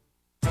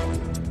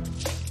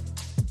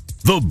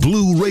 The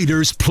Blue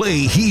Raiders play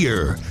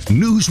here.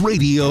 News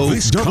Radio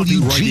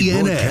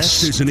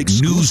WGNS is an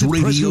exclusive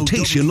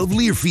presentation of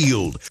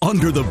Learfield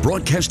under the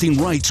broadcasting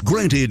rights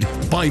granted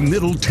by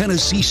Middle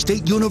Tennessee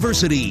State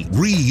University.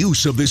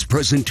 Reuse of this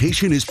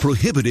presentation is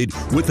prohibited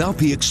without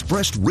the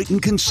expressed written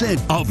consent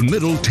of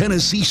Middle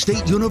Tennessee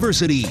State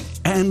University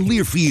and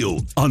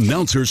Learfield.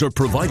 Announcers are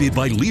provided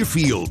by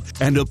Learfield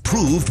and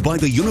approved by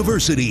the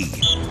university.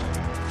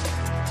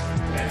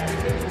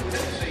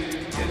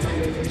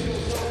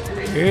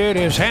 It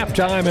is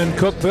halftime in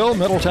Cookeville.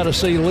 Middle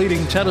Tennessee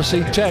leading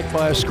Tennessee Tech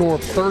by a score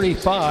of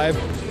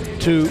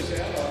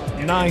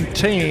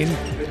 35-19.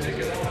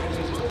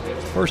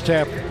 First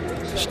half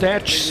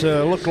stats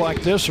look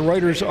like this. The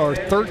Raiders are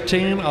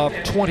 13 of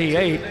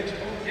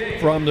 28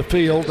 from the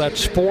field.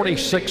 That's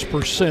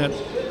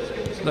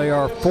 46%. They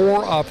are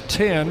 4 of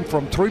 10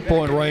 from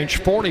three-point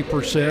range,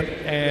 40%,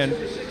 and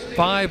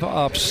 5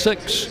 of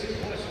 6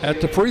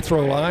 at the free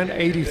throw line,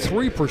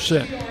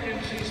 83%.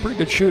 Pretty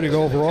good shooting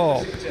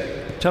overall.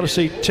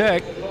 Tennessee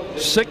Tech,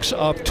 6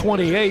 of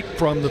 28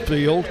 from the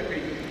field.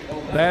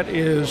 That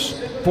is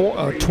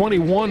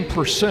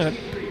 21%.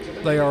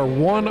 They are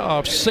 1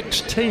 of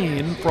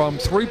 16 from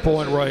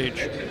three-point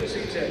range,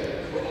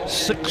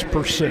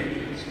 6%.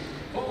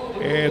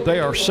 And they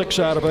are 6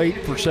 out of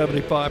 8 for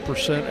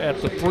 75% at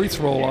the free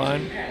throw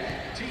line.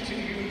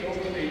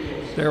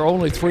 Their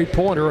only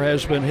three-pointer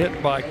has been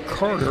hit by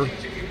Carter.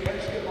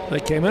 They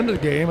came into the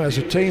game as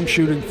a team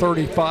shooting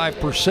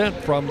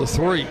 35% from the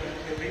three.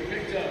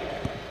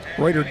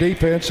 Raider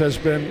defense has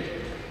been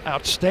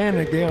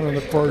outstanding again in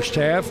the first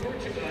half.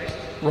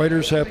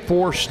 Raiders have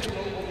forced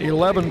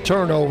 11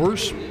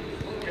 turnovers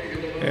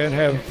and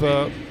have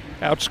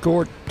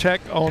outscored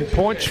Tech on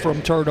points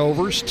from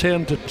turnovers,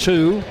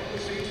 10-2.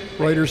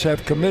 Raiders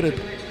have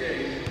committed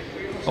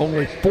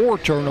only 4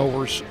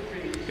 turnovers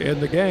in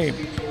the game.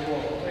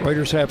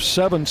 Raiders have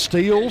 7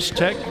 steals,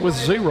 Tech with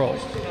 0.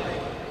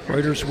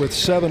 Raiders with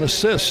 7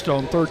 assists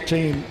on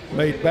 13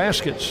 made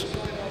baskets.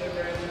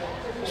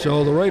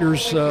 So the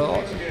Raiders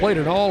played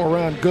an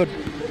all-around good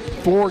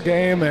floor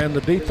game, and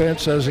the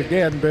defense has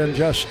again been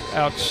just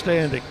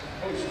outstanding.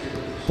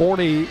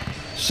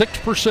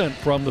 46%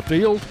 from the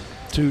field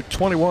to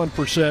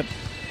 21%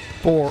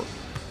 for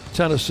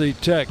Tennessee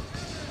Tech.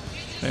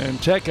 And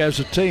Tech as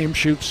a team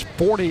shoots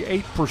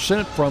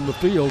 48% from the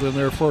field in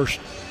their first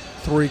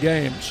 3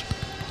 games.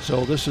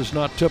 So this is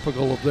not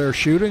typical of their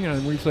shooting,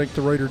 and we think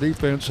the Raider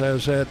defense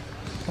has had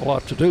a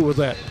lot to do with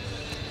that.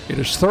 It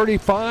is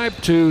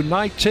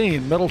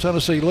 35-19. Middle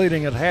Tennessee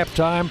leading at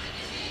halftime,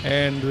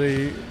 and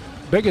the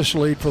biggest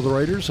lead for the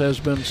Raiders has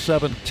been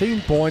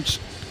 17 points.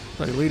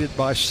 They lead it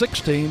by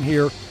 16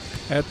 here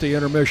at the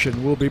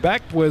intermission. We'll be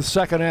back with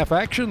second half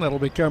action. That'll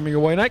be coming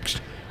your way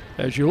next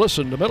as you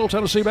listen to Middle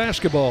Tennessee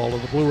basketball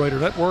of the Blue Raider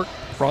Network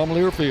from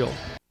Learfield.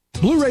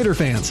 Blue Raider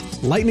fans,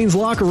 Lightning's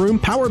Locker Room,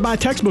 powered by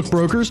Textbook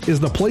Brokers,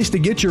 is the place to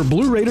get your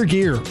Blue Raider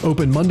gear.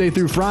 Open Monday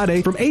through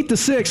Friday from 8 to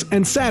 6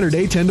 and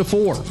Saturday 10 to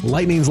 4.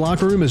 Lightning's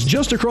Locker Room is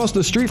just across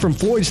the street from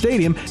Floyd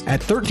Stadium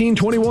at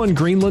 1321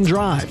 Greenland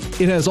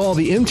Drive. It has all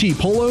the MT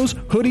polos,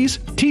 hoodies,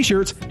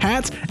 t-shirts,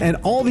 hats, and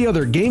all the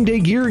other game day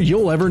gear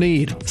you'll ever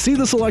need. See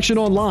the selection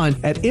online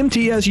at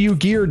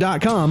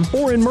mtsugear.com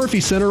or in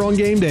Murphy Center on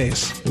game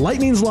days.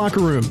 Lightning's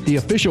Locker Room, the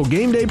official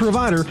game day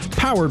provider,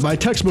 powered by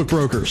Textbook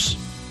Brokers.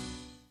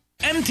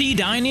 MT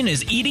Dining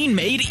is eating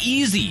made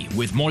easy.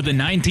 With more than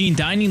 19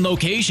 dining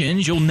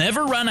locations, you'll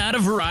never run out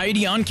of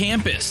variety on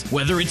campus.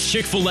 Whether it's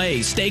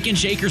Chick-fil-A, Steak and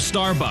Shake, or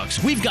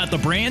Starbucks, we've got the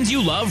brands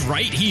you love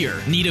right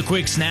here. Need a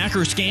quick snack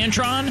or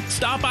Scantron?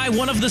 Stop by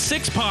one of the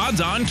 6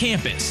 pods on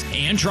campus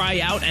and try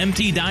out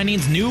MT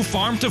Dining's new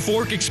Farm to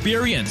Fork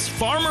experience.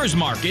 Farmers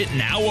Market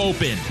now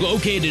open.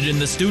 Located in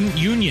the Student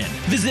Union.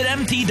 Visit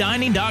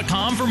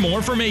mtdining.com for more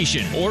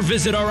information or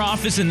visit our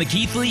office in the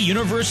Keithley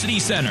University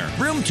Center,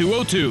 room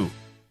 202.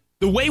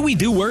 The way we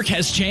do work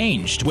has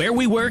changed. Where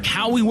we work,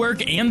 how we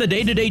work, and the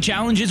day-to-day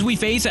challenges we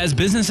face as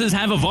businesses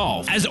have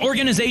evolved. As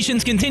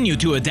organizations continue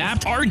to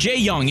adapt,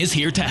 RJ Young is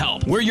here to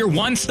help. We're your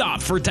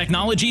one-stop for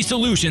technology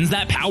solutions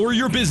that power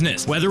your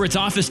business. Whether it's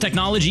office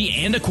technology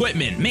and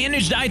equipment,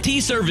 managed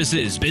IT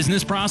services,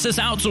 business process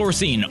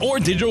outsourcing, or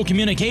digital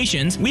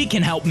communications, we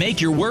can help make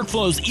your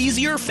workflows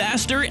easier,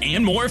 faster,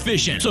 and more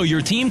efficient so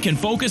your team can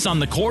focus on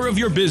the core of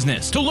your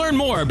business. To learn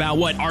more about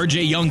what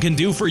RJ Young can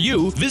do for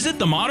you, visit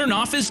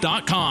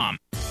themodernoffice.com.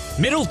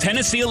 Middle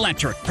Tennessee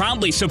Electric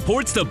proudly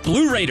supports the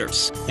Blue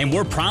Raiders, and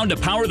we're proud to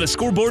power the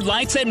scoreboard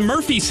lights at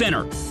Murphy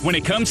Center. When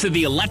it comes to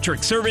the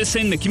electric service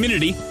in the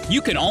community,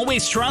 you can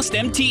always trust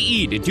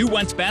MTE to do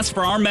what's best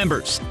for our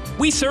members.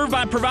 We serve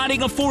by providing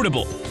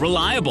affordable,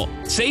 reliable,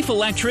 safe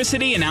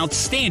electricity and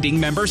outstanding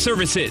member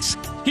services.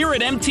 Here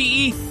at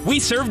MTE, we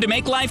serve to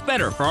make life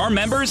better for our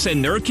members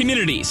and their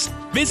communities.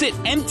 Visit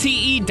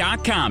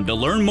MTE.com to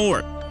learn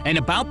more. And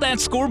about that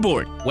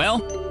scoreboard, well,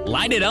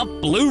 light it up,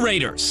 Blue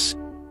Raiders.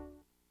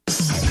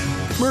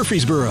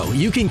 Murfreesboro,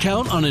 you can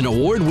count on an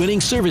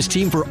award-winning service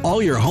team for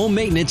all your home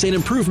maintenance and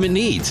improvement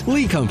needs.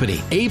 Lee Company,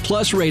 A+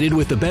 rated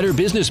with the Better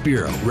Business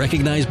Bureau,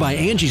 recognized by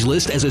Angie's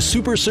List as a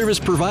super service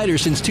provider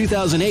since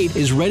 2008,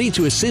 is ready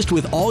to assist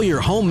with all your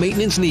home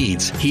maintenance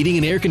needs. Heating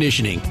and air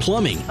conditioning,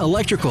 plumbing,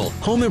 electrical,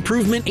 home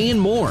improvement, and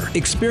more.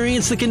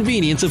 Experience the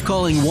convenience of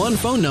calling one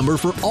phone number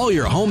for all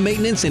your home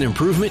maintenance and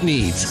improvement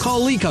needs. Call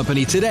Lee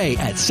Company today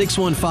at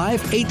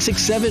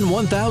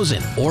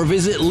 615-867-1000 or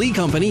visit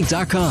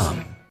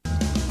leecompany.com.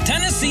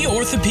 Tennessee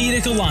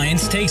Orthopedic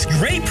Alliance takes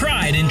great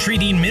pride in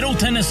treating Middle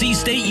Tennessee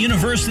State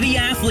University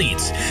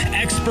athletes.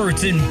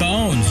 Experts in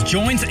bones,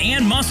 joints,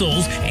 and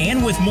muscles,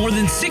 and with more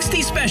than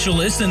 60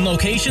 specialists in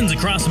locations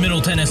across Middle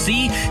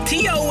Tennessee,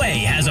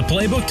 TOA has a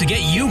playbook to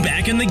get you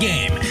back in the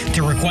game.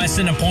 To request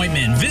an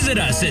appointment, visit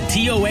us at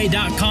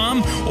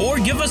TOA.com or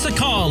give us a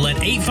call at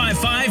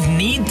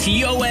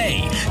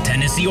 855-NEED-TOA.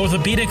 Tennessee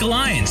Orthopedic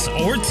Alliance,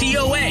 or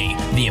TOA,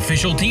 the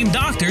official team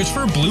doctors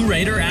for Blue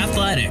Raider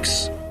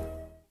Athletics.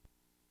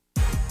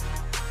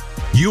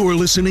 You're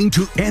listening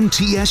to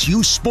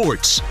MTSU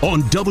Sports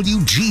on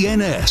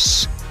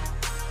WGNS.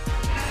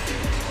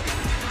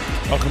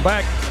 Welcome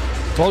back.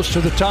 Close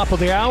to the top of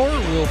the hour.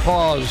 We'll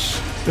pause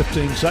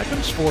 15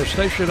 seconds for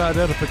station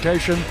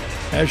identification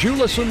as you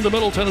listen to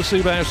Middle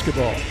Tennessee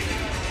basketball.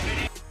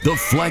 The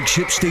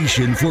flagship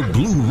station for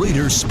Blue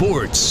Raider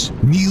sports.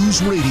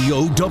 News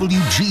Radio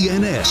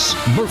WGNS,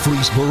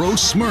 Murfreesboro,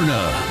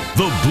 Smyrna.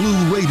 The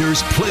Blue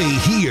Raiders play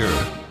here.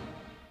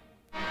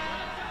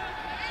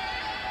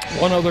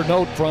 One other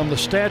note from the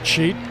stat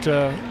sheet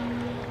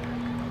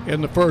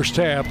in the first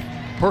half,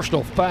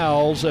 personal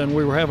fouls, and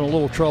we were having a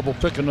little trouble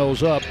picking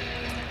those up.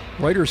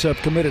 Raiders have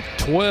committed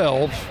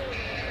 12.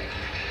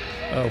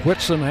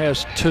 Whitson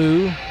has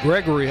 2.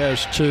 Gregory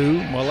has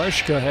 2.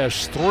 Maleshka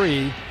has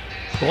 3.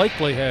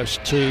 Blakely has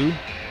 2.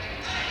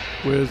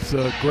 With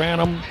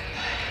Granum,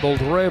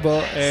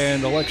 Boldareva,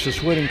 and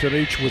Alexis Whittington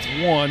each with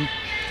 1.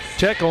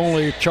 Tech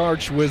only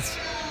charged with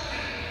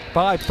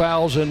 5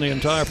 fouls in the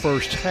entire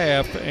first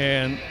half,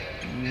 and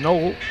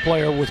no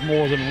player with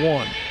more than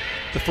 1.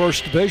 The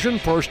First Division,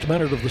 first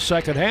minute of the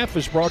second half,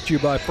 is brought to you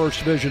by First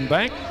Division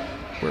Bank,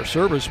 where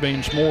service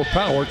means more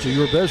power to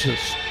your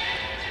business.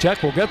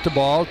 Tech will get the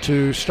ball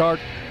to start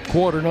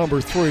quarter number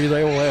 3.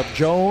 They will have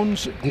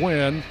Jones,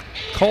 Gwynn,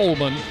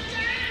 Coleman,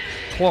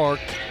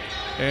 Clark,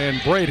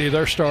 and Brady.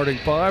 They're starting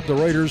 5. The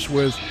Raiders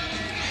with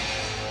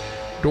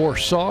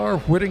Dorsar,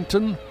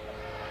 Whittington,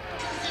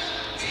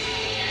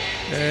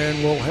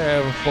 and we'll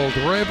have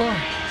Boldareva,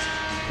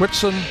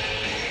 Whitson,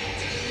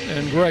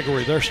 and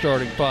Gregory. They're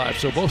starting 5.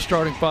 So both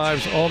starting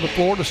 5s on the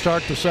floor to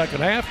start the second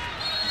half.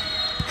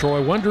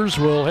 Troy Winters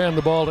will hand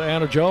the ball to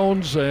Anna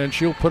Jones, and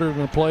she'll put it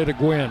in play to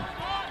Gwynn.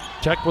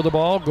 Tech with the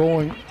ball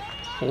going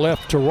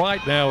left to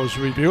right now as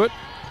we view it.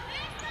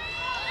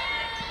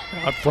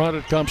 Out front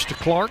it comes to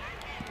Clark.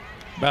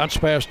 Bounce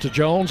pass to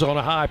Jones on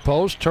a high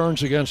post.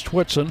 Turns against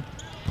Whitson.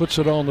 Puts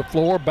it on the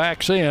floor.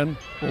 Backs in.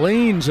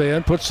 Leans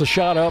in. Puts the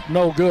shot up.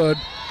 No good.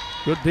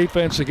 Good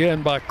defense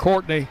again by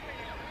Courtney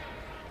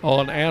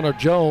on Anna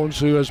Jones,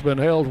 who has been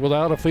held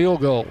without a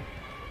field goal.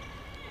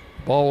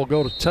 Ball will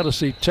go to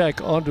Tennessee Tech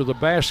under the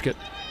basket.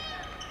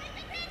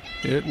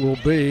 It will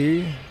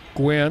be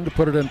Gwynn to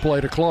put it in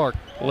play to Clark.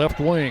 Left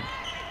wing.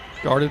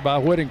 Guarded by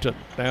Whittington.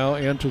 Now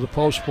into the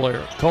post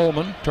player.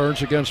 Coleman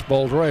turns against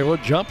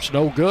Boldareva. Jumps,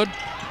 no good.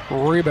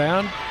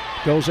 Rebound.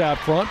 Goes out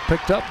front.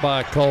 Picked up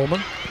by Coleman.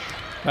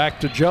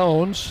 Back to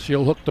Jones.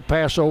 She'll hook the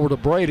pass over to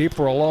Brady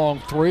for a long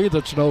 3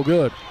 that's no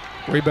good.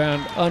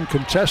 Rebound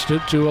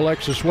uncontested to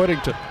Alexis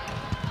Whittington.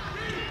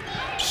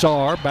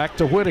 Saar back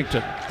to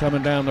Whittington.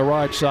 Coming down the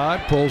right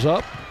side. Pulls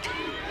up.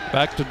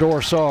 Back to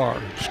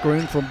Dorsar.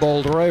 Screen from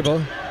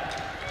Boldareva.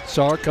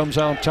 Saar comes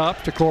on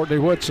top to Courtney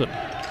Whitson.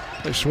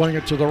 They swing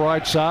it to the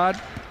right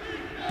side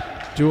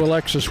to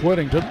Alexis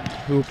Whittington,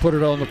 who will put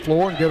it on the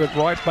floor and give it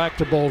right back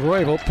to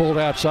Boldareva. Pulled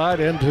outside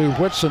into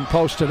Whitson,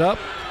 posted up.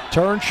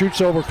 Turns, shoots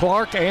over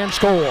Clark, and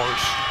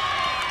scores.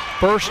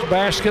 First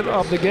basket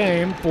of the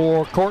game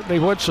for Courtney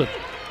Whitson.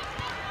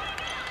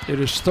 It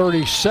is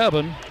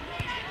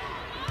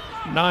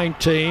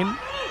 37-19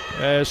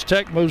 as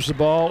Tech moves the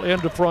ball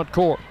into front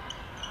court.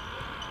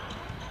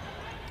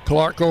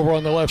 Clark over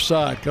on the left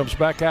side, comes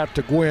back out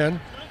to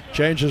Gwynn,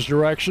 changes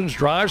directions,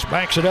 drives,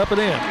 backs it up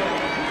and in.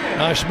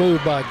 Nice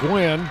move by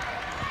Gwynn.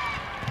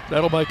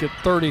 That'll make it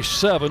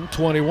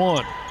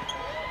 37-21.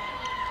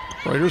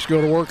 Raiders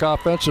go to work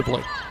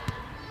offensively.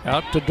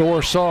 Out to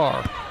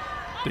Dorsar.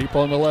 Deep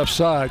on the left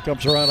side,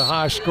 comes around a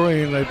high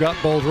screen. They've got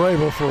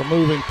Boldreval for a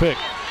moving pick.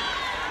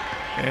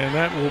 And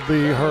that will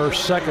be her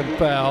second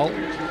foul.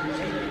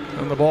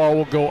 And the ball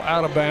will go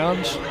out of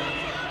bounds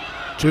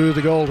to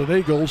the Golden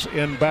Eagles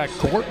in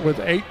backcourt with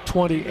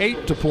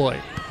 8:28 to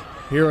play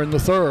here in the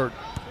third.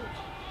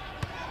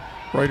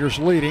 Raiders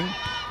leading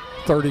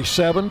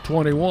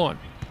 37-21.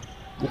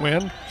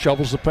 Gwynn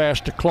shovels the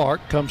pass to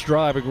Clark, comes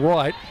driving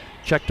right,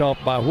 checked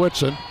off by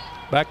Whitson.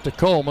 Back to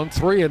Coleman,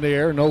 three in the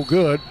air, no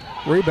good.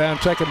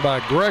 Rebound taken by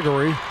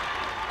Gregory.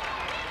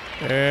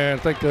 And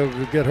I think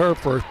they'll get her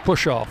for a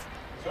push-off.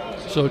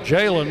 So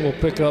Jalen will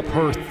pick up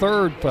her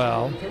third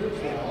foul.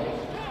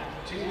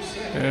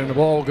 And the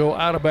ball will go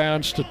out of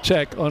bounds to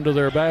Tech under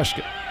their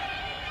basket.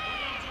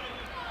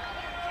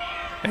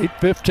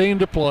 8:15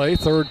 to play,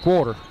 third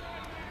quarter.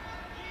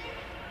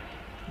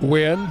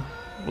 Gwynn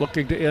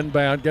looking to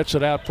inbound, gets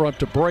it out front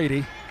to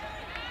Brady.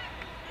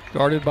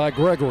 Guarded by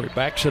Gregory,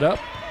 backs it up.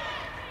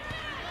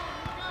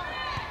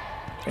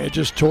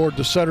 Edges toward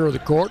the center of the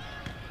court.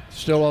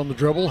 Still on the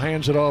dribble,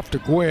 hands it off to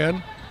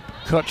Gwynn.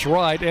 Cuts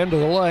right into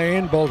the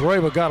lane.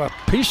 Boldreval got a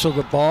piece of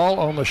the ball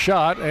on the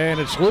shot, and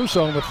it's loose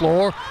on the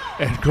floor.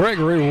 And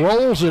Gregory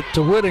rolls it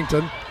to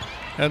Whittington,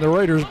 and the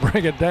Raiders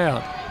bring it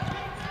down.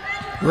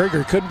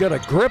 Gregory couldn't get a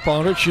grip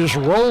on it. She just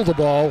rolled the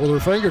ball with her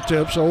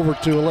fingertips over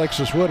to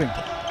Alexis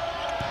Whittington.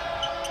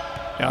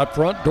 Out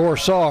front,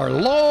 Dorsar.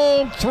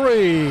 Long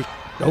three.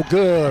 No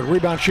good.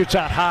 Rebound shoots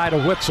out high to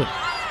Whitson.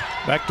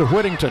 Back to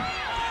Whittington.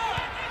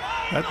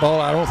 That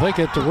ball, I don't think,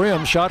 hit the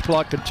rim. Shot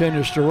clock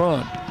continues to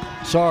run.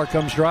 Sarr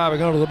comes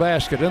driving under the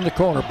basket in the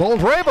corner.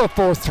 Boldreval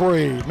for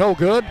three. No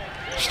good.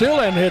 Still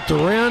hadn't hit the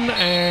rim,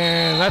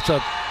 and that's a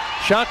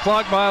shot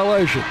clock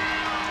violation.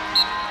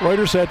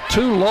 Raiders had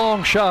two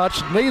long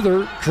shots.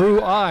 Neither drew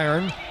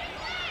iron.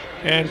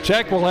 And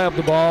Tech will have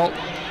the ball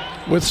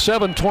with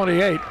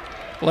 7:28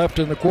 left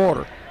in the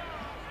quarter.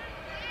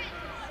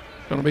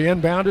 Going to be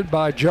inbounded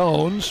by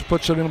Jones.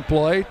 Puts it in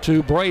play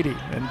to Brady.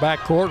 In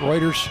backcourt,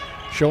 Raiders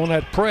showing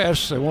that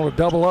press. They want to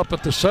double up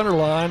at the center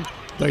line.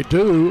 They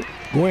do.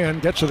 Gwynn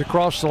gets it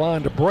across the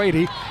line to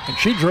Brady, and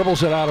she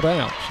dribbles it out of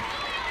bounds.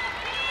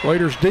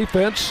 Raiders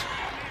defense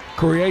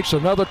creates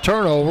another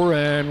turnover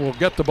and will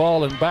get the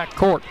ball in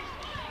backcourt.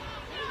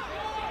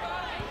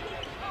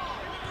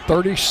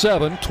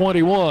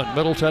 37-21,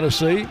 Middle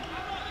Tennessee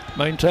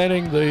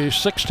maintaining the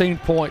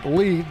 16-point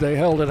lead they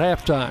held at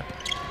halftime.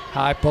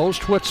 High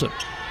post, Whitson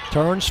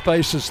turns,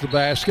 faces the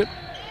basket,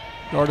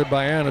 guarded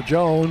by Anna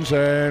Jones,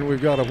 and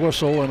we've got a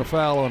whistle and a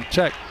foul on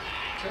Tech.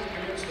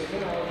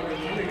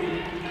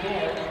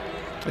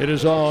 It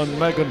is on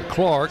Megan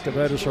Clark, and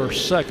that is her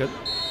second.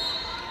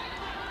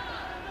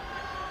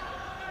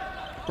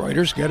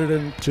 Raiders get it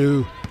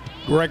into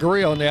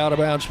Gregory on the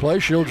out-of-bounds play.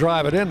 She'll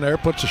drive it in there,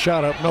 puts a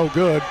shot up, no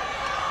good.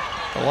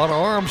 A lot of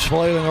arms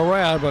flailing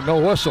around, but no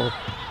whistle.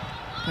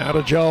 Now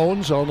to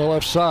Jones on the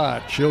left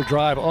side. She'll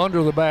drive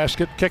under the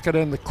basket, kick it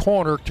in the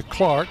corner to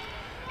Clark.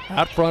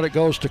 Out front it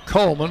goes to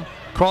Coleman.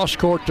 Cross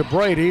court to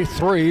Brady.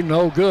 Three,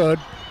 no good.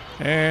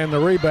 And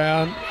the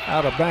rebound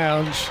out of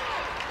bounds.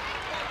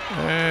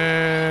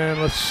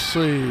 And let's see.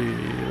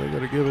 They're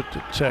going to give it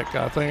to Tech.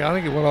 I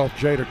think it went off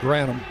Jada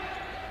Granum.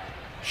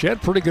 She had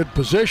pretty good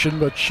position,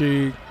 but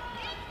she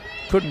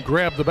couldn't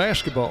grab the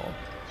basketball.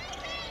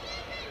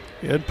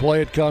 In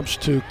play it comes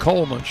to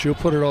Coleman. She'll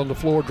put it on the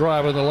floor,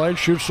 drive in the lane,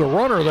 shoots the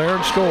runner there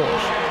and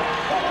scores.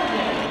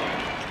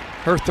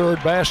 Her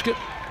third basket,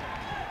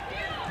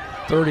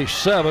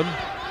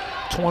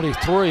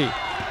 37-23.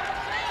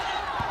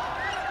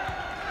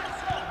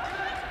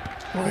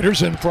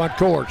 Raiders in front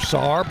court.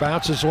 Sarr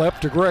bounces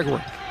left to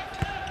Gregory.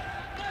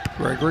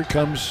 Gregory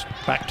comes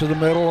back to the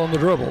middle on the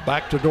dribble.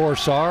 Back to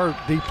Dorsar,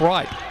 deep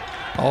right.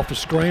 Off a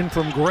screen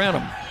from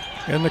Granum.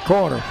 In the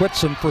corner,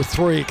 Whitson for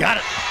three. Got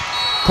it.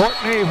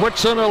 Courtney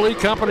Whitson, Elite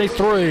Company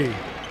three.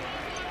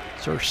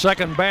 It's her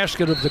second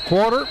basket of the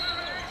quarter,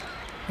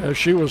 as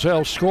she was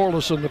held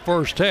scoreless in the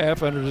first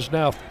half, and it is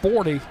now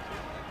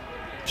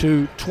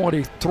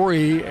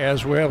 40-23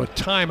 as we have a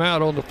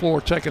timeout on the floor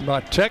taken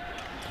by Tech.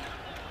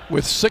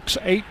 With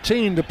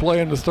 6:18 to play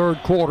in the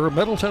third quarter,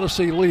 Middle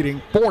Tennessee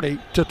leading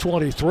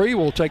 40-23.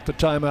 We'll take the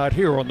timeout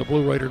here on the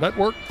Blue Raider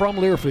Network from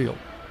Learfield.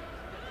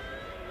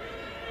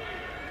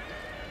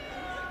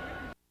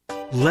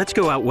 Let's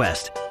go out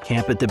west,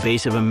 camp at the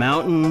base of a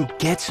mountain,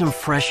 get some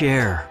fresh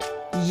air.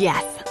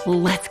 Yes,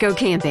 let's go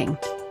camping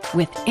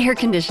with air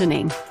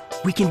conditioning.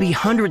 We can be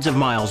hundreds of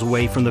miles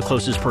away from the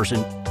closest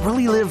person,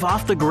 really live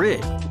off the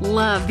grid.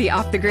 Love the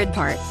off the grid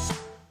part,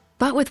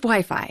 but with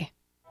Wi-Fi.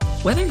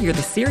 Whether you're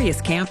the serious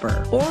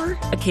camper or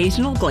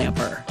occasional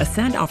glamper,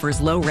 Ascend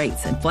offers low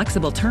rates and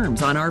flexible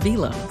terms on RV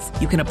loans.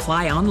 You can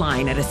apply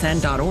online at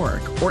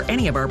ascend.org or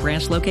any of our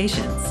branch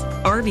locations.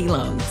 RV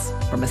loans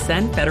from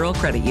Ascend Federal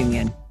Credit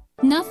Union.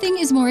 Nothing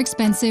is more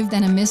expensive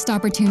than a missed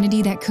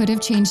opportunity that could have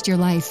changed your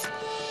life.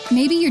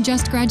 Maybe you're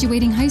just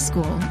graduating high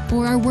school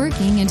or are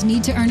working and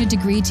need to earn a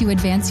degree to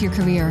advance your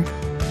career.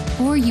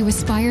 Or you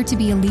aspire to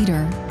be a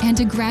leader, and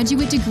a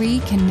graduate degree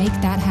can make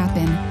that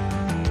happen.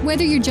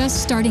 Whether you're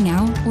just starting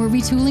out or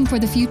retooling for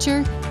the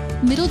future,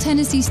 Middle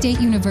Tennessee State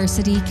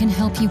University can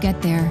help you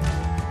get there.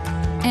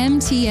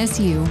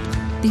 MTSU,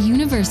 the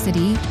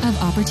University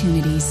of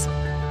Opportunities.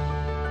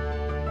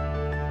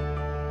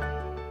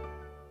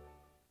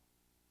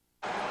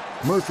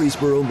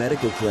 Murfreesboro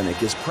Medical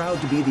Clinic is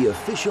proud to be the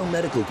official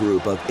medical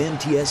group of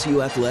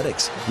MTSU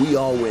Athletics. We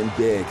all win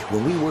big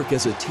when we work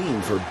as a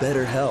team for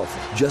better health.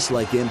 Just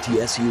like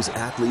MTSU's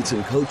athletes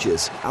and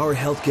coaches, our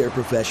healthcare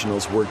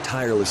professionals work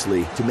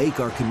tirelessly to make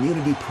our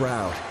community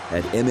proud.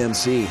 At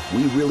MMC,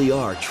 we really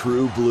are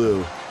true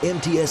blue.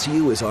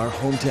 MTSU is our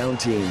hometown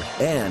team,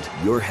 and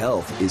your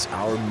health is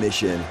our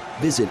mission.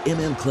 Visit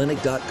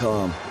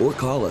mmclinic.com or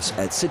call us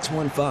at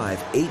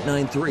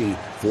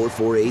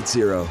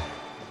 615-893-4480.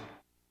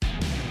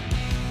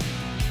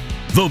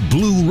 The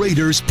Blue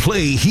Raiders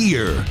play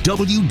here.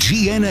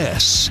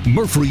 WGNS,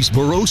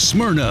 Murfreesboro,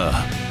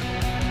 Smyrna.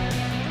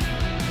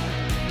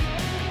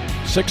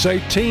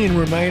 6:18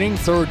 remaining,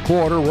 third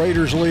quarter.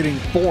 Raiders leading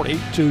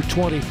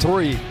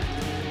 40-23.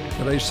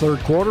 Today's third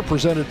quarter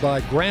presented by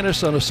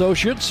Grannis &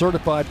 Associates,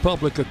 certified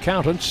public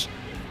accountants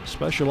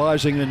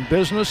specializing in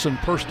business and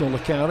personal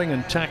accounting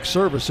and tax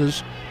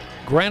services.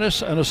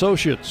 Grannis &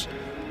 Associates,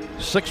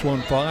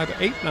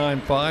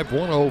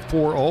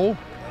 615-895-1040,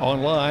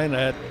 online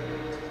at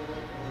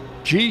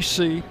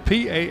gcpas.com.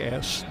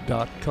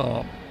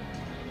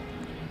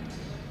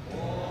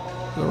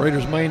 The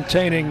Raiders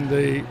maintaining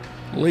the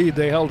lead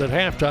they held at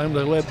halftime.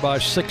 They led by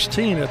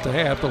 16 at the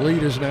half. The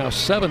lead is now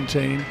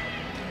 17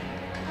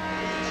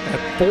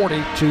 at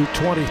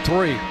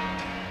 40-23.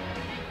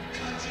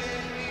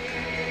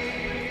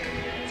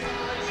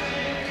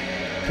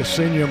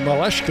 Ksenia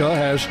Maleshka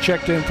has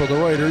checked in for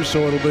the Raiders,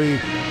 so it'll be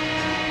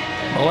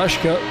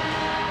Maleshka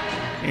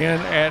in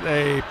at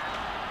a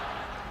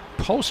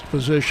post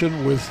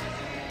position with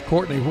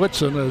Courtney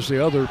Whitson, as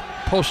the other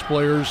post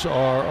players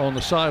are on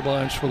the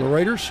sidelines for the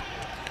Raiders,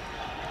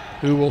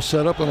 who will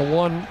set up in a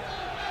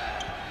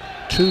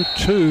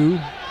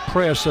 1-2-2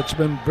 press that's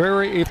been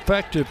very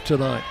effective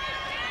tonight.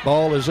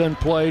 Ball is in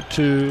play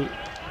to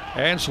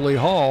Ansley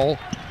Hall.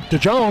 To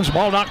Jones,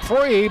 ball knocked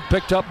free,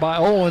 picked up by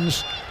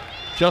Owens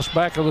just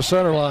back of the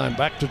center line.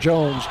 Back to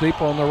Jones,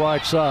 deep on the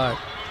right side.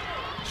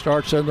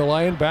 Starts in the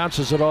lane,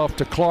 bounces it off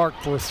to Clark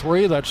for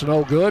three. That's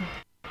no good.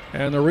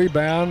 And the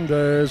rebound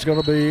is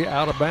going to be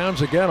out of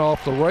bounds again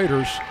off the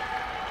Raiders.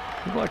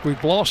 Looks like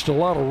we've lost a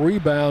lot of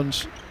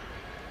rebounds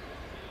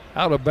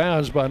out of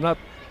bounds by not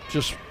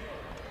just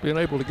being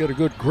able to get a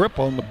good grip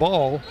on the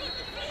ball.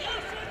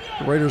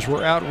 The Raiders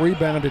were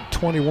out-rebounded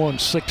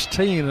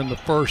 21-16 in the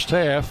first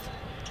half.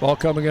 Ball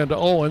coming into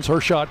Owens.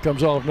 Her shot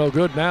comes off no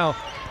good. Now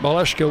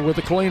Maleshka with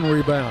a clean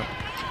rebound.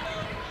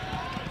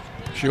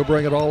 She'll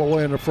bring it all the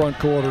way in the front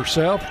court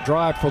herself.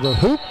 Drive for the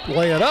hoop,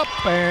 lay it up,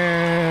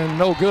 and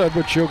no good,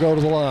 but she'll go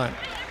to the line.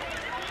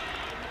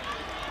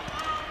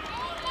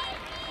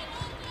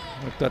 I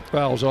think that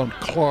foul's on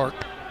Clark.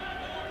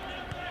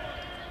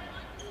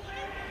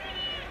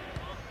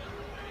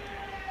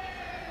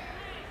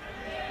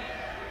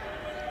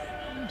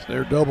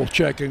 They're double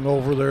checking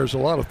over. There's a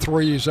lot of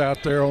threes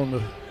out there on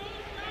the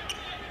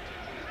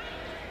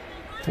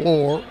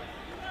floor.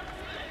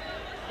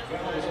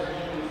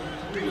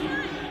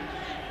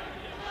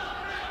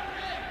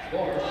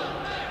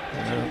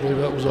 And I believe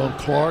that was on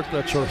Clark.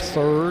 That's her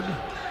third.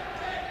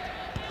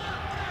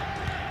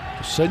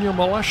 Ksenia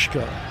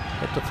Maleshka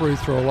at the free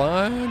throw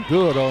line.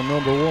 Good on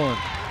number one.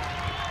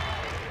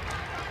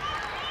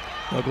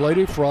 A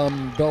lady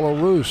from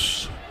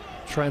Belarus,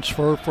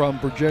 transfer from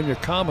Virginia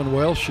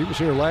Commonwealth. She was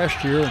here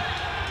last year and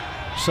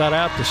sat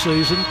out the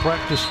season,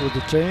 practiced with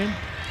the team.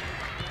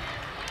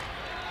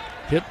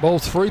 Hit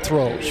both free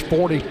throws,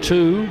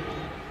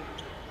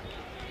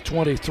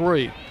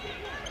 42-23.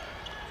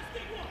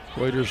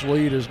 Raiders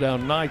lead is now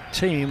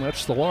 19.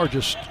 That's the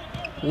largest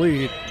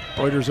lead.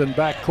 Raiders in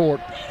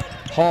backcourt.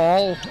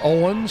 Hall,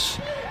 Owens,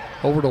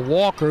 over to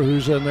Walker,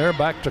 who's in there.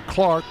 Back to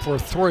Clark for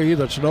three.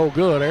 That's no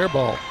good. Air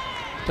ball.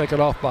 Taken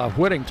off by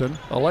Whittington.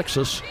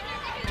 Alexis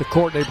to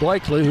Courtney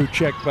Blakely, who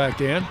checked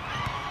back in.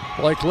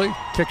 Blakely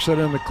kicks it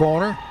in the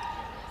corner.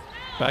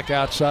 Back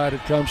outside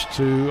it comes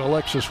to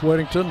Alexis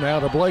Whittington.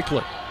 Now to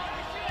Blakely.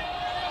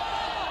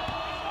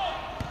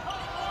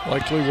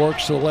 Blakely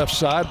works to the left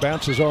side,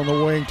 bounces on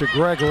the wing to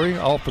Gregory,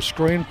 off a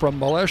screen from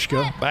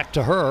Maleshka, back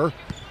to her.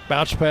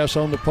 Bounce pass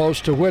on the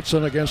post to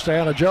Whitson against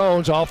Anna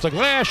Jones, off the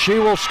glass, she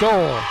will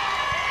score.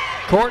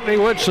 Courtney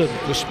Whitson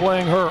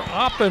displaying her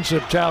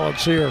offensive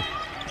talents here.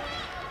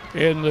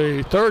 In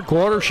the third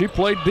quarter, she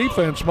played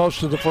defense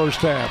most of the first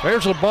half.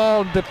 There's the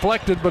ball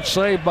deflected but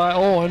saved by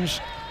Owens.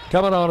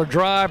 coming on a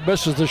drive,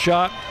 misses the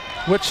shot.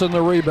 Whitson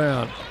the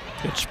rebound.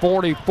 It's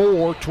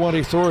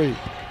 44-23.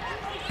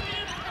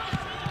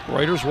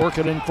 Raiders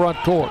working in front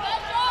court.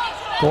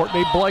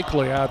 Courtney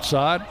Blakely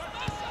outside.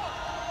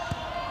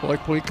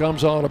 Blakely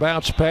comes on a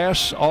bounce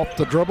pass off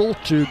the dribble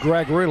to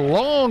Gregory.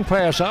 Long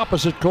pass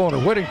opposite corner.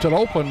 Whittington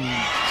open,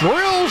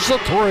 drills the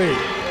three.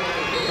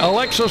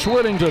 Alexis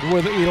Whittington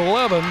with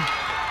 11.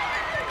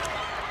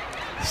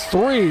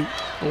 3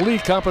 Lee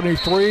Company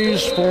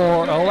threes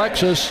for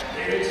Alexis,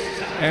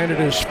 and it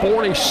is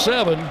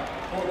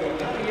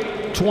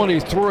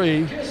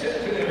 47-23.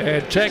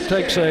 And Tech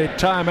takes a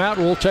timeout.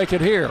 We'll take it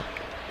here.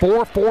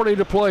 4:40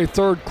 to play,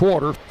 third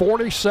quarter.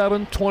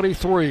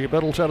 47-23,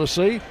 Middle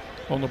Tennessee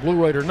on the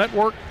Blue Raider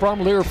Network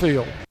from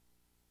Learfield.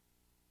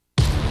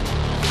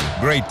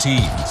 Great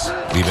teams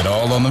leave it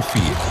all on the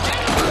field.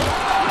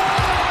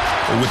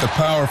 But with the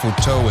powerful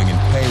towing and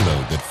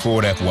payload that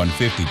Ford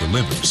F-150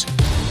 delivers,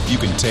 you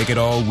can take it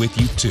all with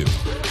you, too.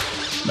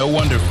 No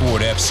wonder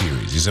Ford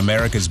F-Series is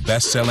America's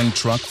best-selling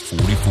truck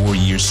 44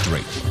 years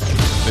straight.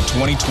 The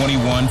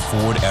 2021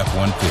 Ford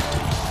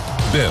F-150,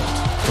 built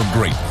for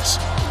greatness.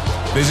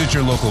 Visit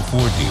your local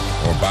Ford dealer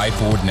or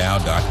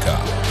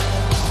buyfordnow.com.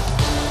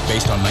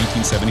 Based on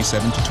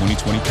 1977 to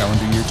 2020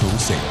 calendar year total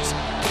sales.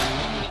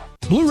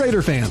 Blue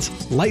Raider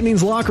fans,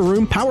 Lightning's Locker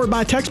Room, powered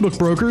by Textbook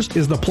Brokers,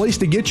 is the place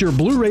to get your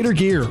Blue Raider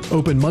gear.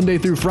 Open Monday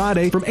through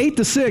Friday from 8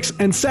 to 6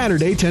 and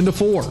Saturday 10 to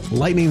 4.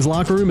 Lightning's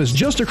Locker Room is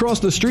just across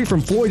the street from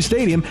Floyd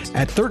Stadium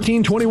at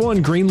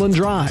 1321 Greenland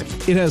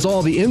Drive. It has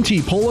all the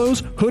MT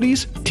polos,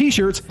 hoodies,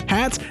 t-shirts,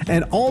 hats,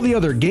 and all the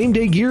other game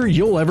day gear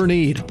you'll ever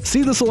need.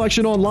 See the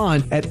selection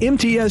online at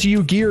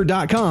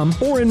mtsugear.com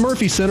or in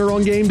Murphy Center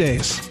on game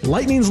days.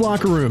 Lightning's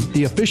Locker Room,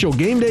 the official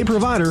game day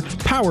provider,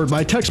 powered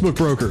by Textbook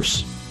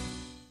Brokers.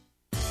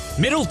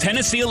 Middle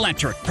Tennessee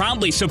Electric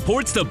proudly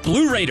supports the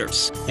Blue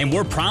Raiders, and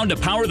we're proud to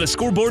power the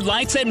scoreboard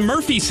lights at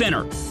Murphy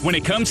Center. When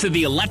it comes to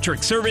the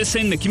electric service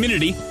in the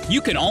community,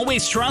 you can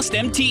always trust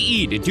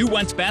MTE to do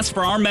what's best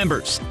for our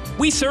members.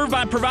 We serve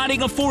by providing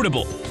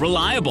affordable,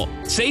 reliable,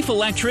 safe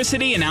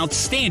electricity and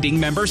outstanding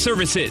member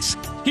services.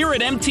 Here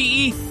at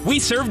MTE, we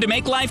serve to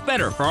make life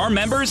better for our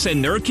members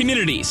and their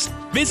communities.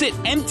 Visit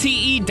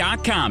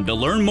MTE.com to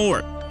learn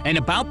more. And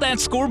about that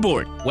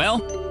scoreboard, well,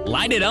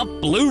 light it up,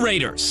 Blue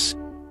Raiders.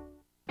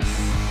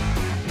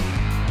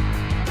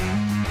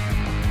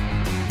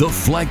 The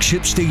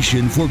flagship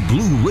station for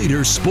Blue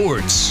Raider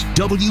sports,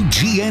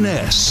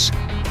 WGNS.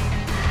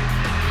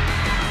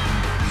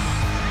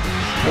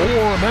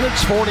 4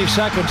 minutes, 40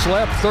 seconds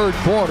left, third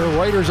quarter.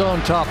 Raiders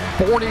on top,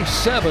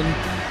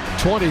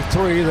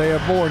 47-23. They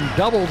have more than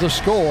double the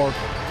score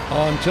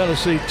on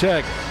Tennessee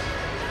Tech.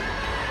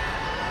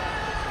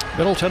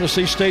 Middle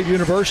Tennessee State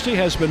University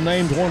has been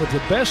named one of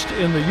the best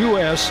in the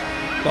U.S.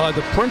 by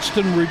the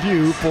Princeton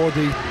Review for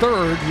the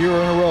third year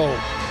in a row.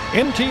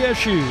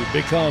 MTSU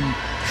become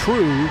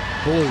true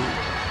blue.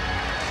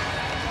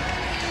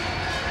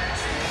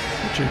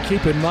 But you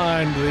keep in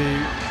mind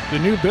the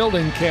new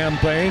building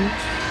campaign,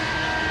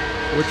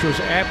 which was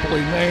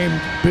aptly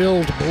named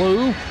Build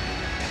Blue,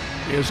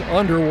 is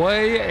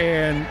underway,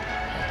 and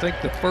I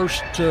think the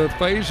first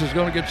phase is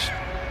going to get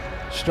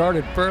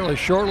started fairly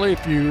shortly.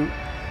 If you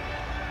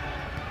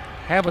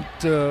haven't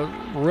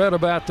read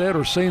about that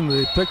or seen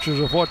the pictures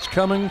of what's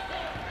coming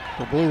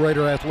for Blue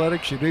Raider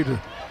Athletics, you need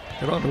to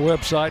get on the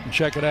website and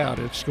check it out.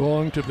 It's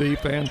going to be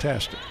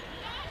fantastic.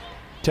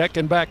 Tech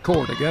in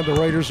backcourt. Again, the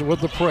Raiders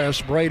with the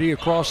press. Brady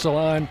across the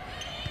line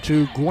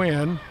to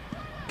Gwynn.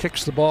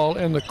 Kicks the ball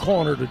in the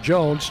corner to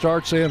Jones.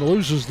 Starts in,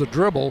 loses the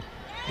dribble.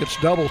 Gets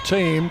double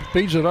teamed.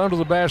 Feeds it under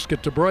the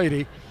basket to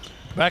Brady.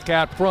 Back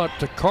out front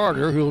to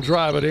Carter, who'll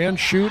drive it in,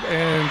 shoot,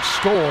 and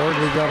score. And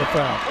we've got a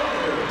foul.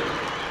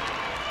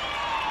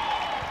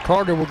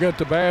 Carter will get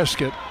the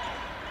basket.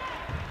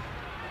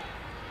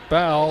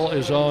 Foul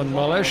is on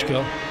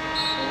Maleshka.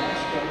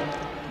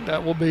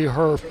 That will be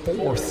her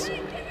fourth.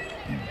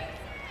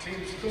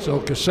 So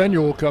Ksenia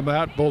will come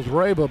out.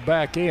 Boldreva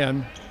back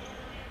in.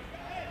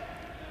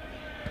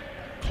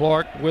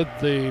 Clark with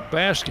the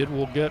basket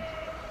will get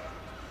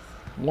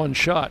one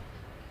shot.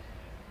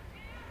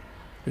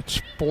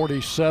 It's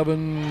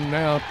 47,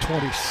 now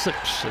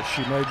 26 as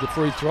she made the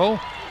free throw.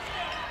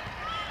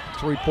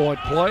 3-point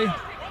play.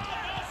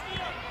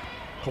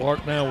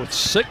 Clark now with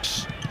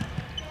 6.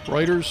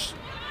 Raiders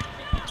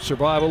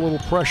survive a little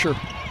pressure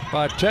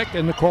by Tech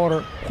in the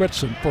corner.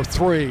 Whitson for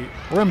 3.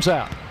 Rims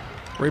out.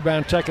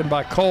 Rebound taken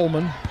by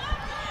Coleman.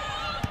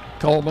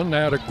 Coleman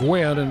now to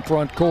Gwynn in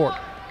front court.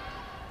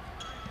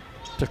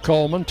 To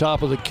Coleman,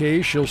 top of the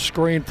key. She'll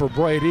screen for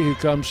Brady, who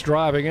comes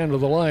driving into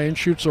the lane.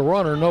 Shoots a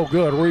runner, no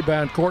good.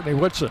 Rebound, Courtney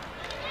Whitson.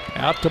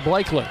 Out to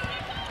Blakely.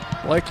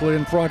 Blakely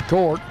in front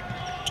court.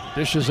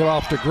 Dishes it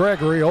off to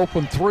Gregory.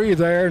 Open 3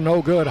 there,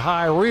 no good.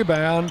 High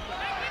rebound,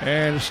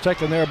 and it's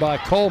taken there by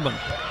Coleman.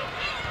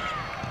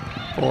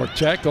 For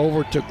Tech,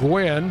 over to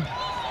Gwynn.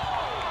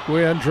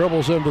 Gwynn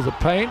dribbles into the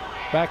paint.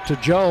 Back to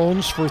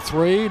Jones for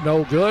 3,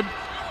 no good.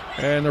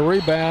 And the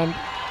rebound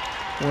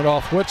went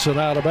off Whitson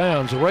out of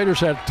bounds. The Raiders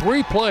had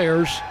 3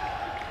 players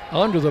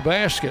under the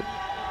basket.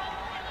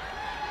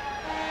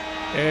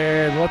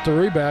 and let the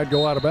rebound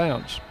go out of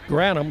bounds.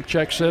 Grantham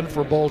checks in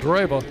for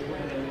Boldreva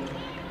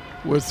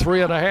with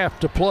 3.5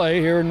 to play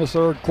here in the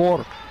third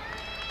quarter.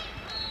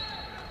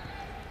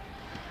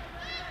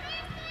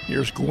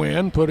 Here's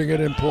Gwynn putting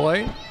it in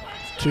play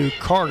to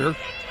Carter.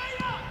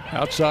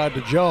 Outside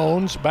to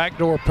Jones.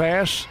 Backdoor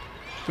pass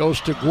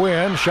goes to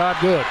Gwynn. Shot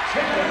good.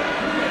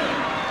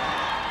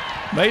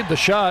 Made the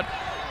shot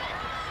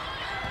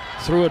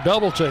through a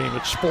double team.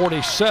 It's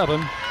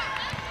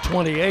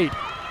 47-28.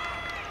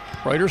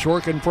 Raiders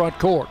work in front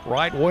court.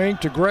 Right wing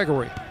to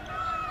Gregory.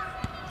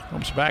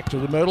 Comes back to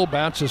the middle.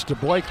 Bounces to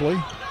Blakely.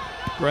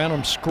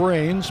 Grantham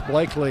screens.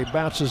 Blakely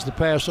bounces the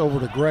pass over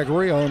to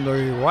Gregory on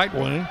the right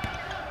wing.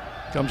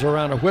 Comes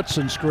around a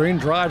Whitson screen,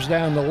 drives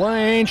down the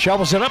lane,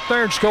 shovels it up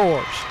there and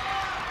scores.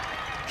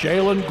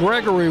 Jalen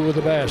Gregory with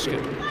the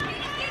basket.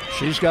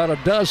 She's got a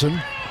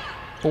dozen,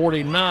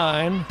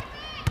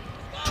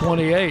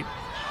 49-28.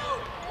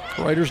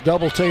 Raiders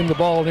double team the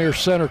ball near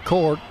center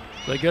court.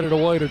 They get it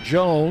away to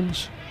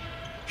Jones.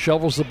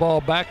 Shovels the ball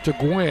back to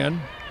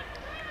Gwynn.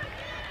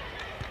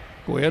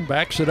 Gwynn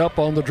backs it up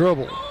on the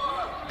dribble.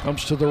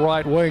 Comes to the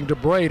right wing to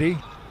Brady.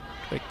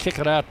 They kick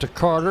it out to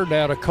Carter,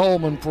 down to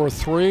Coleman for a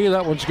three.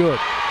 That one's good.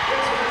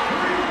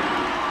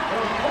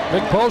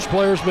 Big post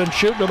player's been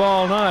shooting them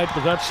all night,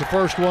 but that's the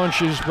first one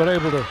she's been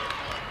able to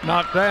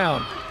knock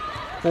down.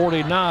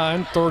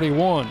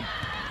 49-31.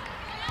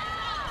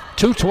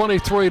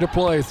 2:23 to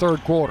play,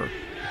 third quarter.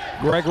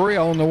 Gregory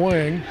on the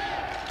wing.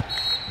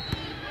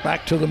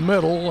 Back to the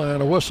middle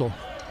and a whistle.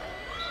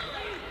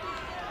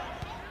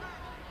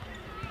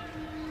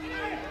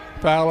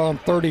 Foul on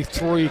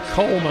 33,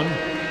 Coleman.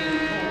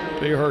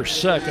 Be her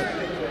second.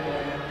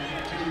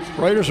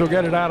 Raiders will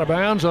get it out of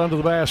bounds onto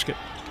the basket.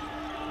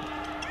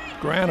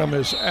 Grantham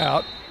is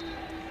out.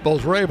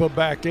 Boldreva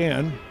back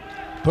in.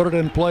 Put it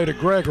in play to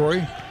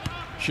Gregory.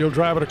 She'll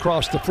drive it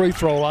across the free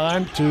throw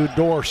line to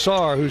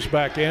Dorsar, who's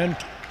back in,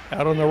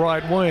 out on the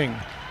right wing.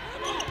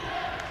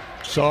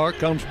 Sarr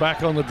comes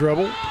back on the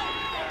dribble,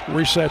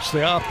 resets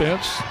the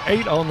offense.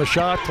 8 on the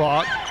shot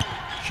clock.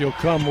 She'll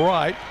come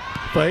right,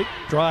 fake,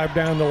 drive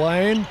down the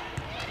lane.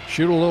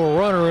 Shoot a little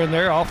runner in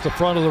there off the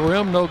front of the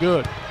rim, no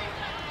good.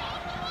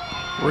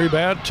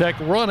 Rebound, Tech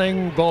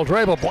running.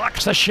 Boldreva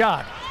blocks the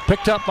shot.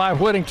 Picked up by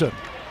Whittington.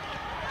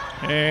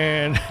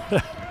 And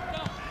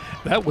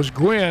that was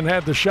Gwynn,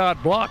 had the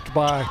shot blocked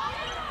by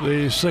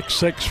the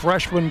 6'6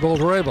 freshman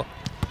Boldreva.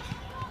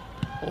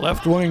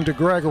 Left wing to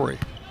Gregory.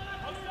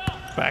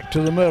 Back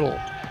to the middle.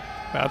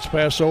 Bounce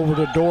pass over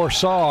to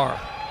Dorsar.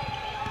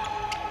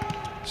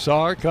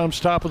 Sarr comes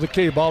top of the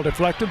key. Ball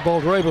deflected.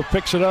 Boldreva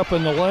picks it up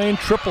in the lane.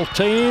 Triple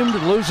teamed.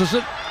 Loses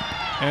it.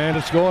 And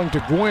it's going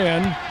to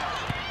Gwynn.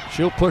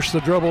 She'll push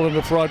the dribble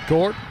into front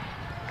court.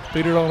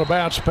 Beat it on a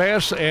bounce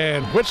pass.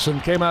 And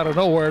Whitson came out of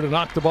nowhere to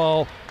knock the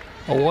ball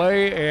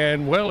away.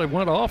 And, well, it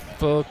went off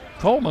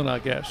Coleman, I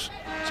guess.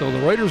 So the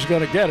Raiders are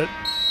going to get it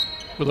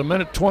with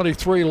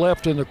 1:23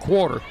 left in the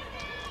quarter.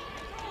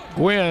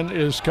 Gwynn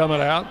is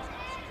coming out.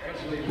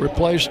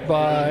 Replaced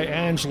by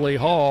Ansley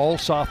Hall,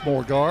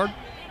 sophomore guard.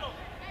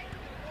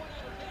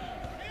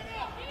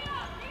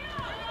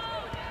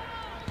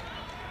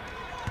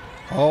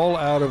 All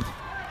out of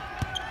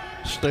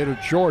state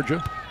of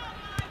Georgia.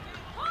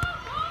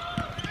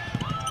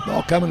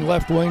 Ball coming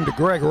left wing to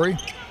Gregory.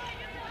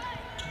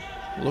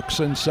 Looks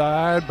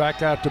inside,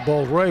 back out to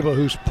Boldreva,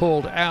 who's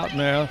pulled out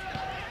now.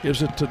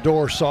 Gives it to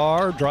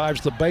Dorsar, drives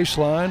the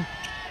baseline,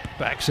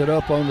 backs it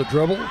up on the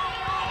dribble.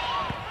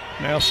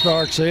 Now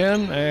starts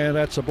in, and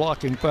that's a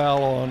blocking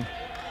foul on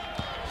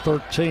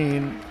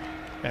 13,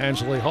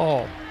 Ansley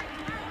Hall.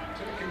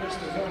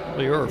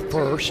 Her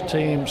first,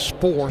 team's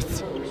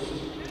fourth.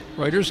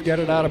 Raiders get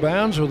it out of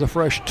bounds with a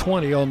fresh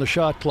 20 on the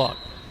shot clock.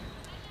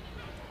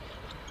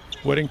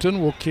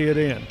 Whittington will key it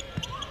in.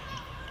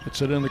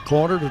 It's it in the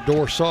corner to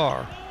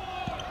Dorsar.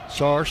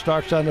 Sarr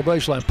starts down the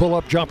baseline.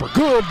 Pull-up jumper.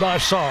 Good by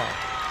Sarr.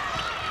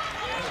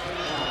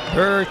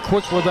 Very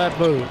quick with that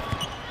move.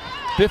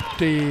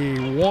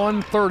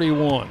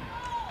 51-31.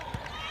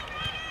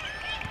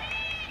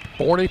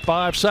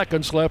 45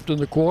 seconds left in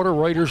the quarter.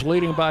 Raiders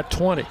leading by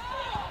 20.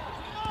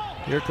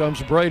 Here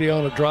comes Brady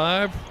on a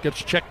drive.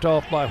 Gets checked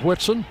off by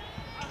Whitson.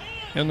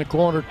 In the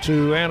corner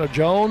to Anna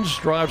Jones.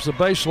 Drives the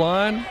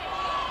baseline.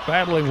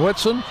 Battling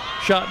Whitson.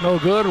 Shot no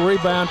good.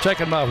 Rebound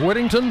taken by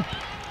Whittington.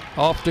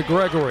 Off to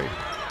Gregory.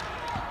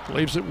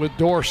 Leaves it with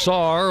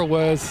Dorsar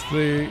with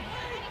the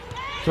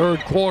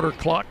third quarter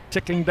clock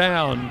ticking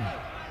down.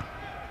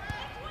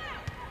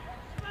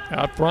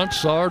 Out front,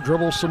 Sarr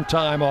dribbles some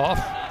time off.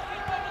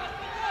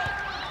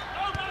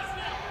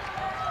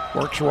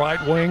 Works right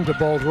wing to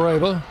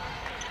Boldreva.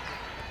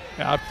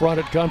 Out front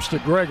it comes to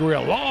Gregory.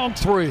 A long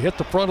three hit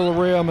the front of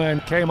the rim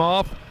and came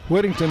off.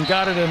 Whittington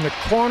got it in the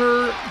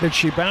corner. Did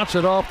she bounce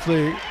it off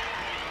the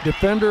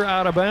defender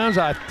out of bounds?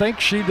 I think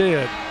she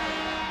did.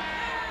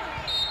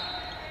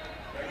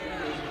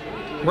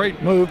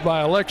 Great move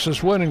by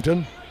Alexis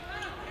Whittington.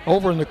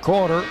 Over in the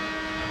corner.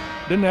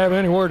 Didn't have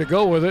anywhere to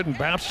go with it and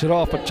bounced it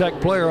off a Tech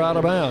player out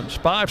of bounds.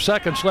 5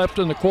 seconds left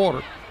in the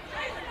quarter.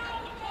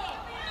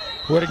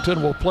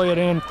 Whittington will play it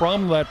in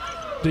from that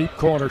deep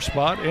corner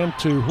spot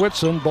into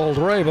Whitson.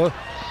 Boldreva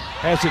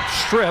has it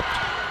stripped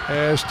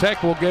as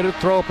Tech will get it,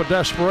 throw up a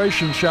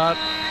desperation shot,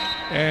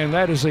 and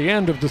that is the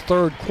end of the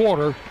third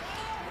quarter.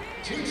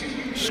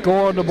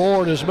 Score on the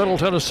board is Middle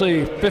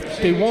Tennessee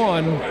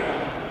 51,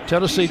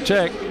 Tennessee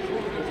Tech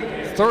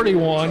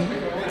 31,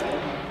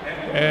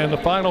 and the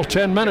final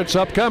 10 minutes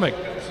upcoming.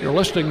 You're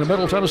listening to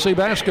Middle Tennessee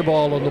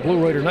basketball on the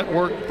Blue Raider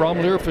Network from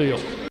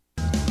Learfield.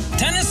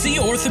 Tennessee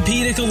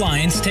Orthopedic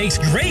Alliance takes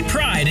great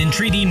pride in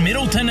treating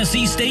Middle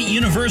Tennessee State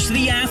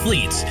University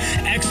athletes.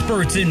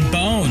 Experts in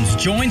bones,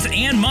 joints,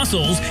 and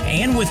muscles,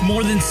 and with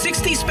more than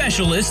 60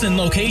 specialists in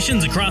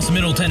locations across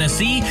Middle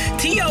Tennessee,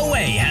 TOA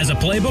has a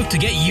playbook to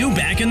get you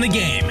back in the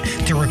game.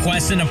 To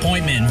request an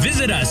appointment,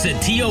 visit us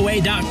at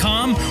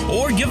TOA.com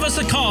or give us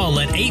a call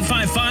at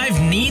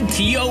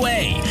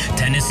 855-NEED-TOA.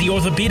 Tennessee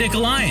Orthopedic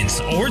Alliance,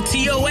 or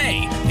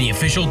TOA, the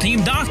official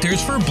team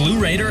doctors for Blue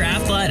Raider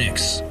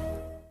Athletics.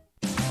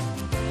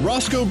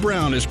 Roscoe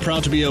Brown is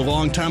proud to be a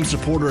longtime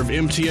supporter of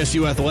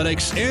MTSU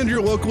Athletics and your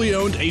locally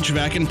owned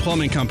HVAC and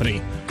plumbing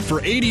company.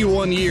 For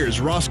 81 years,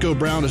 Roscoe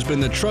Brown has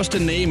been the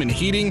trusted name in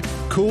heating,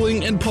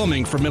 cooling, and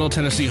plumbing for Middle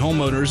Tennessee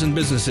homeowners and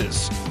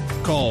businesses.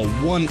 Call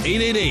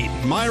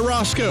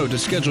 1-888-MY-ROSCOE to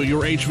schedule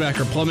your HVAC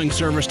or plumbing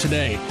service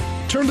today.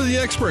 Turn to the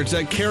experts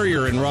at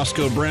Carrier and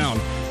Roscoe Brown.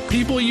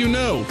 People you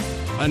know,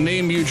 a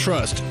name you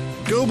trust.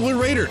 Go Blue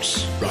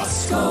Raiders!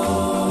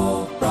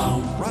 Roscoe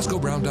Brown.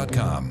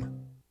 RoscoeBrown.com.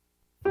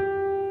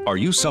 Are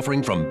you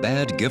suffering from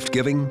bad gift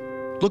giving?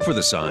 Look for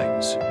the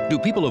signs. Do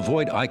people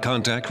avoid eye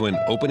contact when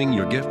opening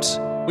your gifts?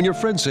 When your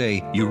friends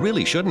say, you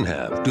really shouldn't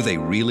have, do they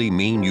really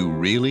mean you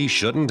really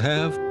shouldn't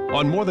have?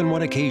 On more than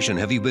one occasion,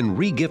 have you been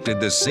re-gifted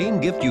the same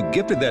gift you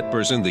gifted that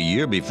person the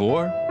year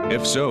before?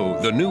 If so,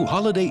 the new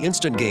Holiday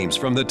Instant Games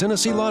from the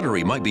Tennessee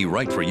Lottery might be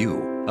right for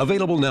you.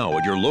 Available now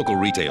at your local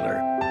retailer.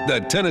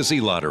 The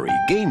Tennessee Lottery.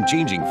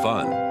 Game-changing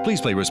fun.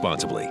 Please play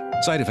responsibly.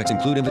 Side effects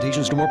include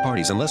invitations to more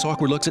parties and less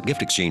awkward looks at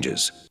gift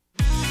exchanges.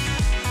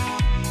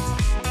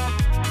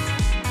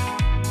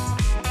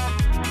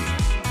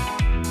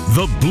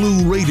 The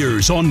Blue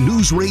Raiders on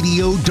News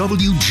Radio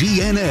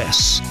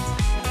WGNS.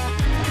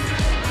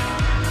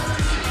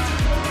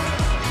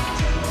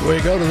 We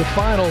go to the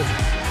final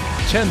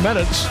 10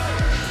 minutes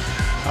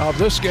of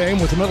this game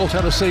with Middle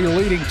Tennessee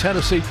leading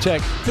Tennessee Tech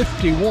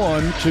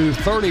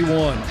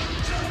 51-31.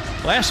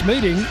 Last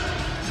meeting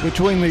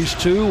between these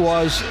two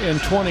was in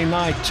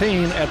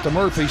 2019 at the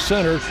Murphy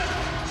Center.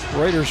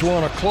 Raiders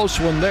won a close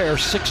one there,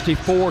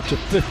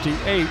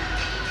 64-58.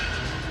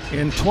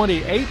 In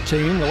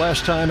 2018, the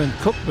last time in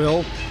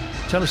Cookeville,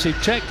 Tennessee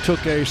Tech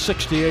took a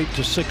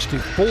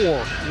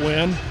 68-64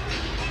 win.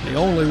 The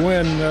only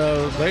win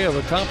they have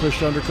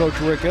accomplished under Coach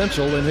Rick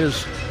Ensel in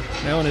his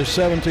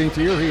 17th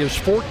year. He is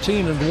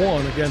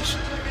 14-1 against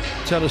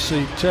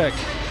Tennessee Tech.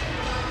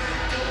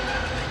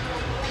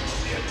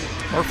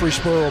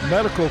 Murfreesboro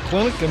Medical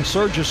Clinic and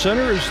Surgery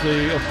Center is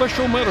the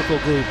official medical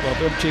group of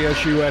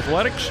MTSU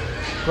Athletics,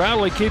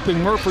 proudly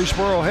keeping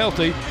Murfreesboro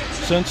healthy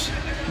since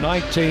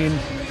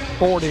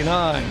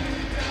 1949.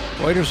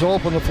 Raiders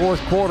open the fourth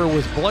quarter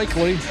with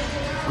Blakely,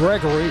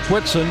 Gregory,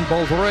 Whitson,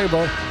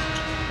 Boldreva,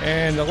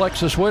 and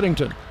Alexis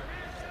Whittington.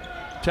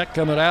 Tech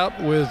coming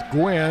out with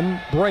Gwynn,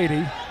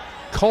 Brady,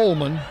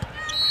 Coleman,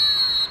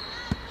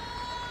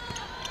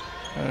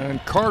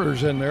 and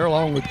Carter's in there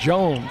along with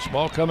Jones.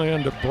 Ball coming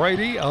into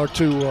Brady, or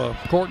to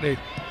Courtney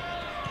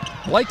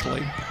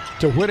Blakely,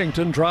 to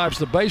Whittington, drives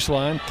the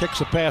baseline, kicks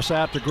a pass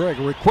out to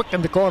Gregory, quick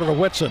in the corner to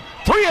Whitson.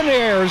 Three in the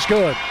air is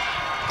good.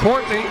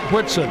 Courtney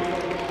Whitson.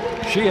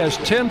 She has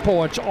 10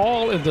 points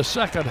all in the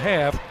second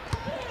half,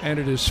 and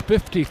it is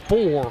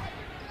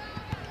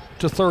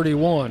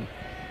 54-31.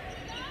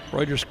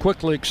 Raiders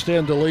quickly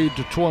extend the lead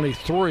to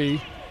 23.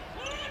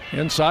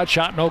 Inside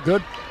shot, no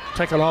good.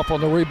 Taken off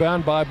on the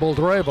rebound by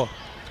Boldreva.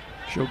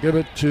 She'll give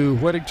it to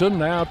Whittington,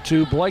 now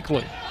to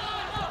Blakely.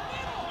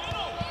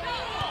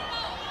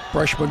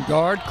 Freshman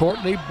guard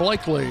Courtney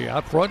Blakely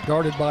out front,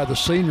 guarded by the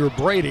senior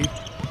Brady.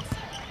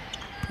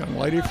 Young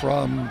lady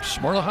from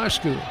Smyrna High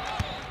School.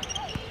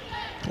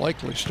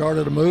 Blakely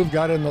started a move,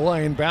 got in the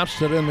lane,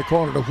 bounced it in the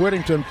corner to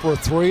Whittington for a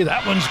three.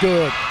 That one's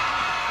good.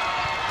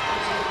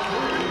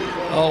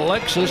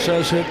 Alexis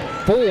has hit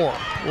 4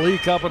 Lee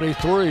Company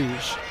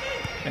threes,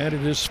 and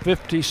it is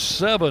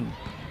 57-31,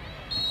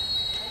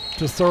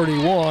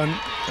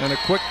 and a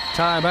quick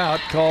timeout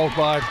called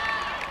by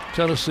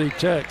Tennessee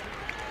Tech.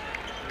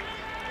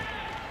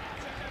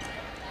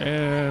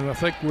 And I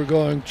think we're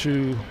going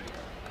to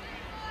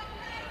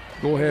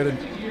go ahead and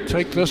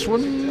take this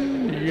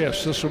one.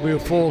 Yes, this will be a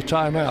full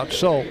timeout.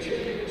 So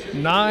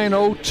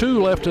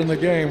 9:02 left in the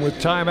game with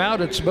timeout.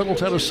 It's Middle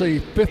Tennessee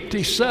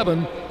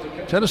 57,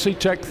 Tennessee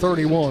Tech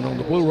 31 on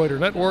the Blue Raider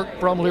Network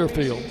from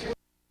Learfield.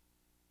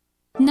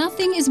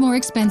 Nothing is more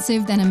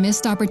expensive than a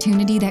missed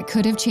opportunity that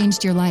could have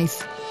changed your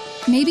life.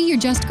 Maybe you're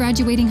just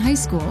graduating high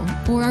school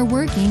or are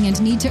working and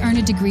need to earn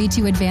a degree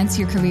to advance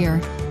your career.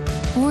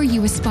 Or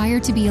you aspire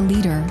to be a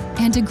leader,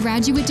 and a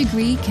graduate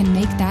degree can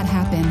make that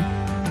happen.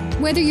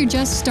 Whether you're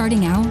just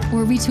starting out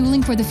or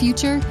retooling for the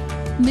future,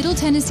 Middle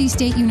Tennessee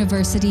State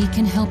University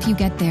can help you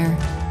get there.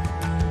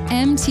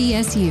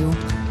 MTSU,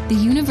 the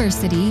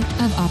University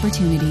of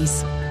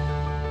Opportunities.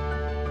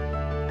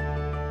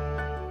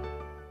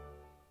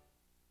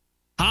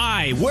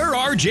 Hi, we're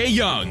RJ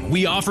Young.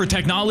 We offer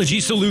technology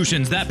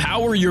solutions that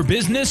power your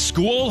business,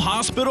 school,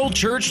 hospital,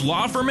 church,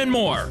 law firm, and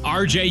more.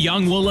 RJ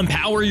Young will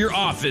empower your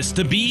office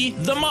to be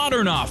the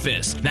modern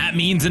office. That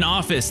means an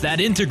office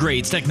that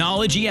integrates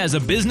technology as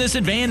a business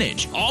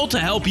advantage, all to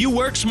help you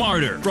work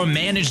smarter. From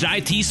managed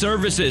IT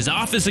services,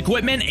 office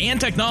equipment and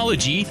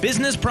technology,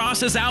 business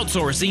process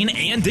outsourcing,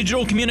 and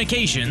digital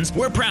communications,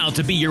 we're proud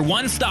to be your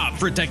one-stop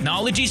for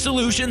technology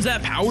solutions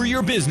that power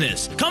your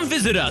business. Come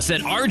visit us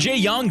at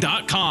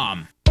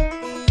rjyoung.com.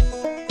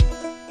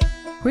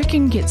 We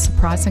can get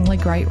surprisingly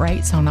great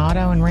rates on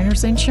auto and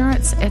renter's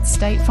insurance at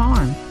State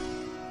Farm.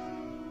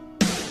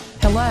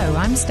 Hello,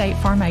 I'm State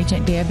Farm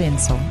Agent Deb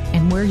Insel,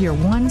 and we're your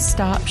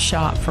one-stop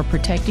shop for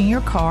protecting your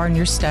car and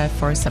your stuff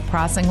for a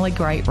surprisingly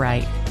great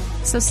rate.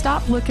 So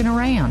stop looking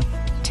around.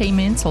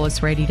 Team Insel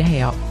is ready to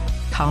help.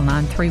 Call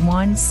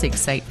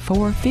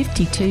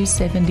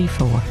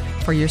 931-684-5274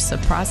 for your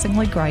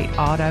surprisingly great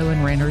auto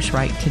and renter's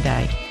rate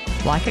today.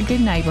 Like a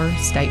good neighbor,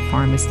 State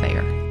Farm is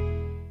there.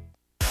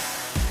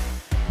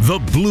 The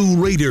Blue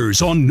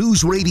Raiders on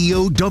News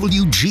Radio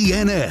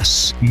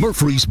WGNS,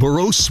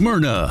 Murfreesboro,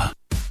 Smyrna.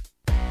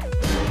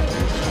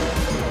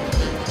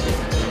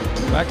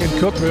 Back in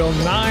Cookeville,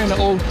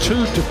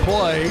 9:02 to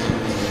play.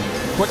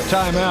 Quick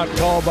timeout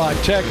called by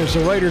Tech as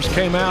the Raiders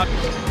came out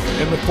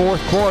in the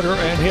fourth quarter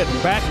and hit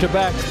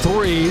back-to-back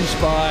threes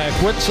by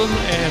Whitson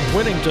and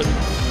Whittington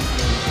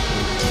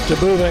to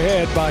move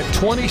ahead by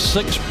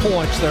 26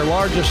 points, their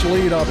largest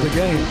lead of the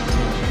game.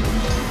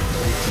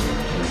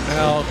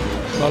 Now,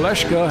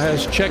 Maleshka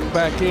has checked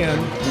back in.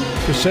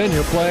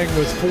 Ksenia playing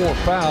with 4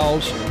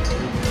 fouls.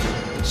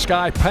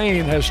 Sky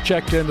Payne has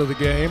checked into the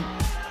game,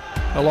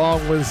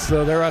 along with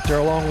they're out there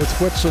along with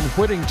Whitson,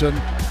 Whittington,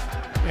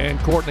 and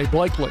Courtney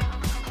Blakely.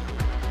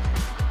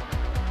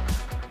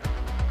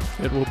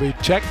 It will be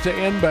Tech to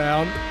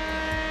inbound,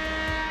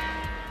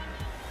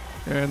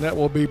 and that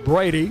will be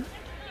Brady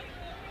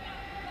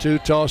to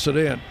toss it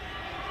in.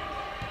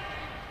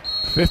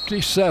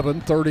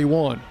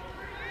 57-31.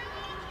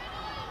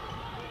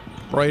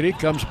 Brady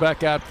comes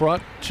back out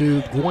front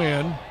to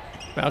Gwen.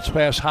 Bounce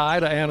pass high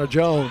to Anna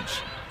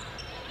Jones.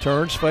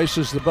 Turns,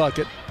 faces the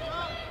bucket.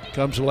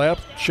 Comes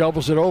left,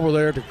 shovels it over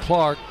there to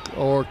Clark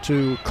or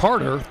to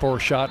Carter for a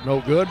shot,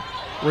 no good.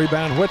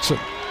 Rebound Whitson.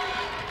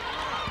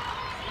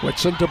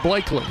 Whitson to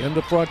Blakely in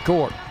the front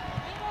court.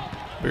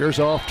 Veers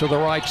off to the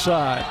right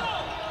side.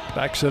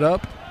 Backs it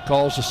up,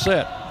 calls a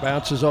set.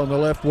 Bounces on the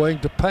left wing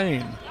to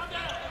Payne.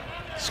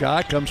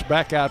 Sky comes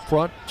back out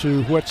front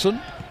to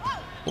Whitson.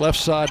 Left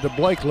side to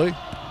Blakely.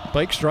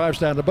 Bakes drives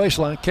down the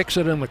baseline, kicks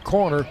it in the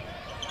corner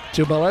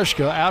to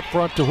Maleshka, out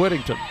front to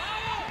Whittington.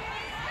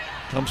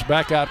 Comes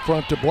back out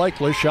front to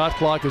Blakely. Shot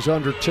clock is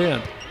under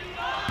 10.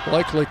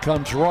 Blakely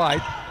comes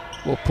right,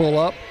 will pull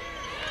up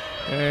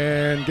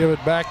and give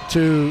it back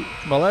to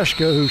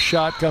Maleshka, whose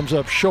shot comes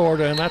up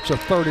short, and that's a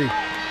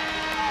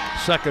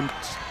 30-second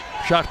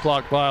shot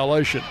clock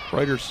violation.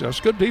 Raiders, that's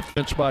good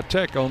defense by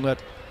Tech on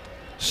that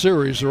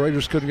series. The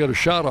Raiders couldn't get a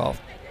shot off.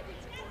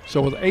 So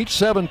with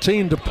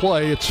 8:17 to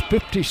play, it's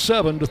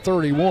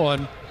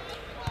 57-31,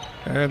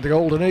 and the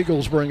Golden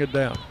Eagles bring it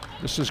down.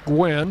 This is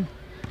Gwen.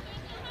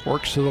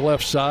 Works to the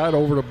left side,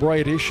 over to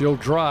Brady. She'll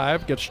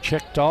drive, gets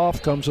checked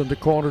off, comes in the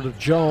corner to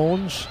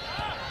Jones.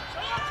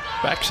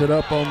 Backs it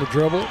up on the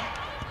dribble,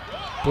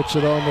 puts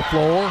it on the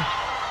floor.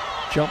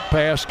 Jump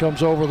pass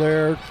comes over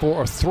there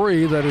for a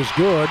three that is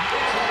good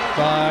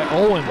by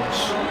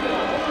Owens.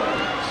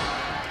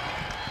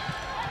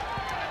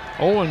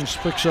 Owens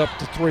picks up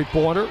the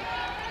three-pointer.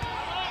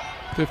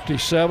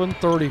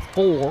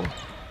 57-34.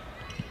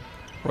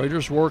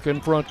 Raiders work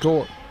in front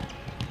court.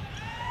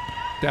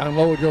 Down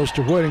low it goes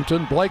to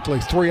Whittington.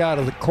 Blakely, 3 out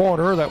of the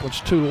corner. That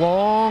was too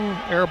long.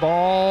 Air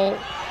ball.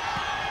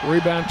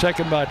 Rebound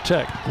taken by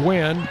Tech.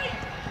 Gwynn.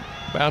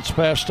 Bounce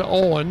pass to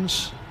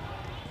Owens.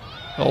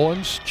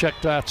 Owens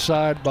checked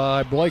outside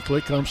by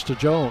Blakely. Comes to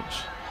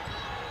Jones.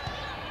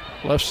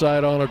 Left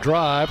side on a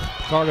drive.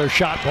 Carter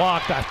shot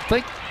blocked. I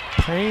think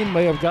Payne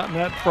may have gotten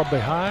that from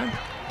behind.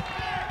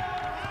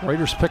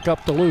 Raiders pick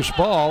up the loose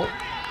ball.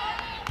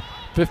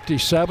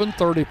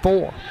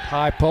 57-34.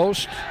 High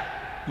post.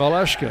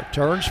 Maleshka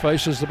turns,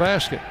 faces the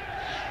basket.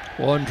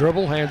 One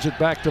dribble, hands it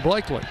back to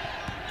Blakely.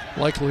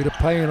 Blakely to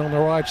Payne on the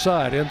right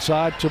side.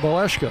 Inside to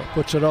Maleshka.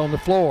 Puts it on the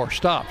floor.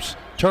 Stops.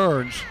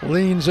 Turns.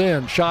 Leans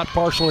in. Shot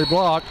partially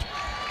blocked.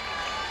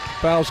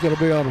 Foul's going to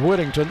be on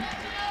Whittington.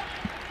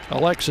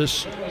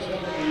 Alexis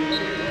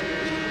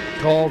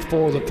called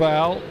for the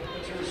foul.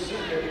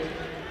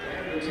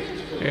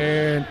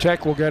 And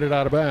Tech will get it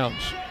out of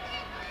bounds.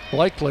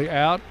 Blakely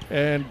out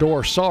and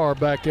Dorsar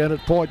back in at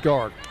point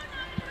guard.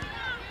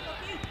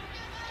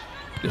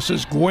 This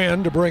is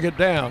Gwynn to bring it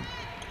down.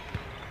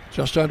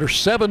 Just under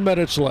 7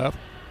 minutes left.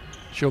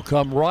 She'll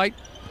come right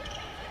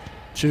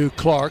to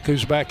Clark,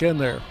 who's back in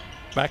there.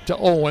 Back to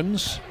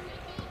Owens.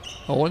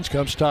 Owens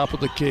comes top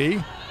of the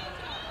key.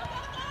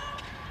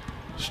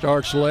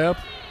 Starts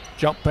left.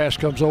 Jump pass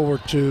comes over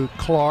to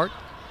Clark.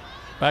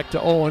 Back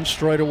to Owens,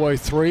 straightaway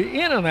three.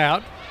 In and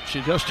out.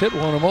 She just hit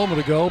one a moment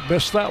ago.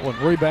 Missed that one.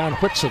 Rebound,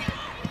 Whitson.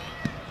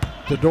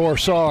 To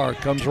Dorsar.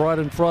 Comes right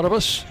in front of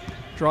us.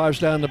 Drives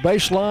down the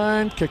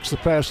baseline. Kicks the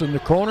pass in the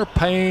corner.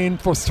 Payne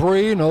for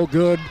three. No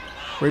good.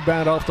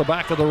 Rebound off the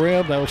back of the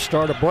rim. That will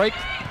start a break.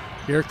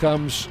 Here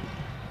comes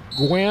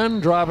Gwynn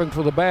driving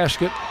for the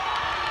basket.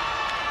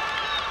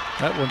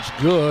 That one's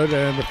good,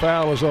 and the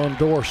foul is on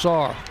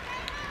Dorsar.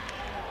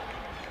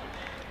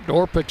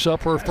 Dor picks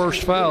up her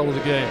first foul of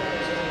the game.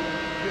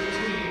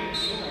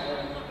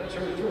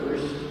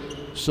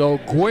 So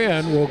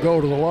Gwynn will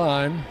go to the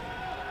line.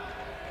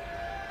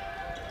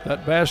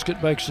 That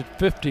basket makes it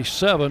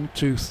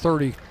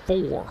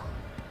 57-34.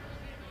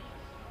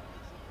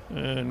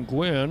 And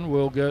Gwynn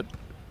will get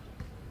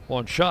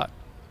one shot.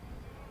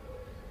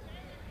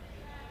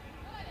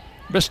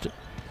 Missed it.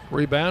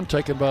 Rebound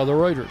taken by the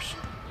Raiders.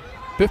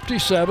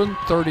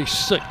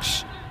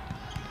 57-36.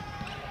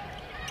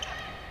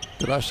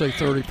 Did I say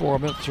 34? I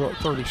meant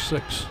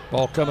 36.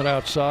 Ball coming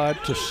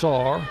outside to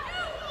Sarr.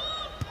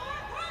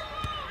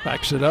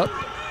 Backs it up.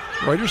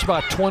 Raiders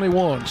by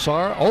 21.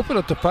 Sarr open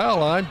at the foul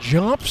line.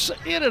 Jumps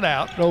in and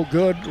out. No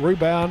good.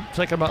 Rebound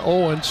taken by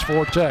Owens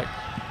for Tech.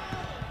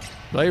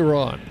 They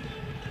run.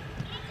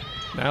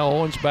 Now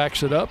Owens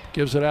backs it up.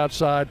 Gives it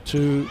outside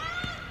to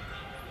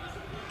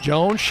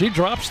Jones. She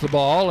drops the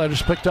ball and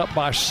is picked up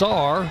by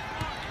Sarr.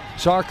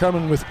 Sarr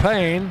coming with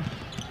Payne.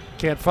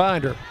 Can't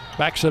find her.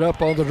 Backs it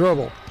up on the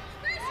dribble.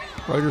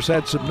 Raiders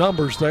had some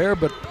numbers there,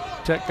 but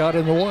Tech got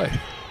in the way.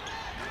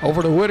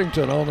 Over to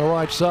Whittington on the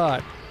right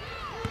side.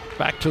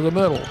 Back to the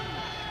middle.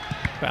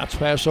 Bounce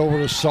pass over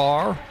to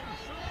Sarr.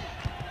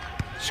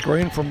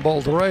 Screen from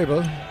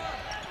Boldureva.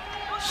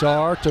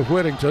 Sarr to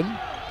Whittington.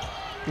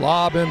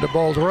 Lob into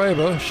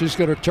Boldureva. She's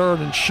going to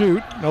turn and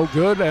shoot. No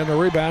good, and the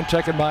rebound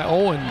taken by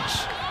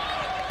Owens.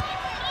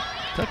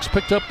 Tech's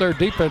picked up their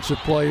defensive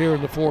play here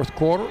in the fourth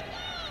quarter.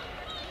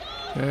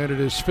 And it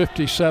is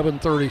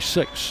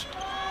 57-36.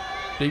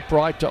 Deep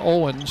right to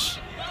Owens.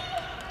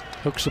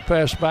 Hooks the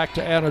pass back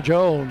to Anna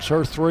Jones.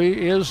 Her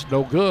three is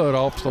no good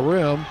off the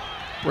rim.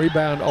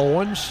 Rebound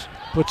Owens.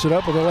 Puts it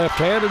up with the left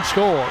hand and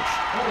scores.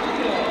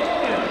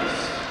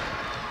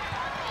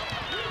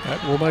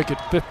 That will make it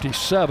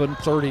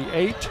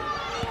 57-38.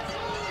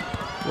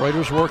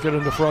 Raiders working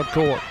in the front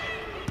court.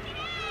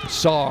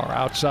 Sarr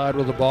outside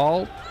with the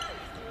ball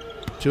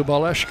to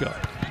Maleshka.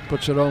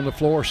 Puts it on the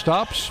floor,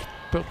 stops.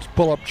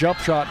 Pull up jump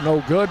shot, no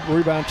good.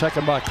 Rebound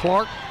taken by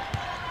Clark.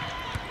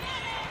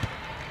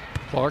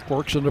 Clark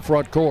works in the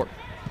front court.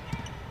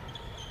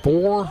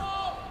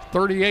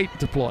 4:38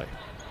 to play.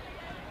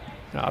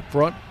 Out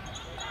front,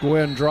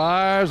 Gwynn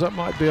drives. That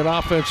might be an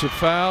offensive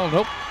foul.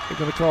 Nope, they're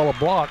going to call a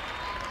block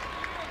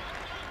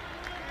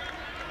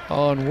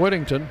on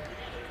Whittington.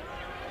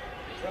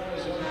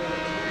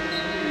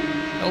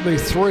 There'll be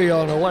three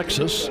on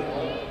Alexis.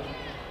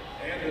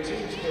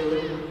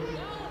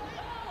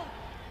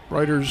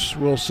 Raiders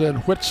will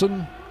send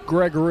Whitson,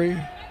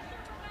 Gregory,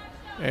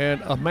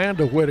 and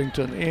Amanda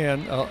Whittington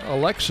in.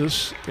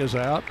 Alexis is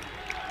out,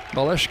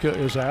 Maleshka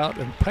is out,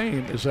 and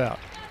Payne is out.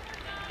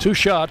 Two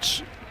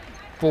shots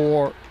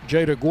for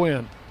Jada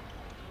Gwynn.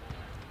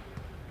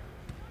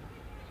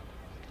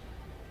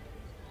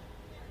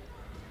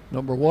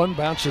 Number one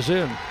bounces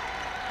in.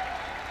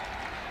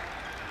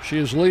 She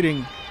is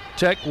leading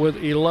Tech with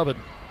 11.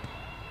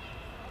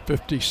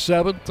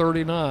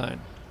 57-39.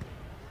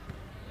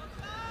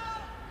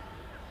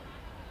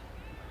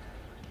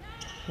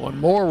 One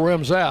more,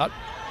 rims out.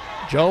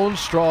 Jones,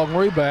 strong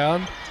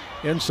rebound.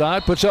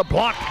 Inside, puts up,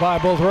 blocked by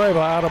Boldureva,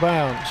 out of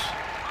bounds.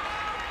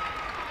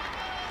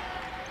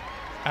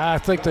 I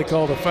think they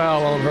called a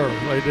foul on her.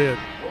 They did.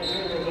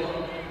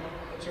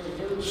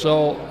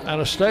 So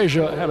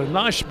Anastasia had a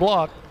nice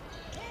block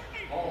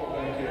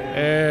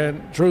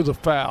and drew the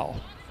foul.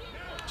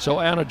 So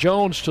Anna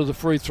Jones to the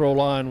free throw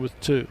line with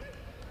two.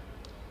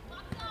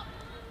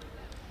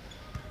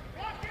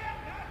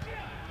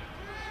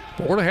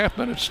 Four and a half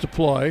minutes to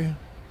play.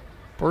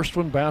 First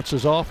one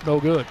bounces off, no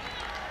good.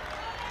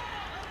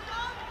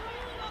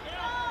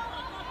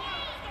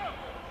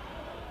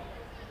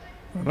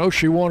 I know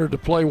she wanted to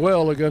play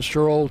well against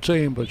her old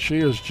team, but she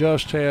has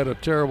just had a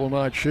terrible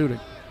night shooting.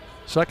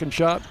 Second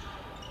shot,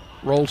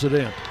 rolls it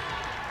in.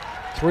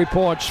 3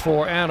 points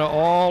for Anna,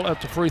 all at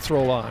the free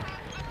throw line.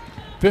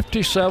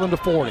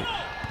 57-40.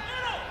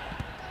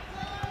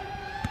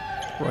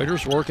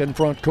 Raiders work in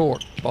front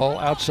court. Ball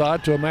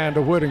outside to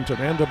Amanda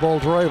Whittington, into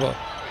Boldureva.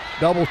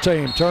 Double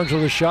team, turns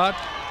with a shot.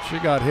 She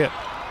got hit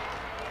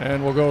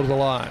and will go to the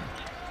line.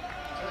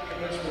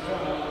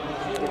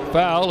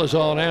 Foul is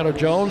on Anna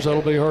Jones.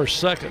 That'll be her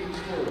second.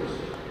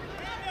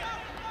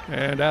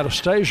 And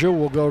Anastasia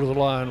will go to the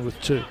line with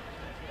two.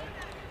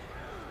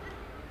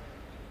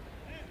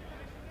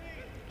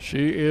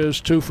 She is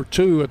 2 for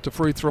 2 at the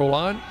free throw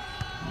line.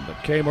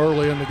 That came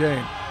early in the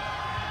game.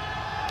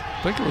 I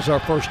think it was our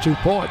first 2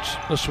 points.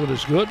 This one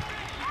is good.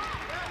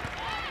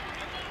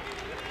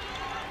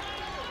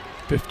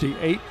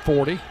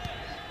 58-40.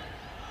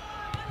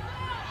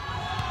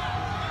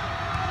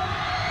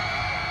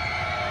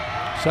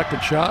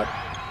 Second shot,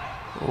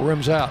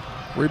 rims out.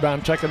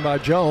 Rebound taken by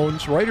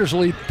Jones. Raiders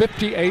lead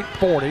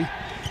 58-40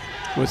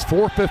 with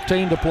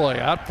 4:15 to play.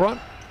 Out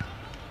front,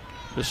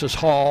 this is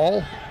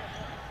Hall.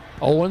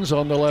 Owens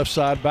on the left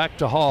side, back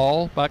to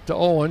Hall, back to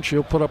Owens.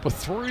 She'll put up a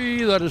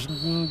three that is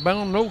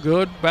bound no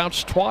good.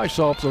 Bounced twice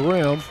off the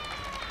rim.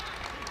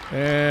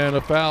 And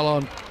a foul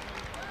on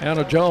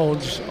Anna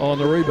Jones on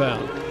the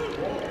rebound.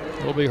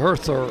 It'll be her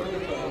third.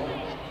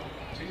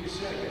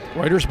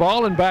 Raiders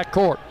ball in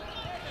backcourt.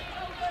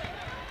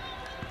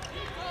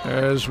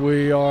 As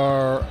we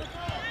are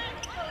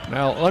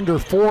now under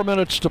 4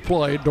 minutes to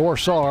play,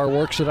 Dorsar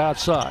works it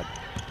outside.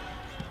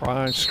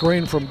 Ryan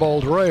screen from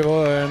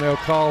Boldreva, and they'll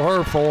call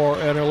her for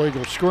an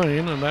illegal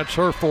screen, and that's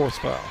her fourth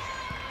foul.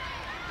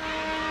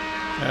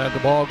 And the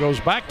ball goes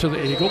back to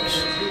the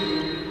Eagles.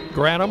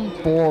 Granum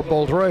for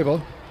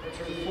Boldreva.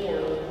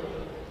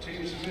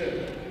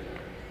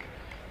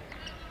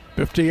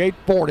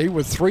 58-40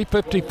 with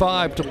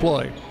 3:55 to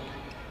play.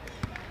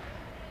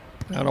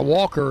 Anna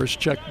Walker is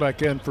checked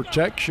back in for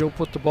Tech. She'll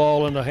put the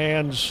ball in the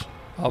hands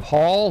of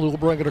Hall, who will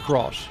bring it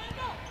across.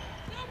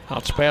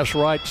 Bounce pass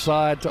right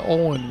side to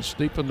Owens,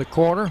 deep in the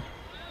corner.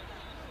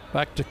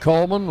 Back to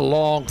Coleman,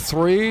 long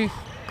three.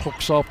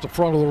 Hooks off the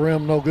front of the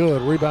rim, no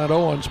good. Rebound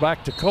Owens,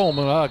 back to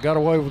Coleman. Got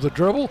away with the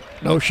dribble.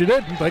 No, she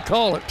didn't. They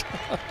call it.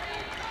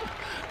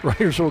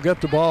 Raiders will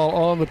get the ball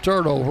on the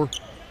turnover.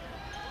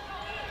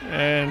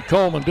 And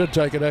Coleman did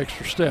take an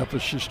extra step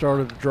as she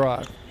started to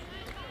drive.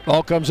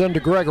 Ball comes into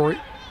Gregory.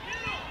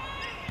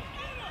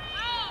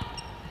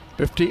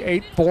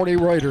 58-40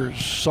 Raiders.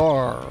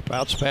 Sarr,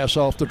 bounce pass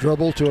off the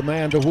dribble to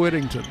Amanda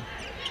Whittington.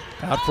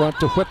 Out front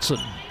to Whitson.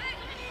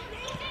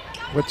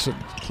 Whitson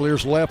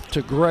clears left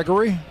to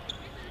Gregory.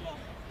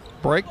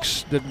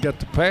 Breaks, didn't get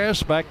the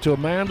pass. Back to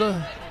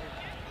Amanda.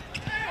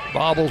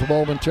 Bobbles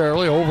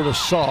momentarily over to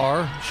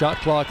Sarr. Shot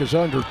clock is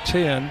under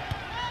 10.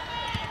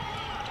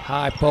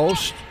 High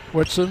post.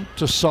 Whitson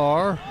to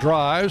Sarr.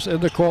 Drives in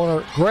the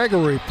corner.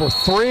 Gregory for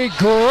three.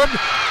 Good.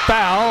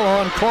 Foul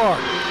on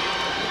Clark.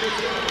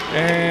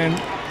 And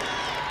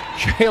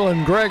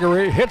Jalen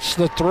Gregory hits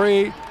the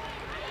three,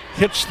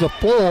 hits the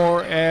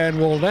floor, and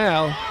will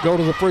now go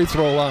to the free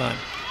throw line.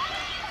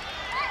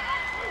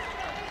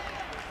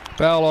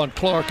 Foul on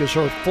Clark is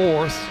her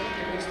fourth.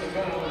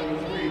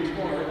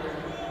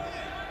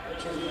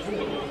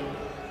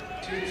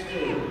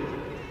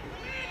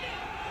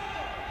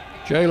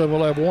 Jalen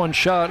will have one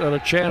shot and a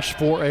chance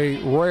for a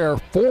rare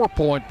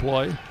 4-point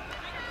play.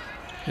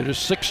 It is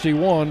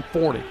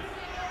 61-40.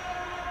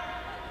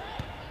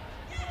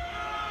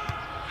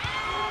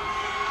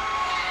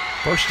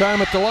 First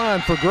time at the line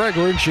for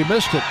Gregory, and she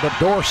missed it, but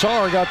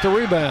Dorsar got the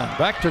rebound.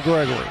 Back to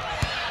Gregory.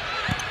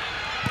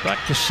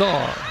 Back to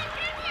Sarr.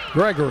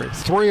 Gregory,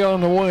 three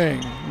on the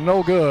wing,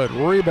 no good.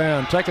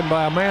 Rebound taken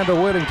by Amanda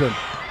Whittington.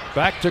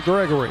 Back to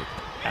Gregory.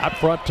 Out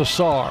front to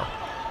Sarr.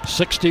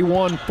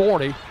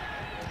 61-40.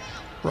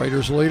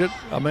 Raiders lead it.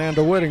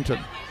 Amanda Whittington.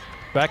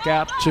 Back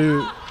out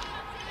to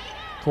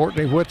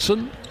Courtney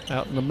Whitson.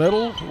 Out in the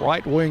middle,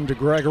 right wing to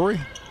Gregory.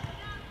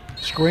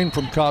 Screen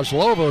from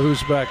Kozlova,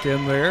 who's back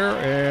in there,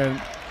 and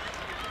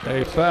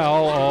a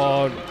foul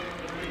on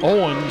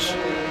Owens.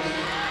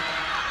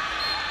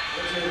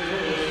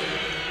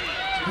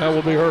 That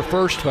will be her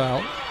first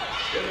foul.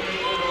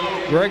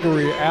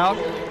 Gregory out,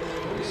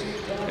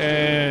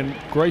 and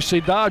Gracie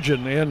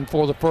Dodgen in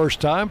for the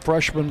first time,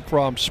 freshman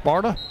from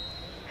Sparta.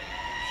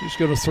 She's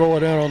going to throw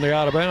it in on the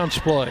out-of-bounds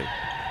play.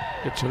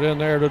 Gets it in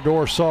there to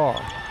Dorsar.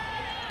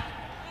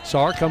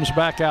 Sarr comes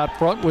back out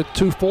front with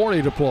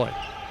 2:40 to play.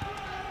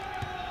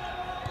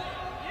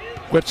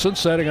 Whitson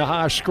setting a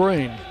high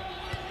screen.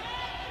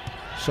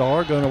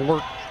 Sarr going to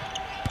work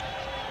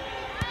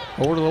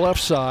over to the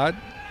left side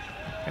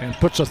and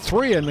puts a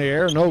three in the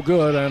air, no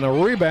good, and a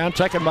rebound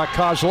taken by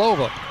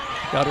Kozlova.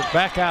 Got it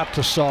back out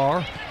to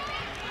Sarr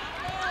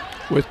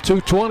with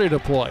 2:20 to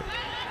play.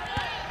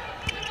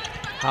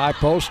 High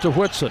post to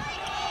Whitson.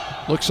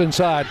 Looks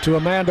inside to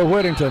Amanda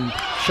Whittington.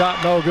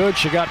 Shot no good.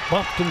 She got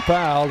bumped and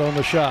fouled on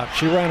the shot.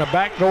 She ran a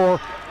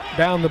backdoor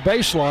down the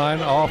baseline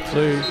off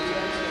the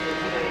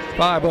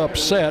 5-up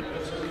set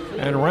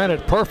and ran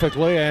it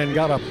perfectly and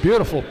got a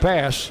beautiful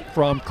pass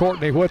from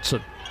Courtney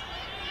Whitson.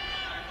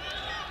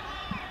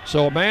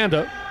 So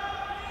Amanda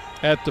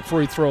at the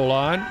free throw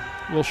line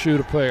will shoot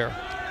a pair.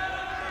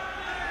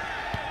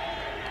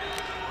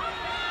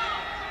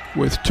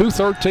 With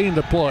 2:13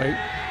 to play,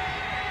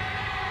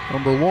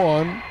 number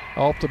one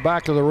off the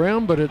back of the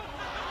rim, but it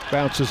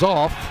bounces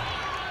off,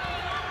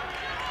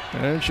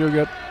 and she'll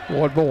get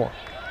one more.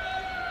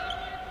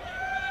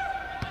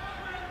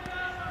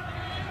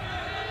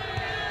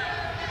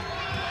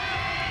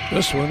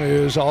 This one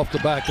is off the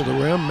back of the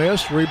rim,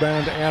 missed.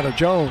 Rebound to Anna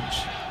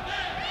Jones.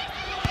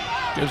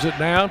 Gives it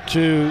now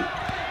to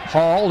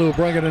Hall, who'll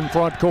bring it in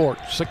front court.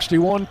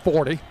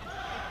 61-40.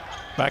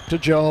 Back to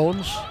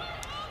Jones,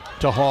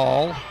 to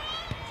Hall.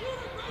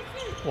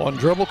 One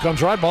dribble,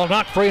 comes right, ball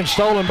knocked free and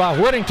stolen by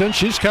Whittington.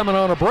 She's coming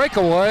on a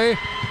breakaway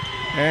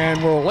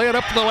and will lay it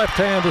up to the left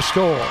hand to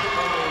score.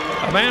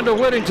 Amanda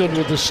Whittington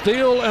with the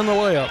steal and the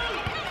layup.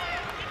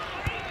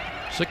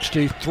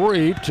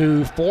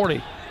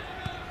 63-40.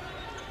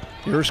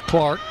 Here's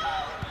Clark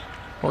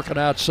working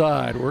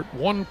outside. We're at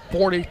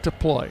 1:40 to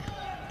play.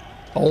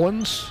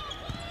 Owens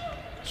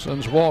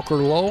sends Walker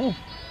low.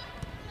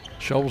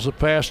 Shovels a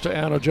pass to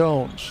Anna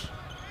Jones.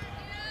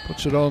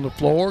 Puts it on the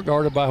floor,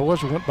 guarded by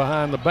Whitson, went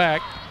behind the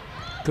back.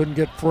 Couldn't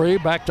get free,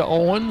 back to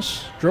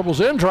Owens.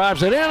 Dribbles in,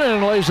 drives it in,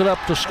 and lays it up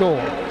to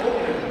score.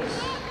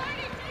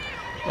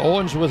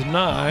 Owens with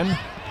 9.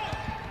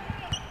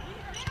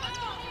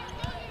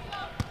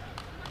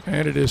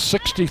 And it is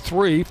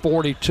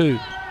 63-42.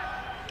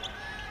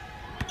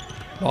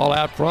 Ball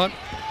out front,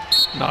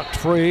 knocked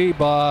free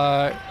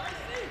by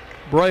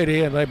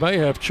Brady, and they may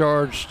have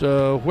charged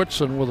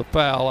Whitson with a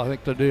foul. I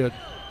think they did.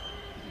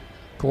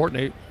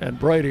 Courtney and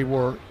Brady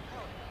were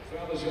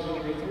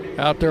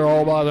out there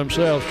all by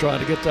themselves trying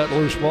to get that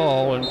loose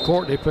ball, and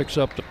Courtney picks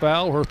up the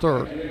foul, her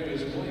third.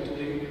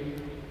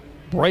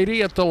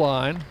 Brady at the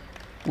line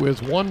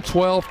with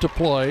 1:12 to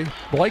play.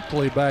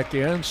 Blakely back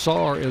in.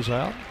 Saar is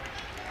out.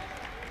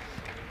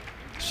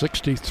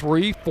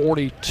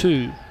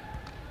 63-42.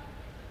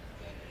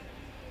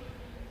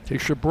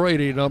 Tisha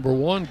Brady, number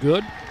 1,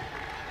 good.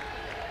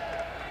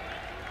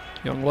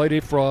 Young lady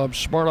from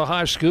Smyrna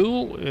High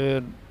School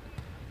in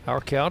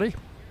our county.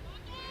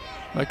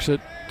 Makes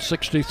it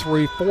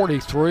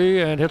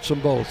 63-43 and hits them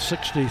both,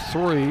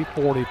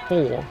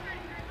 63-44.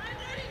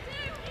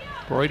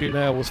 Brady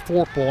now with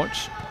 4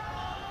 points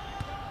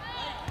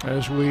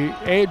as we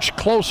edge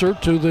closer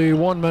to the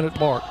 1-minute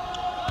mark.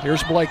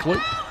 Here's Blakely.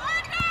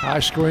 High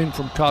screen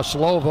from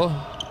Koslova.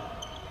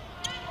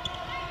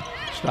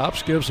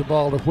 Stops, gives the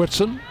ball to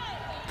Whitson.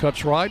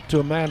 Cuts right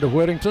to Amanda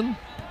Whittington.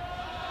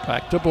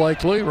 Back to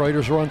Blakely.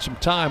 Raiders run some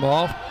time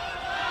off.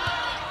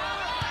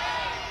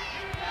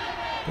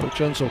 Coach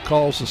Enzo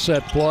calls the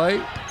set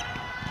play.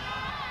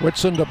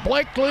 Whitson to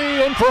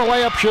Blakely, in for a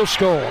layup, she'll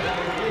score.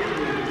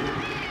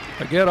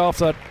 Again off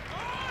that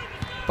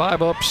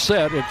 5-up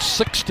set, it's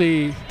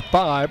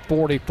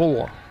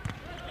 65-44.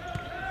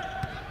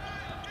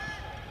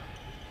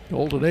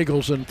 Golden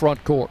Eagles in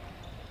front court.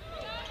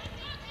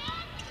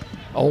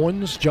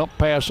 Owens, jump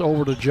pass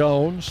over to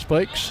Jones,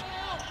 fakes,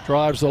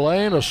 drives the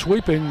lane, a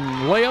sweeping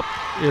layup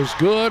is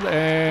good,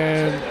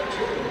 and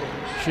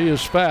she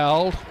is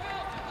fouled.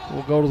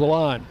 Will go to the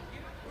line.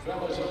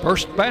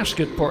 First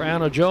basket for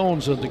Anna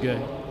Jones in the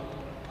game.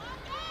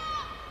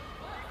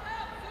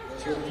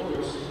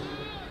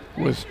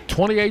 With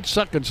 28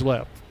 seconds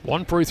left.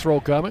 One free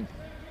throw coming.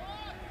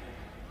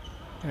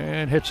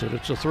 And hits it.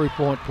 It's a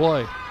three-point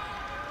play.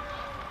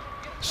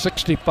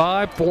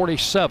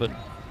 65-47.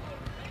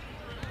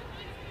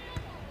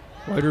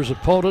 Raiders'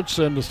 opponents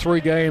in the 3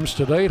 games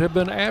to date have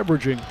been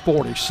averaging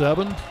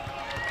 47.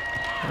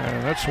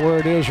 And that's where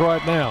it is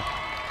right now.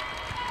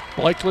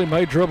 Blakely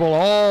may dribble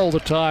all the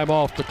time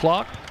off the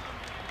clock.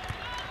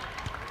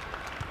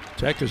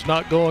 Tech is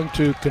not going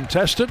to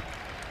contest it.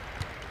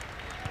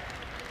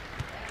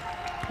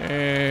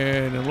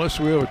 And unless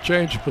we have a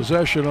change of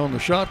possession on the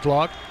shot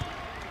clock,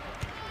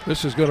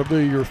 this is going to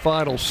be your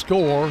final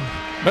score.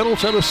 Middle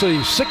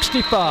Tennessee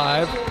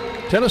 65,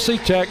 Tennessee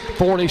Tech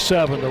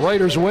 47. The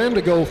Raiders win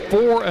to go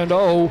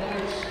 4-0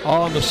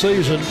 on the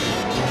season,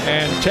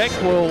 and Tech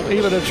will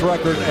even its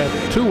record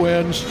at 2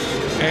 wins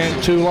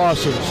and 2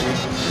 losses.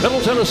 Middle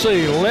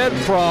Tennessee led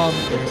from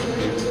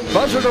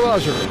buzzer to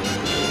buzzer,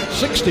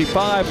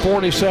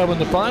 65-47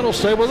 the final.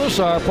 Stay with us.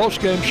 Our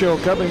post-game show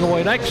coming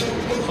away next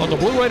on the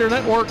Blue Raider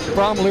Network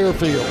from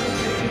Learfield.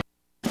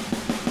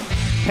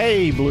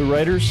 Hey, Blue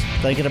Raiders,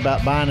 thinking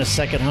about buying a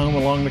second home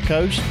along the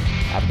coast?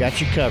 I've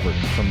got you covered.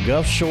 From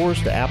Gulf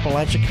Shores to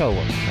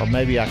Apalachicola, or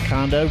maybe a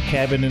condo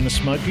cabin in the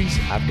Smokies,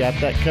 I've got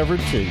that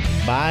covered too.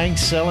 Buying,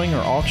 selling,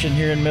 or auction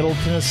here in Middle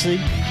Tennessee?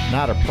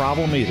 Not a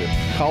problem either.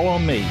 Call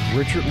on me,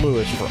 Richard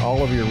Lewis, for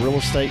all of your real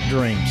estate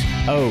dreams.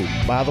 Oh,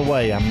 by the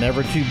way, I'm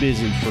never too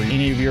busy for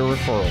any of your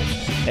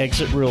referrals.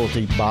 Exit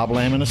Realty, Bob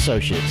Lamb &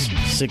 Associates,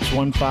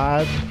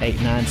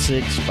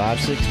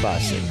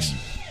 615-896-5656.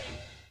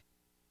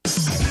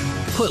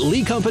 Put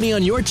Lee Company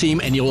on your team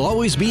and you'll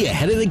always be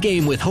ahead of the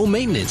game with home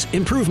maintenance,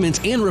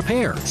 improvements, and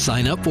repair.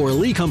 Sign up for a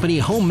Lee Company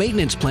home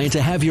maintenance plan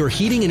to have your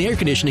heating and air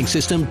conditioning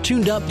system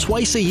tuned up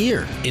twice a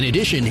year. In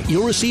addition,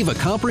 you'll receive a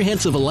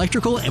comprehensive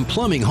electrical and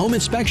plumbing home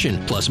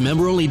inspection, plus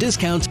member-only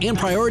discounts and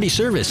priority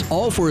service,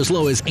 all for as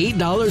low as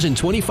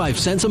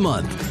 $8.25 a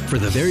month. For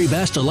the very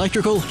best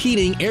electrical,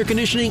 heating, air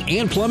conditioning,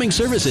 and plumbing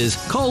services,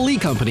 call Lee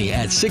Company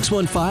at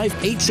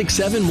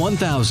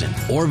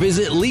 615-867-1000 or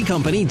visit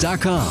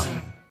leecompany.com.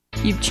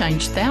 You've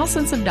changed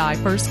thousands of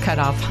diapers, cut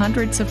off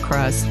hundreds of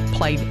crusts,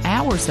 played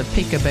hours of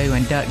peekaboo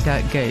and duck,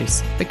 duck,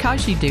 goose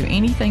because you do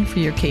anything for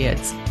your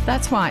kids.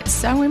 That's why it's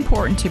so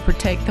important to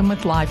protect them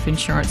with life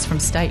insurance from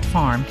State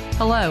Farm.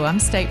 Hello, I'm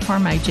State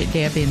Farm Agent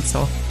Deb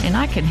Insel, and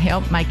I can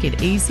help make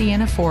it easy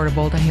and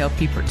affordable to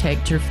help you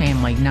protect your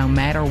family no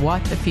matter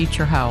what the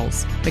future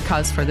holds.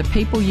 Because for the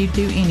people you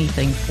do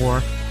anything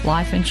for,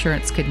 life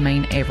insurance could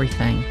mean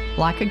everything.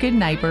 Like a good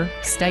neighbor,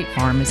 State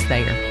Farm is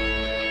there.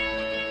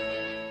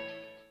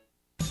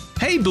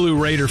 Hey Hey, Blue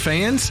Raider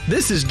fans.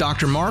 This is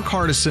Dr. Mark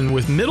Hardison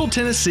with Middle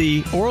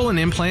Tennessee Oral and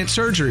Implant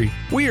Surgery.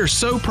 We are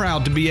so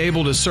proud to be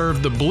able to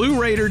serve the Blue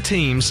Raider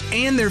teams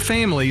and their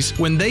families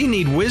when they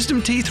need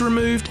wisdom teeth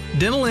removed,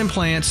 dental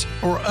implants,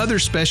 or other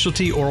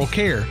specialty oral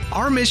care.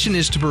 Our mission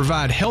is to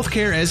provide health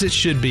care as it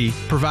should be,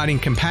 providing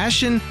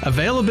compassion,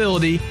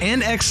 availability,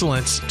 and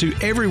excellence to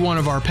every one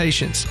of our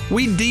patients.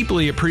 We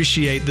deeply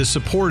appreciate the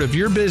support of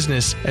your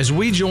business as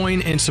we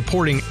join in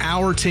supporting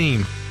our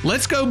team.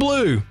 Let's go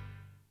Blue!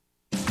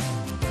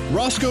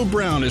 Roscoe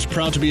Brown is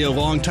proud to be a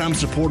longtime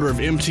supporter of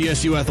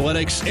MTSU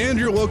Athletics and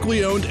your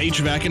locally owned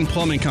HVAC and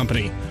plumbing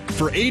company.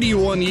 For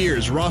 81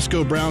 years,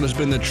 Roscoe Brown has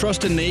been the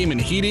trusted name in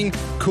heating,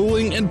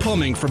 cooling, and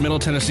plumbing for Middle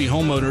Tennessee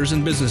homeowners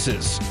and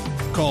businesses.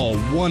 Call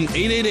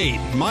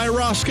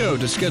 1-888-MY-ROSCOE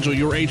to schedule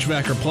your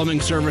HVAC or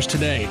plumbing service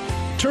today.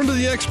 Turn to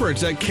the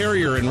experts at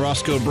Carrier and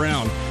Roscoe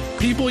Brown.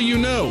 People you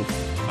know,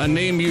 a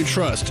name you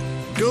trust.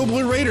 Go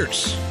Blue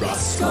Raiders!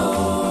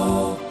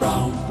 Roscoe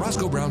Brown.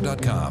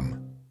 RoscoeBrown.com.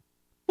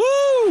 Woo!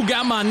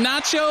 Got my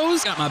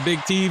nachos, got my big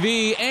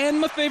TV,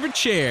 and my favorite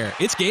chair.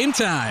 It's game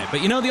time.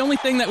 But you know, the only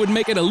thing that would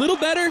make it a little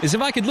better is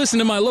if I could listen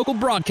to my local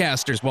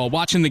broadcasters while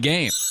watching the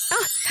game.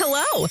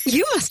 Hello.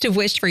 You must have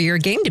wished for your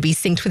game to be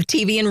synced with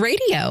TV and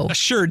radio. I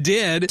sure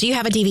did. Do you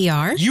have a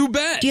DVR? You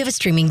bet. Do you have a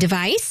streaming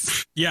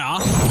device? Yeah.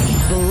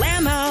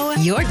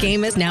 Blammo! Your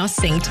game is now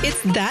synced.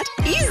 It's that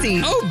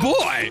easy. Oh,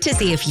 boy. To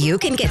see if you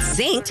can get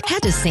synced,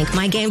 head to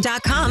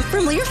syncmygame.com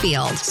from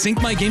Learfield.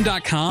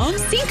 Syncmygame.com?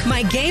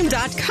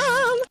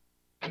 Syncmygame.com.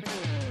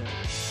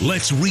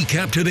 Let's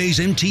recap today's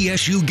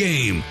MTSU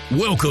game.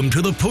 Welcome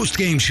to the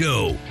postgame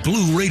show.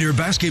 Blue Raider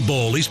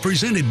basketball is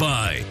presented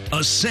by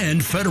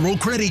Ascend Federal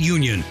Credit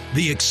Union,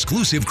 the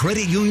exclusive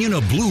credit union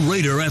of Blue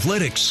Raider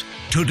Athletics.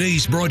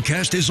 Today's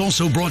broadcast is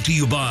also brought to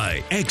you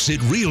by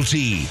Exit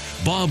Realty,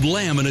 Bob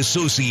Lamb and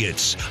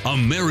Associates,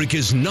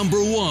 America's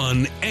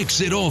 #1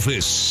 exit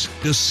office.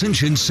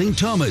 Ascension St.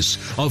 Thomas,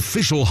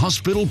 official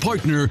hospital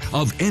partner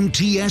of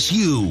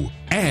MTSU.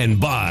 And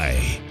by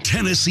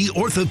Tennessee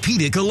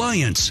Orthopedic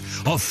Alliance,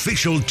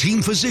 official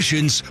team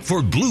physicians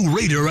for Blue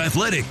Raider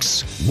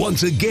Athletics.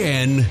 Once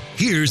again,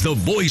 here's the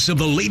voice of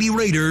the Lady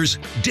Raiders,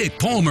 Dick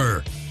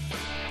Palmer.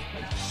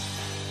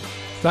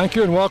 Thank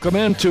you and welcome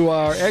into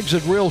our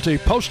Exit Realty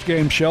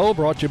postgame show,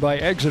 brought to you by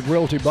Exit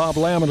Realty Bob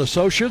Lamb and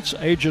Associates,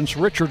 agents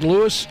Richard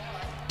Lewis,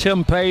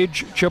 Tim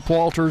Page, Chip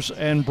Walters,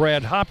 and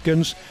Brad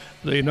Hopkins,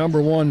 the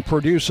 #1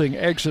 producing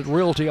Exit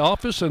Realty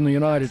office in the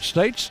United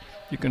States.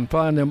 You can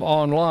find them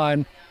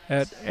online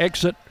at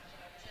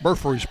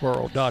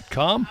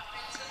exitmurfreesboro.com.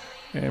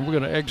 And we're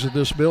going to exit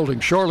this building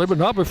shortly, but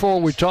not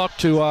before we talk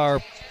to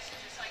our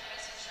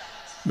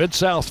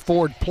Mid-South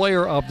Ford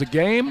player of the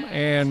game,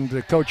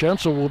 and Coach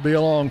Ensel will be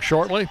along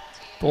shortly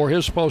for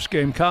his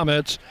post-game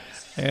comments.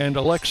 And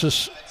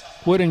Alexis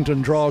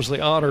Whittington draws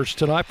the honors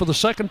tonight for the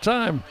second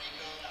time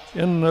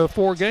in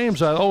 4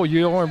 games.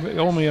 You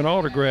owe me an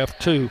autograph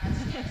too.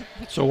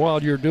 So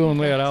while you're doing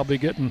that, I'll be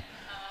getting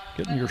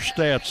your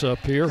stats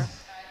up here.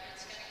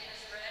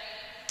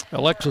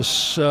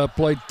 Alexis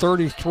played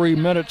 33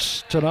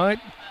 minutes tonight.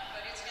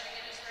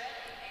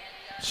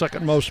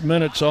 Second most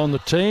minutes on the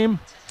team.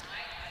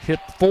 Hit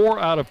 4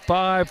 out of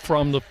 5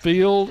 from the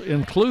field,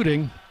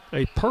 including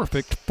a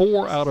perfect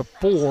 4 out of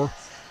 4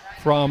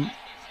 from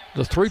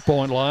the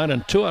three-point line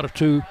and 2 out of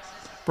 2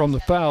 from the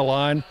foul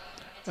line.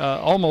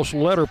 Almost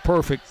letter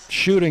perfect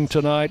shooting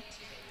tonight.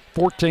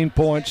 14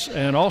 points,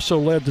 and also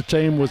led the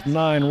team with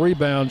 9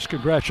 rebounds.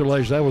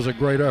 Congratulations. That was a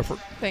great effort.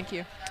 Thank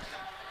you.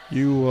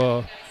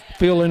 You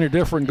feel any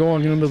different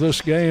going into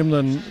this game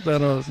than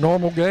a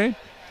normal game?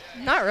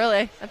 Not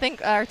really. I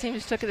think our team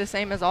just took it the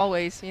same as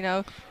always. You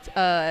know,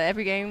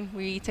 every game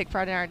we take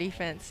pride in our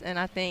defense, and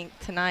I think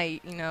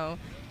tonight,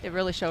 it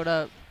really showed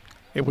up.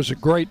 It was a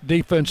great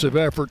defensive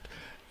effort.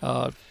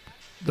 The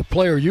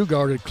player you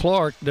guarded,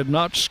 Clark, did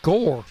not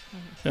score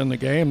in the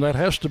game. That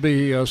has to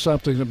be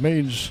something that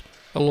means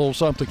a little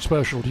something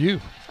special to you.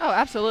 Oh,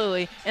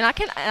 absolutely. And I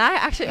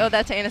actually owe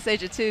that to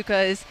Anastasia too,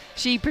 because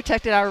she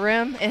protected our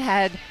rim and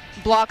had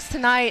blocks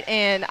tonight,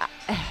 and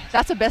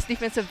that's the best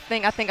defensive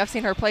thing I think I've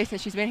seen her play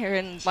since she's been here,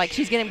 and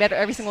she's getting better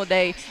every single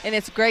day. And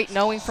it's great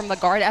knowing from the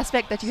guard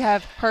aspect that you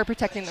have her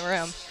protecting the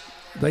rim.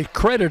 They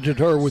credited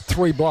her with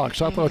 3 blocks.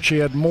 I thought she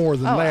had more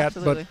than that,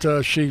 absolutely.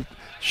 But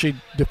she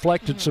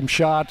deflected some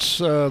shots.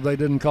 They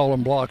didn't call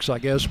them blocks, I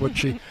guess, but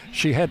she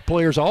had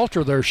players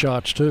alter their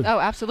shots too. Oh,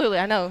 absolutely.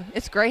 I know.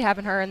 It's great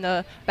having her in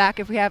the back.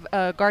 If we have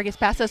guard gets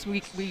past us,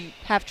 we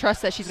have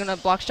trust that she's going to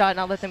block shot and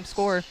not let them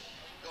score.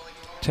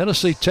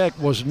 Tennessee Tech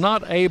was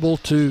not able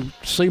to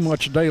see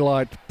much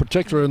daylight,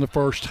 particularly in the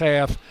first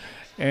half,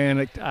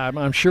 and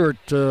I'm sure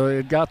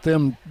it got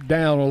them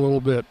down a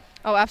little bit.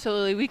 Oh,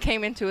 absolutely. We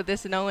came into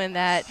this knowing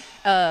that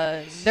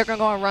they're going to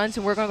go on runs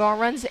and we're going to go on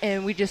runs,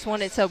 and we just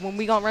wanted to, when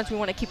we go on runs, we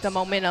want to keep the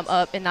momentum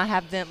up and not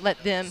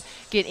let them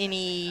get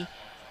any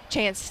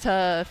chance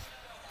to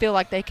feel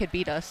like they could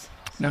beat us.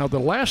 Now, the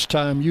last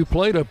time you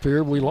played up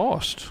here, we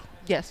lost.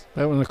 Yes.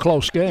 That was a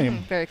close game.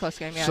 Very close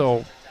game, yeah.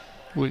 So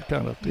we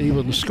kind of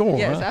evened the score,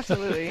 yes, huh?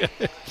 Absolutely.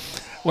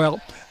 Well,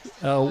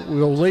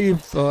 we'll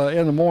leave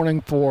in the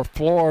morning for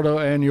Florida,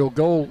 and you'll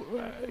go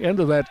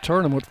into that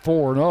tournament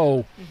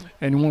 4-0,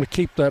 and you want to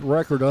keep that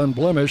record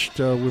unblemished.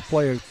 We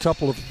play a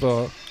couple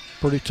of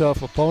pretty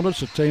tough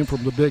opponents, a team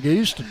from the Big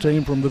East, a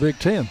team from the Big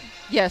Ten.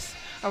 Yes,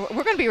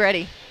 we're going to be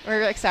ready.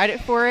 We're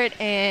excited for it,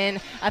 and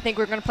I think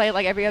we're going to play it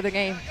like every other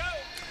game.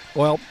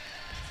 Well,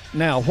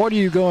 now, what are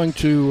you going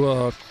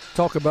to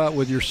talk about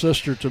with your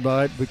sister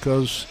tonight?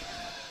 Because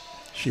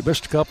she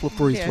missed a couple of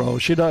free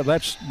throws.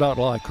 That's not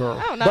like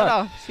her. Oh, not at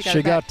all.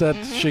 She got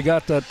that. She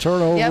got that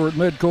turnover at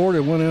midcourt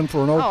and went in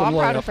for an open layup. I'm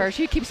proud of her.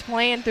 She keeps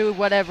playing through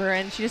whatever,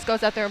 and she just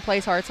goes out there and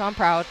plays hard. So I'm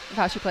proud of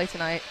how she played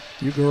tonight.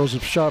 You girls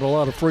have shot a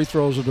lot of free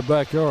throws in the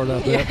backyard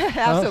out there. Yeah,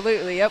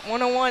 absolutely. Yep,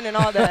 1-on-1 and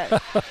all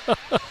that.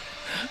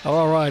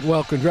 All right.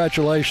 Well,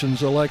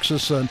 congratulations,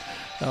 Alexis, and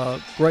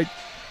great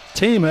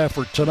team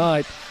effort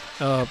tonight.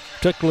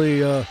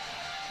 Particularly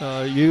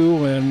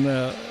you and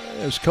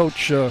as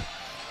Coach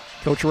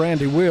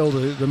Randy Will,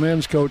 the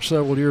men's coach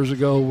several years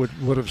ago,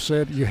 would have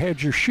said you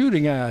had your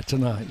shooting eye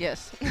tonight.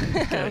 Yes.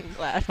 Okay. I'm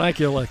glad. Thank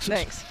you, Alexis.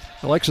 Thanks.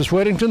 Alexis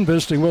Whittington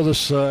visiting with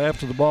us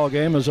after the ball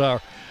game as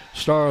our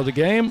star of the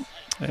game.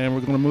 And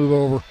we're going to move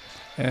over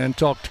and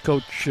talk to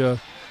Coach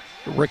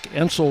Rick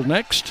Insell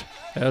next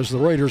as the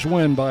Raiders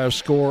win by a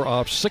score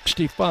of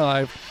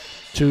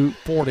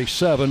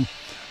 65-47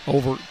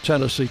 over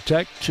Tennessee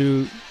Tech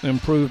to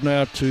improve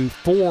now to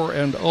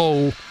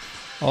 4-0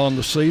 on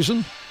the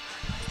season.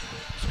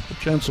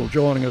 Coach Insell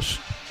joining us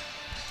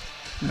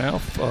now,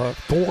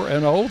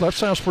 4-0. That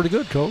sounds pretty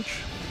good,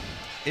 Coach.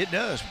 It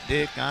does,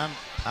 Dick.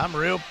 I'm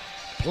real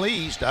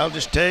pleased. I'll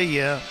just tell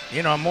you,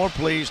 I'm more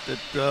pleased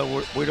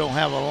that we don't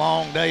have a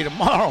long day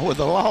tomorrow with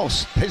a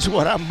loss. That's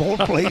what I'm more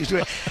pleased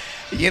with.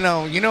 You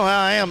know how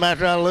I am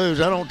after I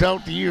lose. I don't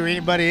talk to you or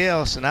anybody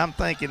else, and I'm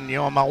thinking,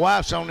 my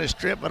wife's on this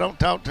trip. I don't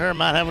talk to her. I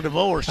might have a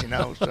divorce,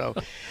 So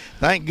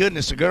thank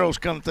goodness the girls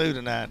come through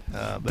tonight.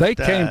 They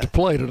came to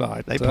play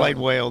tonight. They played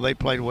well.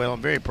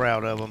 I'm very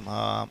proud of them.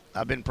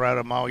 I've been proud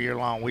of them all year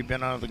long. We've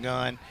been under the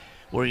gun.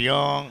 We're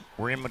young.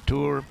 We're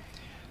immature.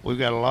 We've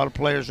got a lot of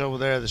players over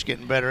there that's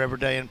getting better every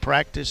day in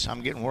practice.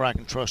 I'm getting where I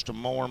can trust them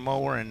more and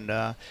more,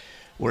 and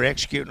we're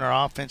executing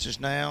our offenses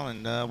now,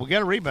 and we got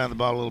to rebound the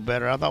ball a little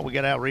better. I thought we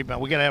got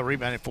out-rebounded. We got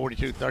out-rebounded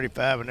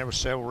 42-35, and there were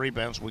several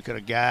rebounds we could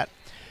have got.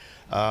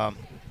 But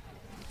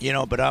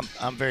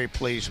I'm very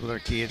pleased with our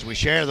kids. We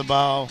share the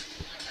ball.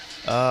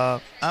 They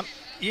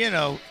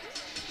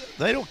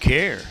don't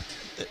care.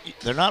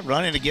 They're not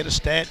running to get a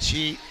stat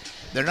sheet.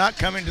 They're not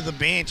coming to the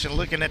bench and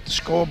looking at the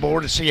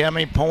scoreboard to see how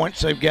many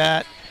points they've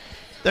got.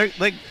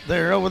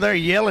 They're over there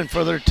yelling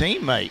for their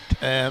teammate.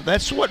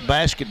 That's what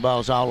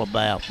basketball is all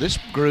about. This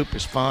group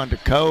is fun to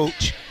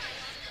coach.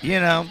 They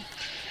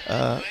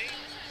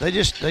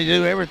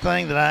do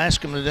everything that I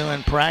ask them to do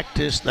in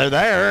practice. They're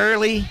there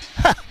early.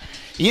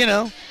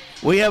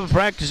 We have a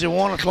practice at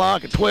 1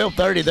 o'clock. At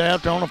 12:30, they're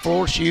out there on the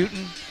floor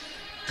shooting.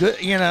 Good.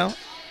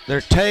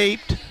 They're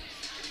taped.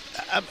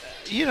 I'm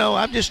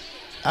just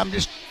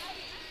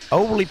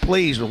overly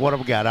pleased with what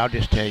I've got. I'll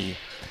just tell you.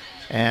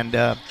 And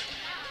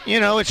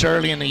it's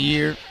early in the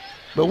year,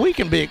 but we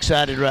can be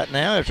excited right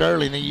now. It's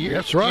early in the year.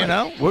 That's right.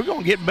 We're going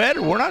to get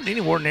better. We're not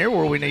anywhere near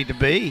where we need to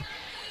be.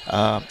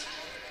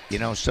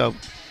 So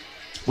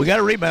we got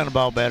to rebound the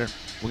ball better.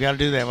 We got to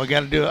do that. We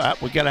got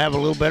to have a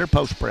little better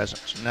post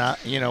presence. Now,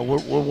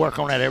 we'll work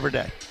on that every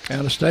day.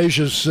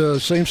 Anastasia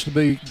seems to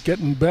be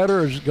getting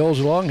better as it goes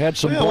along. Had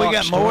some blocks. We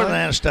got more than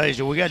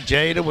Anastasia. We got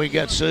Jada. We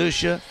got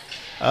Susha.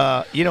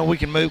 We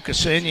can move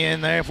Ksenia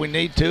in there if we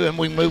need to, and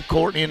we can move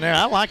Courtney in there.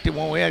 I liked it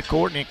when we had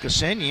Courtney and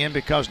Ksenia in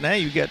because now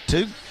you got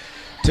two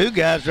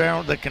guys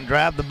there that can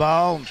drive the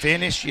ball and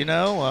finish. We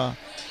got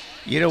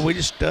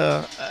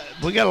a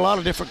lot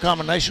of different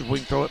combinations we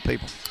can throw at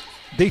people.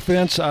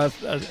 Defense,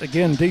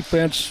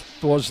 defense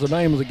was the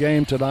name of the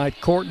game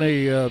tonight.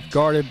 Courtney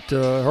guarded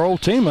her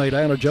old teammate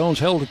Anna Jones,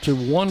 held it to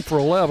 1 for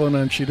 11,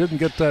 and she didn't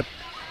get that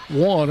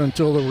one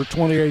until there were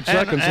 28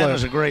 seconds left.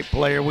 Anna's a great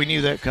player. We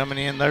knew that coming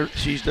in.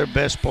 She's their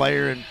best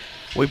player, and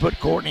we put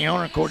Courtney on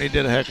her, and Courtney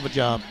did a heck of a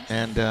job.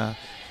 And,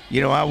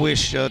 I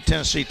wish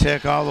Tennessee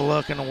Tech all the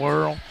luck in the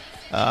world.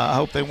 I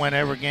hope they win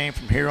every game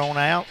from here on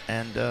out,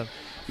 and,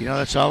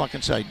 that's all I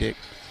can say, Dick.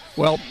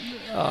 Well,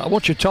 I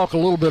want you to talk a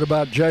little bit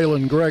about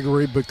Jalen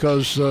Gregory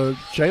because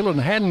Jalen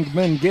hadn't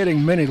been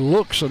getting many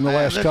looks in the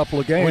last couple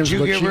of games. Would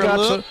you give her a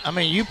look?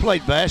 You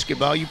played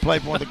basketball. You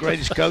played one of the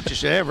greatest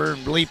coaches ever,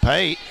 Lee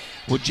Pate.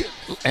 Would you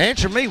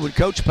answer me? Would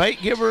Coach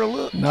Pate give her a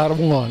look? Not a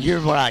one. You're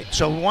right.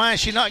 So why is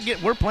she not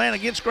getting? We're playing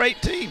against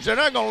great teams. They're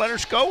not going to let her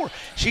score.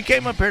 She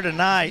came up here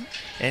tonight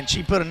and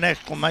she put an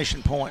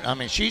exclamation point.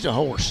 She's a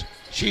horse.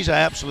 She's an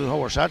absolute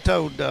horse. I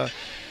told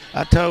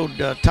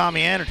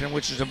Tommy Anderton,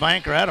 which is a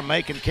banker out of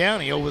Macon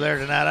County over there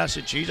tonight. I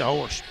said she's a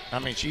horse.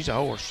 She's a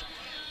horse.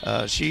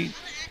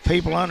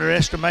 People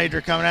underestimated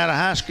her coming out of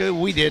high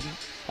school. We didn't.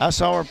 I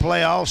saw her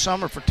play all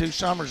summer for 2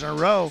 summers in a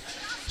row.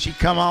 She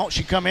come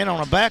in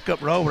on a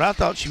backup role, but I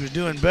thought she was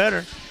doing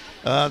better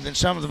than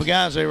some of the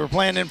guys they were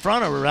playing in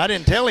front of her. I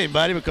didn't tell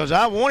anybody because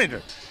I wanted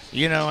her.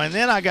 And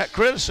then I got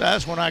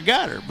criticized when I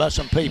got her by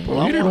some people.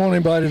 Well, you didn't want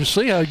anybody to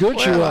see how good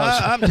she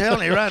was. I'm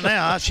telling you right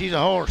now, she's a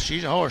horse.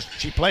 She's a horse.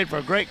 She played for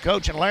a great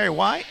coach in Larry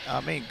White.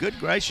 I mean, good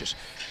gracious.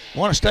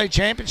 Won a state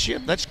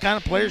championship. That's the kind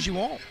of players you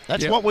want.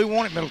 That's what we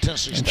want at Middle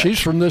Tennessee State. And she's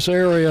from this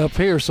area up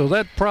here, so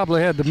that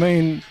probably had to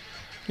mean,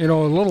 a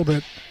little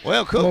bit.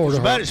 Well, Cook was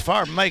about as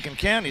far from Macon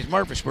County as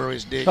Murfreesboro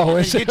is, Dick. Oh,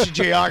 is it? Get your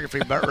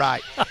geography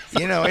right.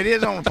 It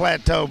is on the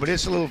plateau, but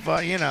it's a little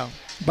fun,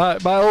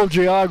 By old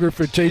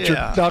geography teacher,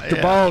 Dr.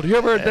 Baldwin. You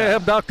ever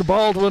have Dr.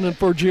 Baldwin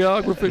for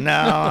geography? No,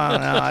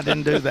 I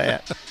didn't do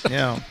that.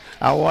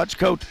 I watched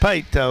Coach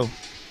Pate, though.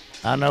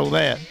 I know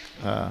that.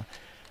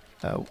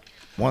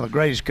 One of the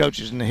greatest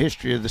coaches in the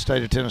history of the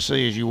state of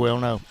Tennessee, as you well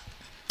know.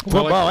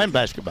 Football and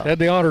basketball. Had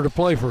the honor to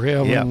play for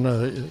him,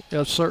 and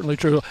that's certainly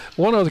true.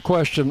 One other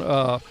question.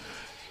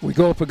 We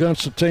go up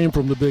against a team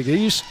from the Big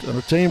East and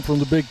a team from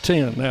the Big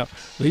Ten. Now,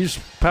 these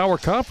power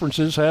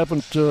conferences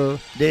haven't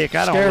Dick,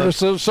 scared us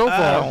so far.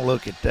 I don't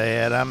look at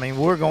that. I mean,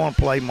 we're going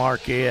to play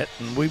Marquette,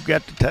 and we've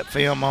got the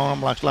film on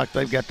them like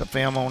they've got the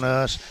film on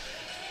us.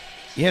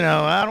 We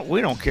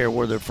don't care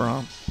where they're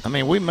from. I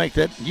mean, we make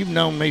that. You've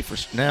known me for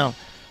now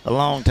a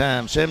long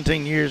time,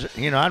 17 years.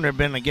 I've never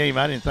been in a game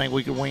I didn't think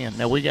we could win.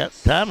 Now, we got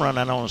time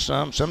running on us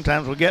some.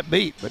 Sometimes we get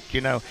beat, but,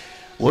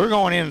 we're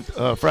going in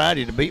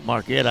Friday to beat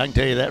Marquette. I can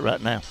tell you that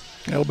right now.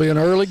 It'll be an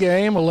early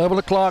game, 11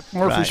 o'clock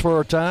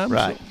Murfreesboro time.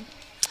 Right.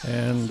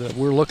 And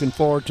we're looking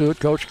forward to it.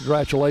 Coach,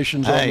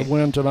 congratulations on the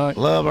win tonight.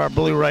 Love our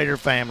Blue Raider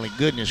family.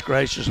 Goodness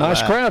gracious.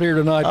 Nice crowd here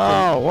tonight.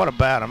 Oh, what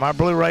about them? Our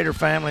Blue Raider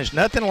family is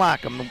nothing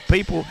like them.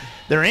 People,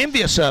 they're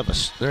envious of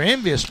us. They're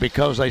envious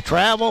because they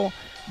travel,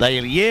 they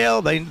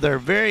yell, they're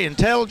very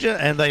intelligent,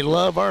 and they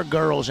love our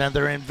girls, and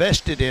they're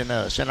invested in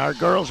us, and our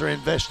girls are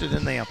invested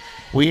in them.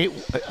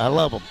 I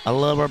love them. I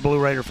love our Blue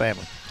Raider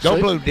family. Go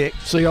Blue, Dick.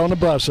 See you on the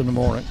bus in the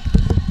morning.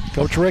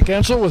 Coach Rick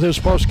Insell with his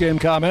post-game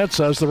comments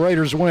as the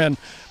Raiders win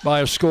by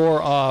a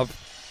score of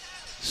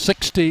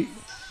 60.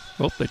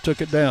 Oh, they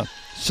took it down.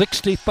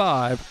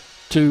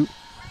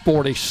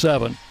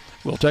 65-47.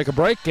 We'll take a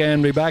break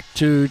and be back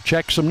to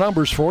check some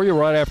numbers for you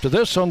right after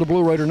this on the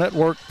Blue Raider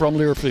Network from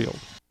Learfield.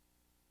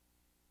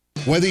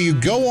 Whether you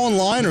go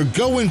online or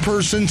go in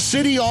person,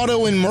 City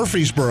Auto in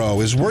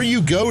Murfreesboro is where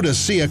you go to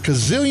see a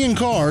gazillion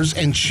cars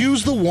and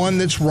choose the one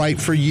that's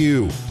right for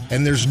you.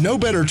 And there's no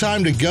better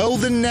time to go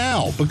than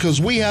now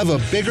because we have a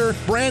bigger,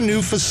 brand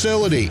new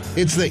facility.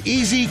 It's the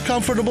easy,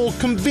 comfortable,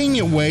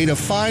 convenient way to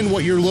find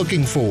what you're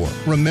looking for.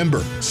 Remember,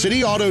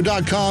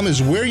 cityauto.com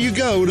is where you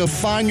go to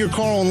find your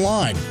car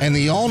online. And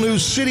the all-new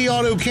City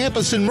Auto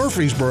campus in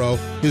Murfreesboro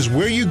is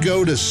where you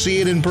go to see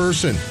it in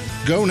person.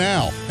 Go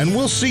now, and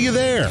we'll see you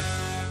there.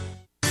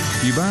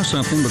 You buy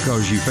something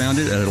because you found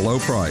it at a low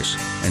price,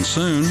 and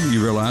soon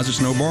you realize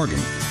it's no bargain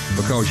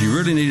because you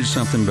really needed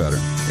something better.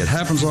 It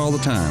happens all the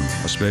time,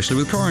 especially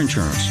with car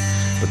insurance.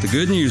 But the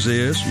good news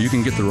is you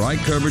can get the right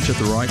coverage at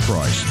the right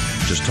price.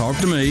 Just talk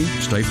to me,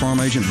 State Farm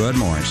Agent Bud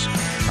Morris.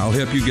 I'll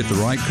help you get the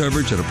right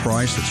coverage at a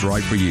price that's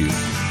right for you.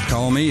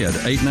 Call me at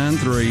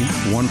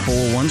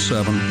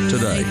 893-1417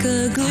 today. Like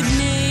a good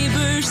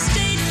neighbor,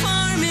 State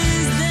Farm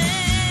is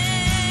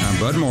there. I'm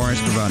Bud Morris,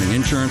 providing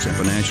insurance and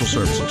financial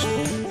services.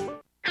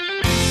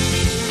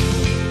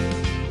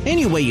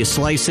 Any way you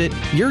slice it,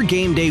 your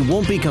game day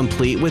won't be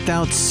complete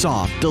without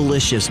soft,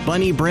 delicious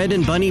Bunny Bread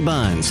and Bunny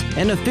Buns,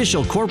 an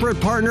official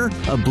corporate partner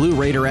of Blue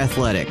Raider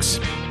Athletics.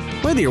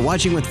 Whether you're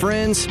watching with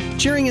friends,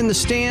 cheering in the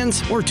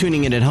stands, or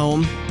tuning in at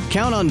home,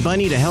 count on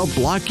Bunny to help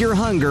block your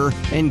hunger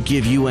and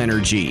give you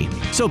energy.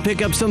 So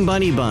pick up some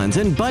Bunny Buns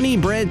and Bunny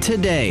Bread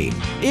today.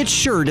 It's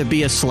sure to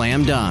be a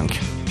slam dunk.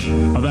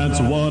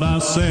 That's what I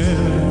said.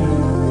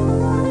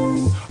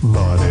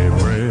 Bunny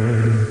Bread.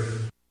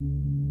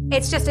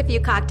 It's just a few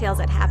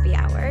cocktails at happy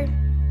hour.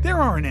 There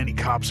aren't any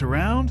cops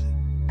around.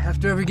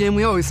 After every game,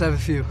 we always have a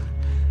few.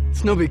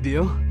 It's no big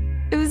deal.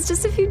 It was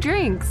just a few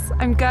drinks.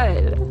 I'm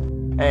good.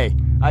 Hey,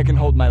 I can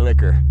hold my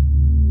liquor.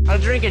 I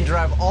drink and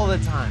drive all the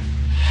time.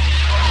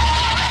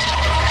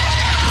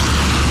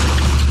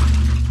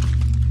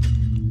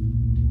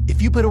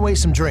 If you put away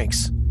some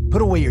drinks,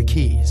 put away your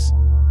keys.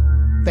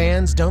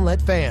 Fans don't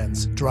let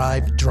fans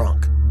drive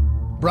drunk.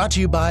 Brought to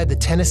you by the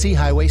Tennessee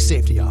Highway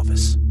Safety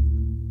Office.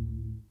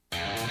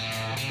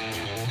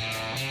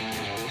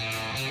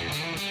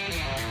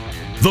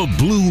 The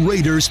Blue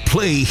Raiders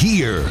play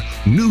here.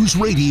 News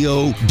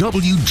Radio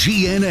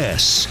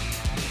WGNS.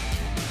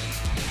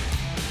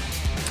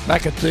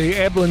 Back at the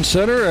Eblen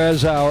Center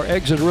as our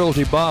Exit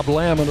Realty Bob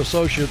Lamb and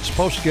Associates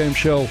postgame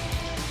show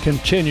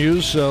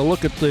continues.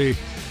 Look at the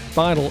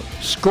final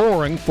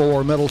scoring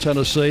for Middle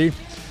Tennessee.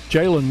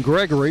 Jalen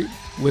Gregory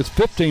with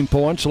 15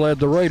 points led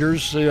the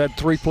Raiders. They had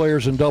 3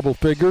 players in double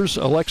figures.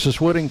 Alexis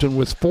Whittington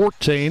with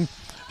 14.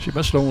 She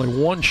missed only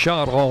 1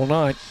 shot all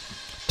night.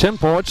 10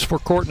 points for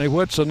Courtney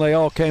Whitson. They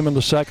all came in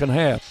the second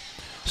half.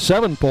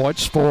 7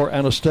 points for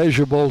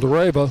Anastasia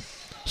Boldareva.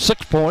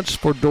 6 points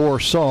for Dor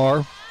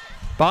Saar.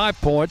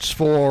 5 points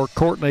for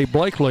Courtney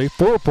Blakely.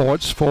 4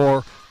 points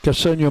for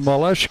Ksenia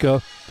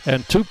Maleshka.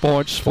 And 2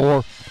 points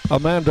for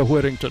Amanda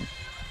Whittington.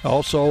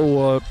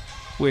 Also,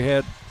 we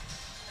had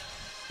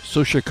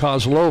Susha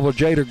Kozlova,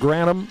 Jada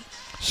Granum,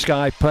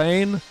 Sky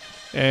Payne,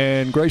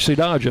 and Gracie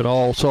Dodgen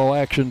all saw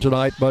action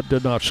tonight but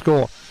did not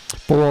score.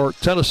 For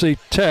Tennessee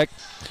Tech,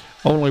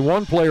 only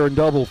one player in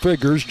double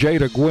figures,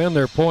 Jada Gwynn,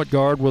 their point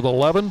guard, with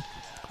 11,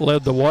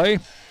 led the way.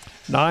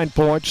 9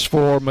 points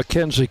for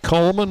Mackenzie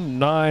Coleman,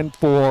 9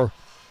 for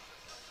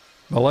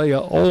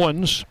Malaya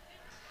Owens,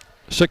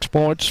 6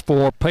 points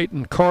for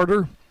Peyton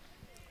Carter,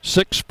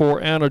 6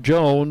 for Anna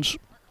Jones,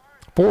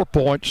 4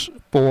 points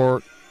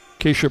for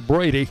Keisha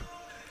Brady,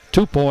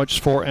 2 points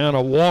for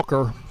Anna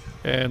Walker,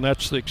 and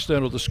that's the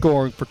extent of the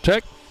scoring for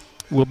Tech.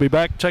 We'll be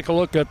back, take a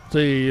look at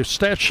the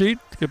stat sheet,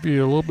 give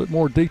you a little bit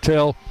more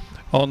detail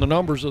on the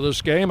numbers of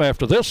this game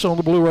after this on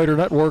the Blue Raider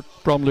Network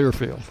from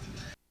Learfield.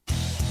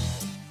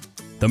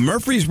 The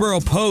Murfreesboro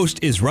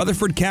Post is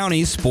Rutherford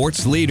County's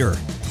sports leader.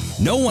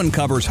 No one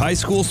covers high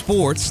school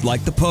sports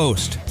like the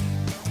Post.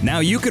 Now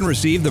you can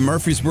receive the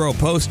Murfreesboro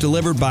Post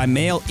delivered by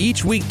mail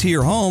each week to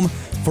your home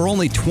for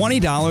only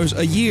 $20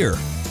 a year.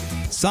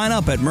 Sign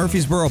up at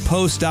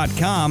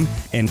murfreesboropost.com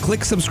and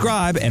click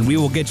subscribe, and we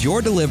will get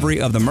your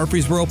delivery of the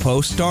Murfreesboro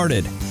Post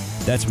started.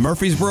 That's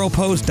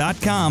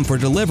murfreesboropost.com for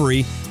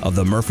delivery of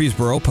the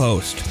Murfreesboro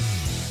Post.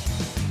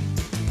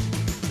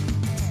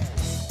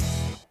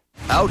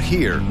 Out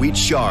here, we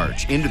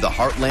charge into the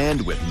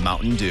heartland with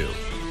Mountain Dew.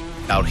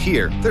 Out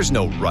here, there's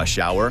no rush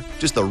hour,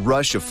 just the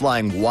rush of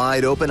flying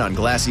wide open on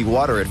glassy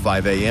water at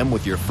 5 a.m.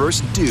 with your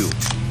first dew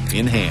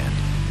in hand.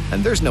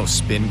 And there's no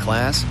spin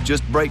class,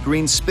 just bright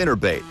green spinner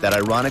bait that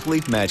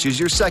ironically matches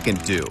your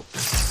second dew.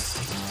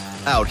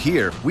 Out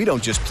here, we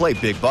don't just play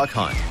big buck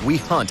hunt, we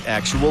hunt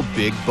actual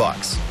big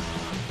bucks.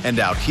 And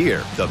out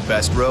here, the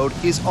best road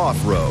is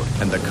off-road,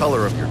 and the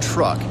color of your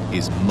truck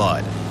is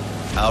mud.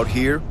 Out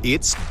here,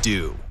 it's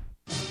dew.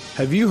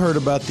 Have you heard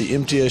about the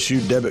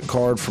MTSU debit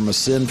card from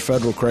Ascend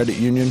Federal Credit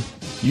Union?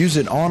 Use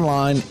it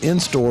online, in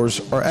stores,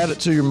 or add it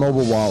to your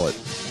mobile wallet.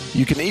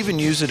 You can even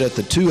use it at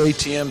the 2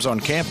 ATMs on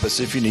campus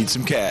if you need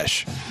some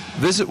cash.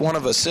 Visit one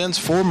of Ascend's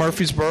 4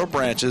 Murfreesboro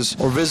branches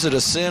or visit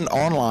Ascend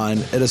online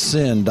at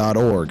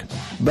ascend.org.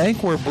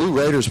 Bank where Blue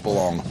Raiders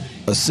belong.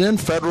 Ascend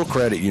Federal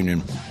Credit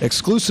Union,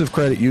 exclusive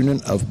credit union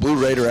of Blue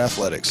Raider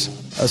Athletics.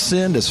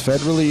 Ascend is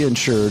federally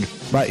insured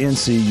by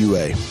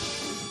NCUA.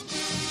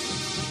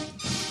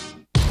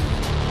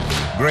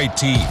 Great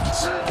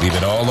teams leave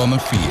it all on the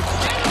field.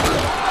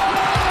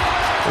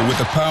 But with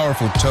the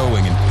powerful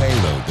towing and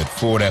payload that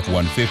Ford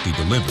F-150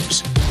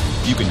 delivers,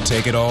 you can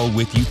take it all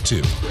with you,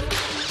 too.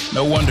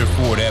 No wonder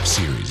Ford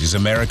F-Series is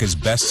America's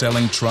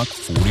best-selling truck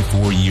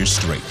 44 years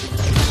straight.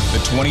 The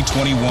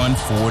 2021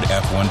 Ford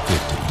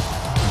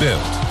F-150,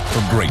 built for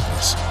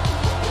greatness.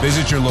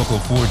 Visit your local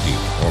Ford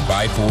dealer or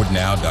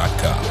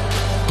buyfordnow.com.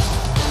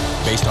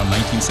 Based on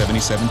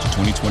 1977 to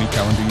 2020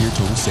 calendar year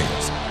total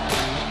sales.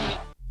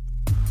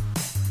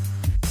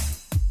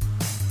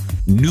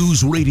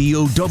 News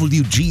Radio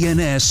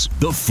WGNS,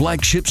 the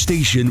flagship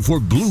station for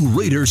Blue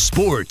Raider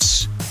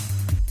sports.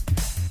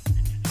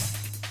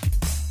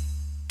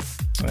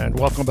 And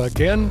welcome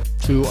back in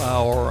to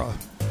our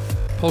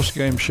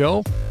post-game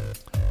show.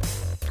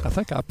 I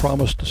think I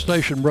promised a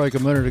station break a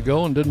minute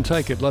ago and didn't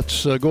take it.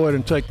 Let's go ahead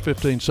and take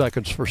 15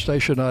 seconds for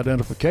station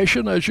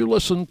identification as you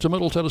listen to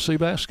Middle Tennessee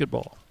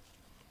basketball.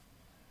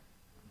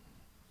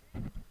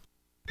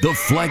 The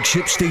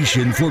flagship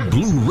station for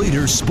Blue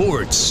Raider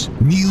sports.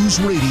 News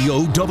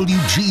Radio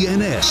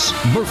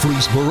WGNS,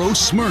 Murfreesboro,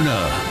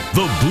 Smyrna.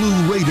 The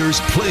Blue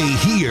Raiders play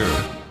here.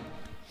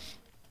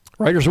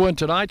 Raiders win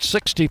tonight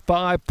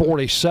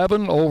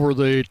 65-47 over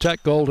the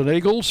Tech Golden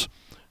Eagles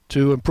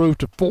to improve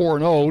to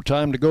 4-0.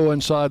 Time to go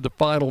inside the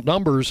final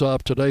numbers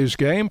of today's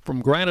game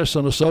from Grannis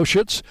 &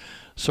 Associates,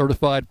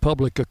 certified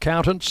public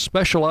accountants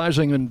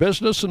specializing in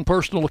business and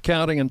personal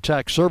accounting and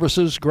tax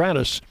services.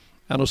 Grannis &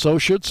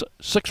 Associates,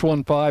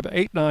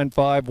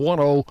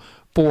 615-895-1040,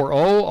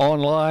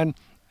 online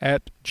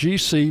at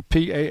gcpas.com.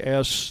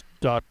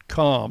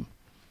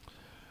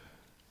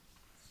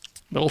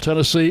 Middle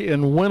Tennessee,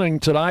 in winning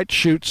tonight,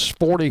 shoots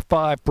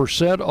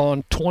 45%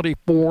 on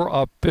 24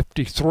 of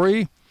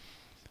 53.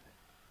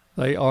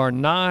 They are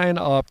 9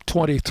 of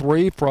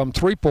 23 from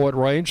three-point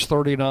range,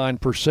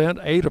 39%,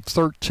 8 of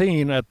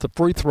 13 at the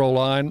free throw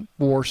line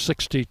for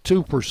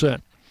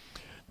 62%.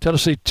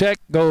 Tennessee Tech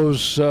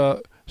goes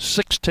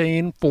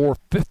 16 for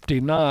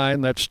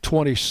 59, that's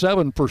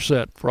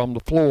 27% from the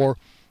floor,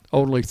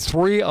 only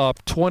 3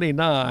 of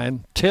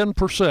 29,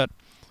 10%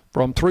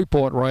 from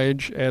three-point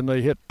range, and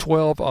they hit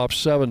 12 of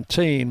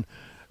 17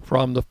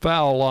 from the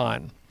foul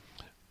line.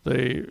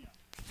 The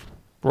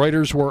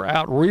Raiders were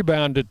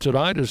out-rebounded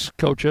tonight, as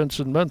Coach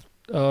Ensign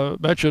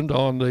mentioned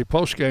on the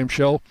postgame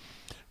show.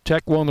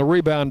 Tech won the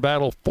rebound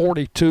battle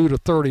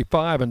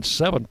 42-35, and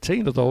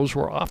 17 of those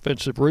were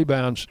offensive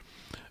rebounds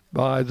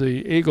by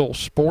the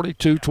Eagles.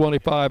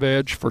 42-25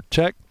 edge for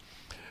Tech.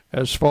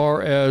 As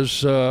far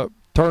as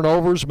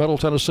turnovers, Middle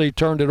Tennessee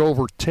turned it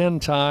over 10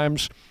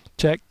 times.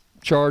 Tech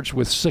charged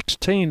with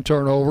 16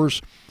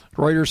 turnovers.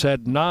 Raiders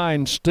had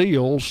 9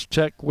 steals,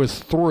 Tech with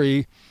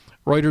 3.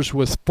 Raiders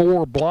with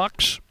 4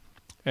 blocks,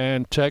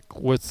 and Tech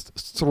with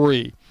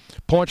 3.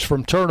 Points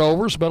from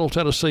turnovers, Middle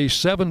Tennessee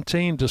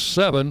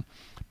 17-7.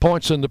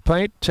 Points in the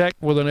paint, Tech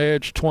with an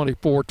edge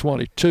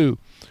 24-22.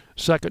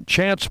 Second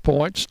chance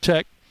points,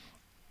 Tech,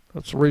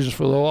 that's the reason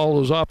for all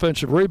those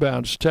offensive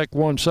rebounds. Tech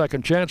won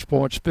second chance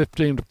points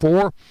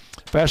 15-4.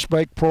 Fast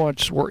break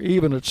points were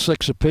even at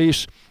 6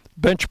 apiece.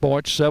 Bench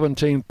points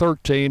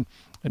 17-13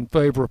 in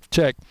favor of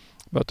Tech.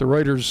 But the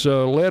Raiders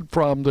led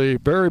from the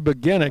very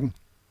beginning.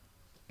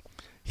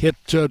 Hit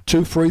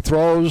 2 free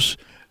throws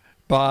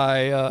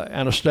by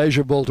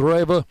Anastasia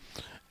Boldareva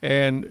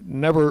and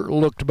never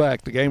looked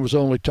back. The game was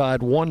only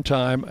tied one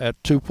time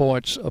at 2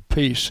 points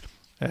apiece.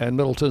 And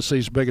Middle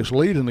Tennessee's biggest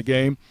lead in the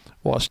game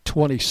was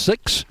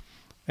 26,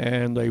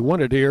 and they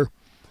won it here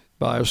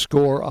by a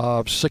score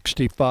of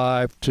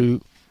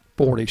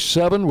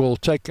 65-47. We'll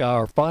take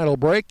our final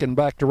break and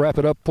back to wrap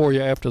it up for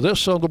you after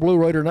this on the Blue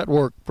Raider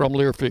Network from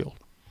Learfield.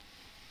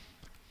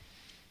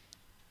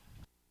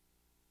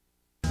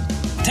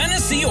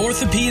 Tennessee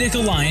Orthopedic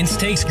Alliance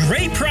takes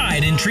great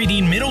pride in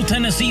treating Middle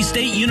Tennessee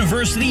State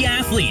University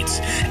athletes.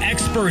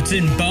 Experts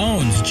in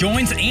bones,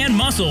 joints, and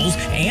muscles,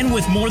 and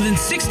with more than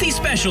 60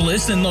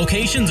 specialists in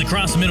locations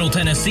across Middle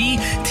Tennessee,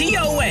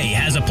 TOA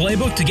has a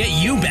playbook to get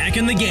you back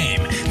in the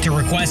game. To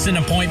request an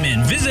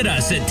appointment, visit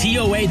us at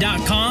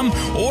TOA.com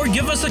or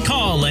give us a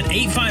call at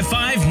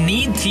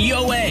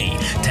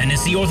 855-NEED-TOA.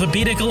 Tennessee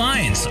Orthopedic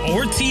Alliance,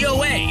 or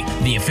TOA,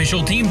 the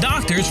official team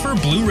doctors for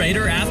Blue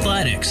Raider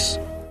Athletics.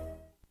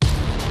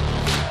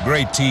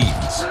 Great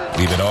teams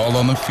leave it all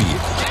on the field.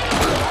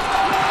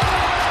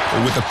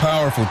 But with the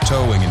powerful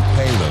towing and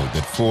payload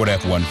that Ford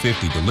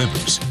F-150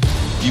 delivers,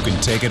 you can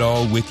take it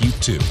all with you,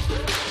 too.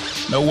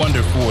 No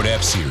wonder Ford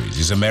F-Series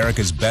is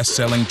America's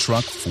best-selling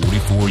truck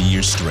 44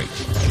 years straight.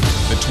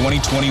 The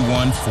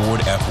 2021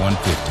 Ford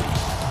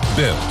F-150.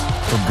 Built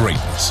for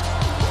greatness.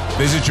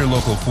 Visit your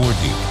local Ford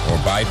dealer or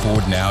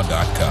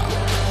buyfordnow.com.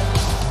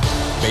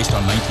 Based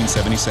on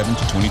 1977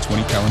 to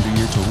 2020 calendar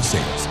year total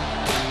sales.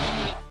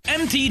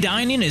 MT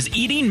Dining is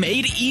eating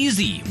made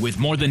easy. With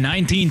more than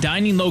 19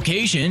 dining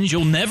locations,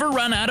 you'll never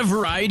run out of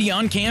variety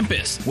on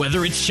campus.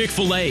 Whether it's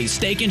Chick-fil-A,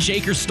 Steak and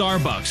Shake, or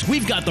Starbucks,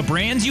 we've got the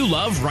brands you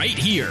love right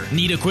here.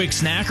 Need a quick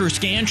snack or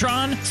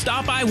Scantron?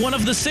 Stop by one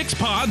of the 6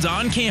 pods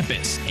on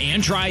campus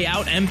and try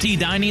out MT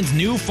Dining's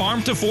new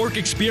Farm to Fork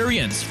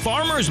experience.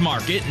 Farmers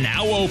Market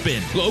now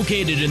open.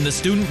 Located in the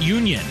Student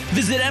Union.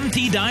 Visit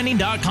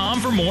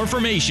mtdining.com for more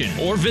information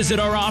or visit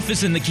our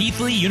office in the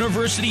Keithley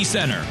University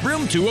Center,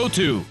 room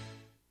 202.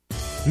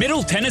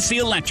 Middle Tennessee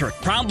Electric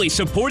proudly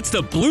supports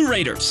the Blue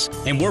Raiders,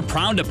 and we're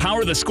proud to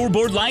power the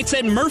scoreboard lights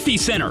at Murphy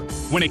Center.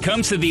 When it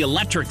comes to the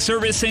electric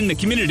service in the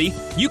community,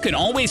 you can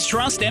always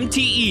trust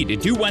MTE to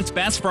do what's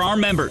best for our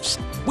members.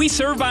 We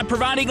serve by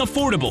providing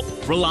affordable,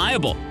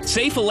 reliable,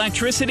 safe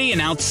electricity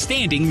and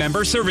outstanding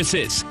member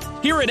services.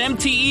 Here at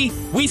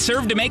MTE, we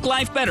serve to make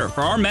life better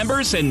for our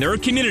members and their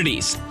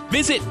communities.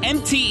 Visit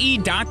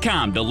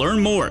MTE.com to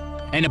learn more.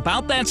 And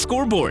about that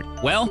scoreboard,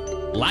 well,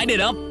 light it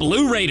up,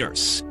 Blue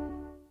Raiders.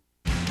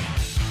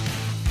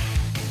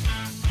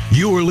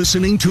 You're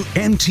listening to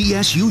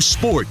MTSU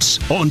Sports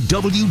on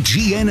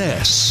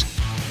WGNS.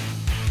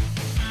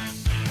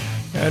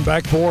 And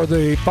back for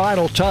the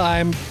final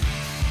time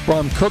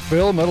from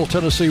Cookeville. Middle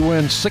Tennessee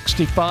wins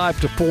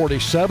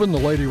 65-47. The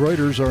Lady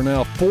Raiders are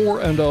now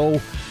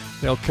 4-0.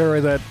 They'll carry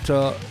that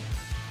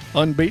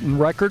unbeaten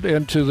record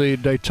into the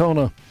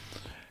Daytona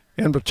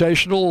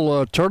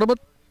Invitational Tournament,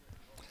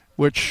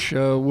 which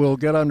will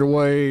get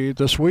underway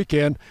this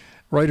weekend.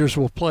 Raiders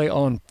will play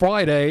on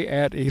Friday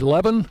at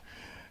 11.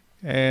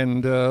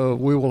 And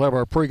we will have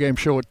our pregame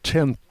show at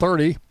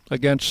 10:30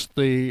 against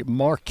the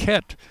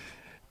Marquette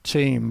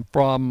team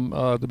from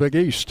the Big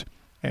East.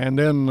 And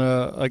then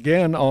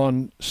again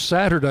on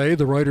Saturday,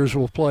 the Raiders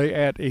will play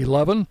at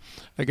 11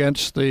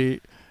 against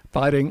the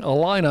Fighting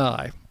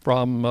Illini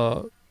from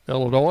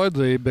Illinois,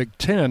 the Big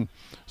Ten.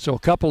 So a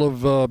couple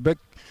of big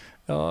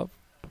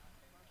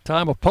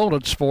time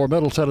opponents for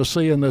Middle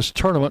Tennessee in this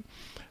tournament.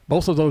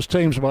 Both of those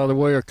teams, by the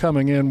way, are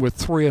coming in with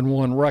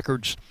 3-1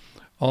 records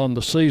on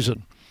the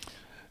season.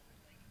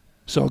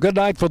 So good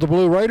night for the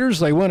Blue Raiders.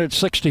 They win at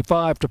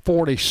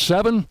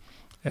 65-47.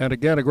 And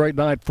again, a great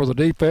night for the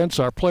defense.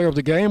 Our player of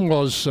the game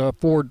was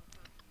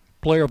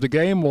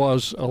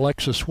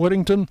Alexis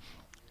Whittington,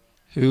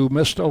 who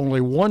missed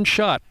only one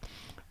shot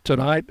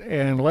tonight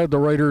and led the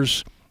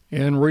Raiders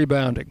in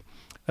rebounding.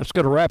 That's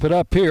going to wrap it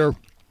up here.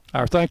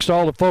 Our thanks to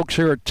all the folks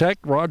here at Tech,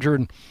 Roger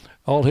and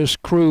all his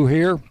crew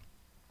here.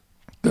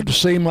 Good to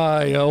see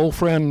my old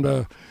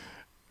friend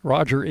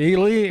Roger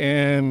Ely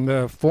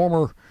and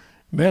former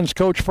men's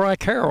coach Frank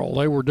Harrell.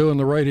 They were doing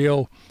the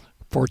radio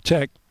for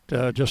Tech,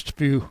 just a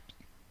few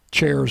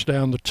chairs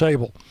down the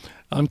table.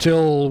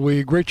 Until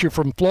we greet you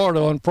from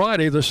Florida on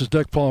Friday, this is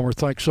Dick Palmer.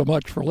 Thanks so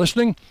much for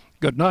listening.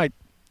 Good night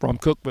from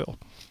Cookeville.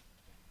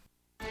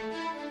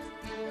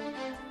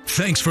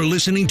 Thanks for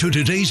listening to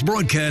today's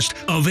broadcast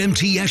of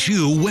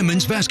MTSU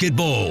Women's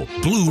Basketball.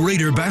 Blue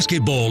Raider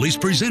Basketball is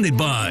presented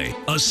by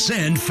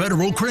Ascend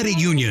Federal Credit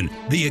Union,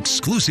 the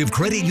exclusive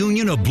credit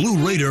union of Blue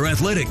Raider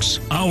Athletics.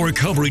 Our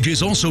coverage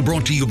is also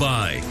brought to you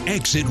by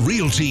Exit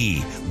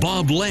Realty,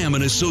 Bob Lamb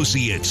and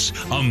Associates,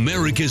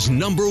 America's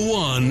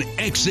 #1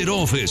 exit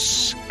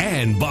office,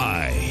 and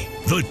by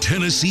the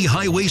Tennessee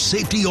Highway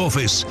Safety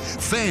Office.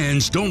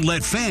 Fans don't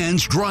let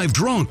fans drive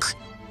drunk.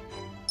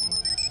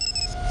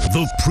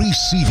 The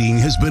preceding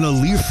has been a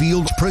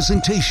Learfield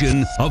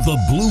presentation of the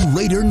Blue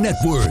Raider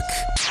Network.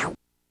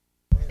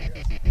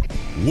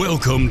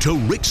 Welcome to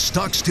Rick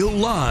Stockstill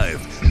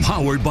Live,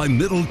 powered by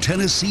Middle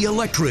Tennessee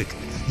Electric,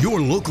 your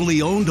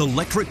locally owned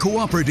electric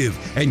cooperative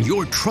and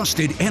your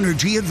trusted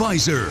energy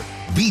advisor.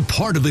 Be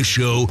part of the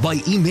show by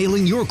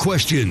emailing your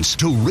questions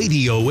to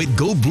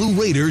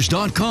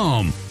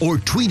radio@goblueraiders.com or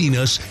tweeting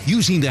us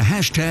using the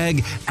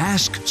hashtag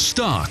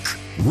AskStock.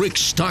 Rick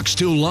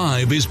Stockstill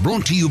Live is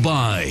brought to you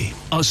by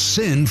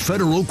Ascend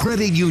Federal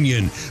Credit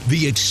Union,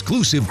 the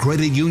exclusive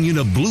credit union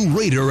of Blue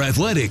Raider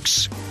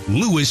Athletics.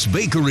 Lewis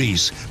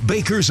Bakeries,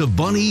 bakers of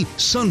Bunny,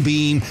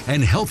 Sunbeam,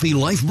 and Healthy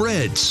Life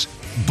Breads.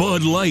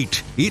 Bud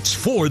Light, it's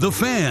for the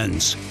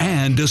fans.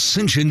 And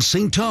Ascension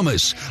St.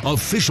 Thomas,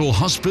 official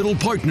hospital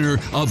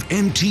partner of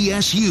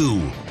MTSU.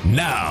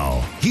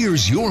 Now,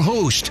 here's your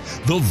host,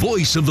 the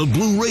voice of the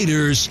Blue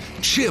Raiders,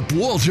 Chip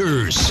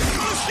Walters.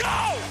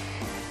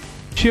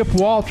 Chip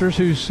Walters,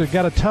 who's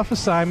got a tough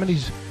assignment.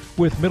 He's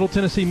with Middle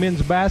Tennessee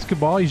men's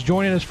basketball. He's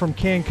joining us from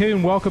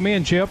Cancun. Welcome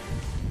in, Chip.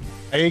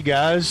 Hey,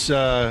 guys. You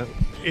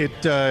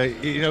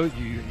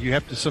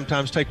have to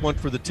sometimes take one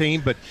for the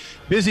team, but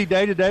busy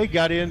day today.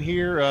 Got in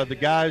here.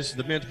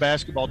 The men's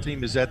basketball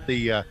team is at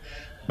the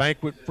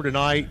banquet for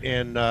tonight,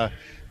 and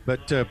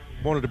but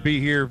wanted to be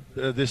here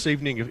this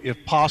evening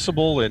if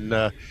possible, and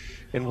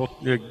we'll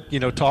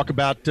talk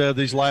about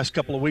these last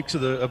couple of weeks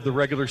of the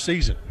regular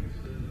season.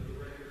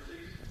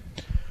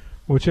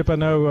 Well, Chip, I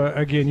know,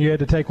 again, you had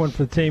to take one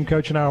for the team.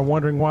 Coach and I are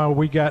wondering why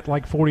we got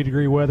like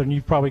 40-degree weather, and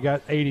you've probably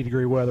got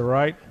 80-degree weather,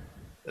 right?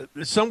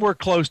 Somewhere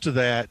close to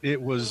that.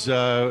 It was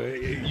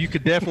you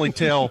could definitely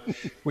tell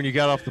when you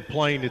got off the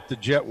plane at the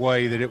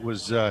Jetway that it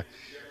was a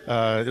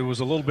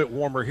little bit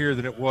warmer here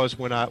than it was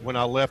when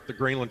I left the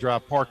Greenland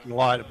Drive parking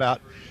lot about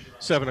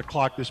 7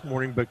 o'clock this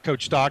morning. But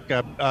Coach Stock,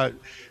 I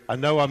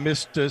know I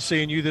missed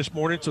seeing you this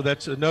morning, so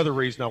that's another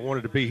reason I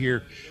wanted to be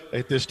here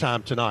at this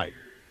time tonight.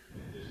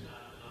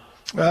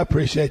 I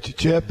appreciate you,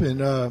 Chip.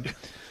 And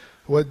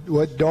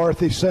what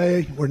Dorothy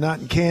say, we're not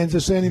in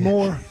Kansas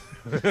anymore.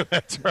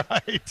 That's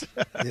right.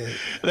 Yeah.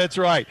 That's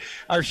right.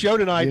 Our show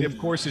tonight, of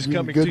course, is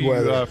coming to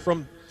you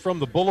from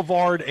the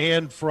Boulevard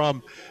and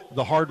from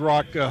the Hard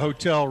Rock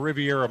Hotel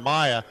Riviera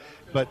Maya.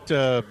 But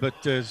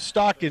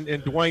Stock and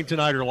Dwayne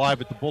tonight are live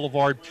at the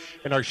Boulevard,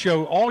 and our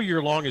show all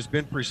year long has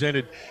been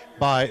presented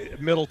by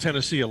Middle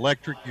Tennessee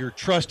Electric, your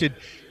trusted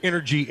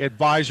energy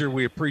advisor.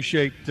 We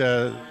appreciate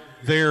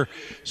their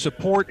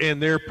support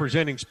and their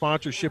presenting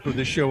sponsorship of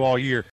this show all year.